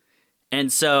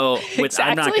 And so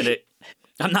Exactly.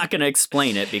 I'm not gonna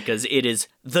explain it because it is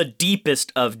the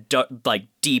deepest of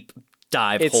deep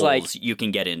dive It's holes like you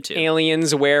can get into.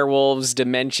 Aliens, werewolves,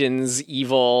 dimensions,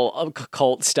 evil,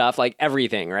 occult stuff, like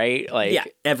everything, right? Like Yeah,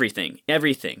 everything.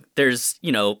 There's,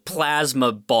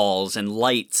 plasma balls and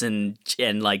lights and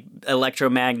like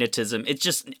electromagnetism.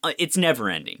 It's never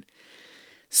ending.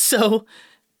 So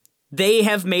they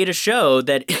have made a show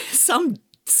that some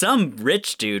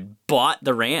rich dude bought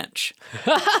the ranch.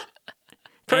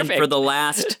 Perfect. And for the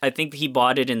last, I think he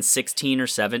bought it in 16 or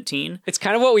 17. It's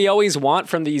kind of what we always want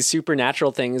from these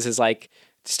supernatural things is like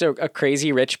just a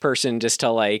crazy rich person just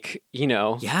to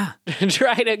Yeah.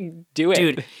 try to do it.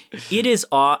 Dude, it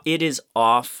is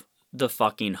off the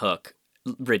fucking hook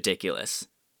ridiculous.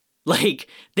 Like,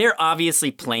 they're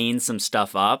obviously playing some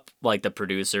stuff up, like the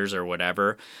producers or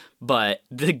whatever, but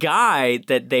the guy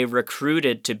that they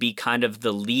recruited to be kind of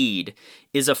the lead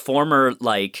is a former,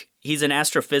 he's an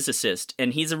astrophysicist,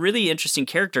 and he's a really interesting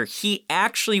character. He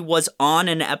actually was on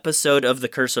an episode of The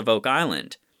Curse of Oak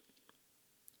Island.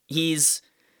 He's,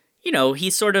 he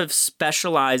sort of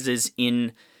specializes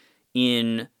in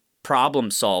problem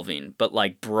solving, but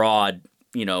like broad,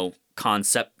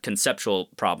 conceptual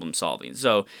problem solving.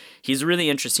 So he's a really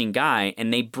interesting guy,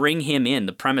 and they bring him in.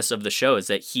 The premise of the show is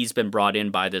that he's been brought in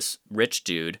by this rich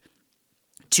dude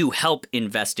to help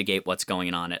investigate what's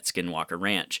going on at Skinwalker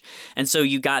Ranch. And so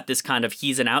you got this kind of,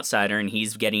 he's an outsider and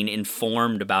he's getting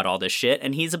informed about all this shit,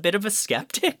 and he's a bit of a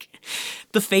skeptic.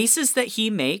 The faces that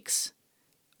he makes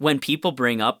when people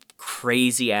bring up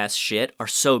crazy ass shit are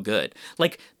so good.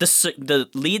 Like the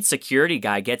lead security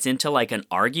guy gets into like an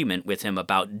argument with him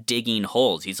about digging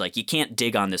holes. He's like, you can't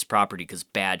dig on this property because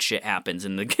bad shit happens.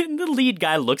 And the lead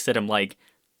guy looks at him like,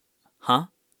 huh?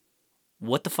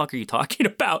 What the fuck are you talking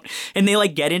about? And they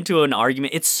like get into an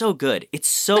argument. It's so good. It's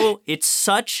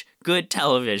such good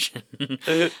television.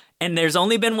 And there's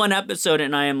only been one episode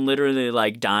and I am literally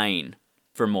like dying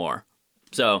for more.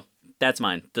 So that's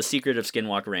mine. The Secret of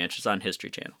Skinwalker Ranch is on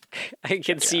History Channel. I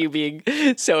can see you being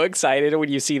so excited when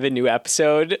you see the new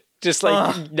episode, just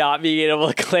like not being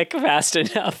able to click fast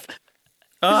enough.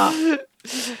 It's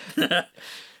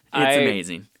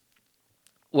amazing.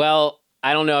 Well,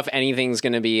 I don't know if anything's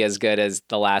going to be as good as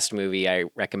the last movie I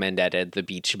recommended, The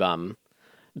Beach Bum,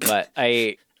 but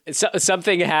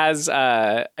something has.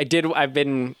 I've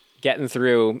been getting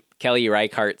through Kelly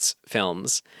Reichardt's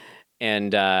films,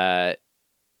 and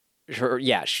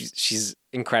she's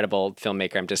incredible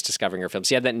filmmaker. I'm just discovering her films.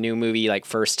 She had that new movie like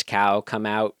First Cow come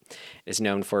out. Is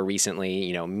known for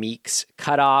recently, Meek's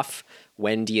Cutoff,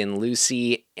 Wendy and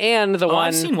Lucy, and the one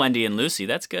I've seen Wendy and Lucy.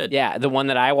 That's good. Yeah, the one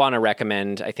that I want to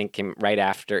recommend, I think came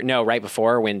right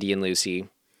before Wendy and Lucy.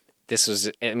 this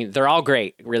was, I mean, they're all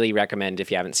great. Really recommend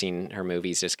if you haven't seen her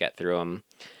movies, just get through them.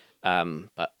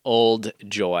 But Old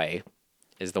Joy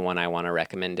is the one I want to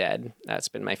recommend, Ed. That's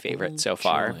been my favorite so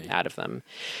far out of them.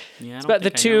 Yeah, It's about the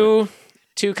two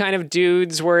kind of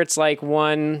dudes where it's like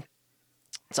one,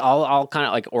 it's all kind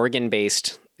of like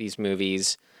organ-based, these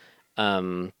movies.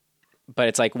 But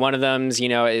it's like one of them's,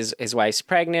 his wife's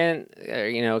pregnant,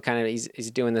 kind of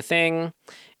he's doing the thing.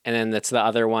 And then that's the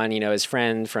other one, his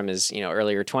friend from his,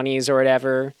 earlier 20s or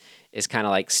whatever is kind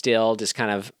of like still just kind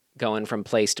of going from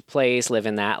place to place,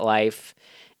 living that life.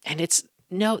 And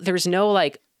there's no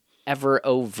like ever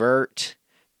overt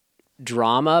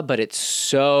drama, but it's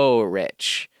so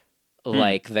rich.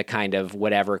 Like the kind of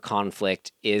whatever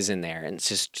conflict is in there. And it's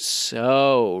just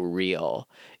so real.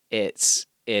 It's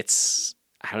I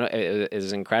don't know, it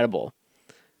was incredible.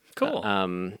 Cool.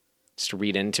 Just to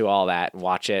read into all that and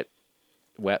watch it.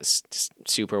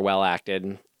 Super well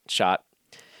acted, shot,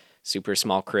 super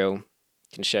small crew.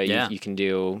 Can show you you can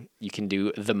do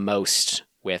the most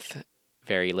with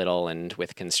very little and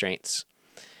with constraints.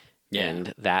 Yeah.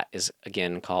 And that is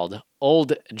again called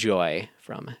Old Joy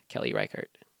from Kelly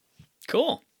Reichardt.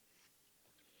 Cool.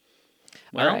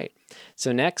 Well, all right.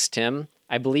 So next, Tim,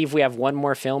 I believe we have one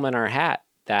more film in our hat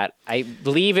that I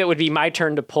believe it would be my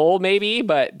turn to pull maybe,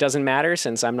 but doesn't matter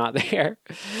since I'm not there.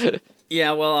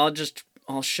 Yeah, well,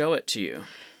 I'll show it to you.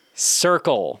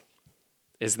 Circle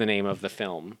is the name of the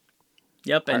film.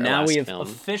 Yep, and now we have film.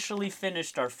 officially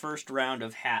finished our first round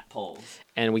of hat pulls.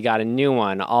 And we got a new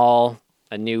one, a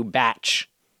new batch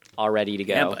all ready to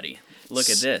go. Yeah, buddy. Look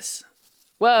at this.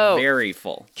 Whoa. Very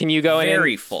full. Can you go in?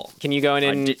 Very full. Can you go in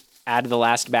and add the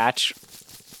last batch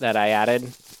that I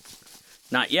added?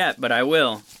 Not yet, but I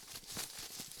will.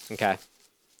 Okay.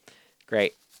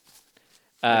 Great.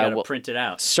 I gotta print it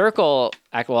out. Circle.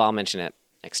 Well, I'll mention it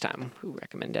next time. Who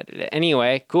recommended it?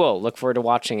 Anyway, cool. Look forward to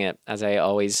watching it, as I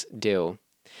always do.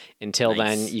 Until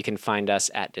then, you can find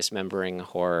us at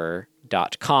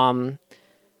dismemberinghorror.com.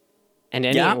 And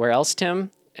anywhere else, Tim?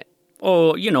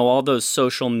 Oh, all those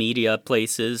social media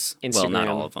places. Instagram. Well, not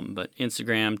all of them, but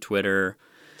Instagram, Twitter.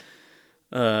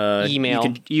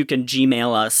 Email. You can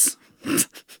Gmail us.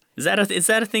 Is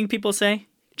that a thing people say?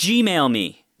 Gmail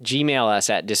me. Gmail us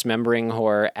at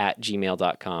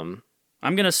dismemberinghorror@gmail.com.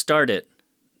 I'm going to start it.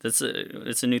 It's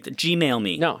a new thing. Gmail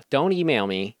me. No, don't email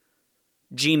me.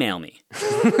 Gmail me.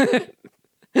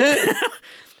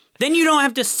 Then you don't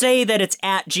have to say that it's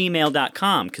at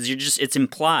gmail.com because it's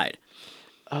implied.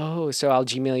 Oh, so I'll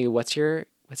Gmail you. What's your?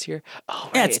 Oh,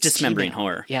 right, yeah, it's Dismembering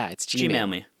Horror. Yeah, it's Gmail. Gmail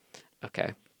me.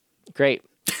 Okay, great.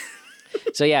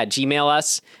 So yeah, Gmail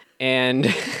us, and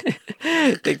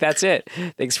I think that's it.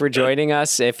 Thanks for joining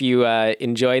us. If you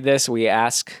enjoyed this, we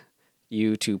ask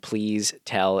you to please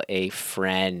tell a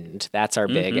friend. That's our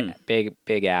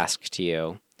big ask to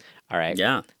you. All right.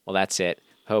 Yeah. Well, that's it.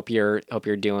 Hope you're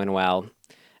doing well,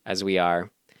 as we are.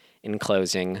 In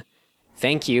closing,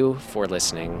 thank you for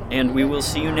listening. And we will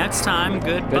see you next time.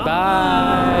 Goodbye.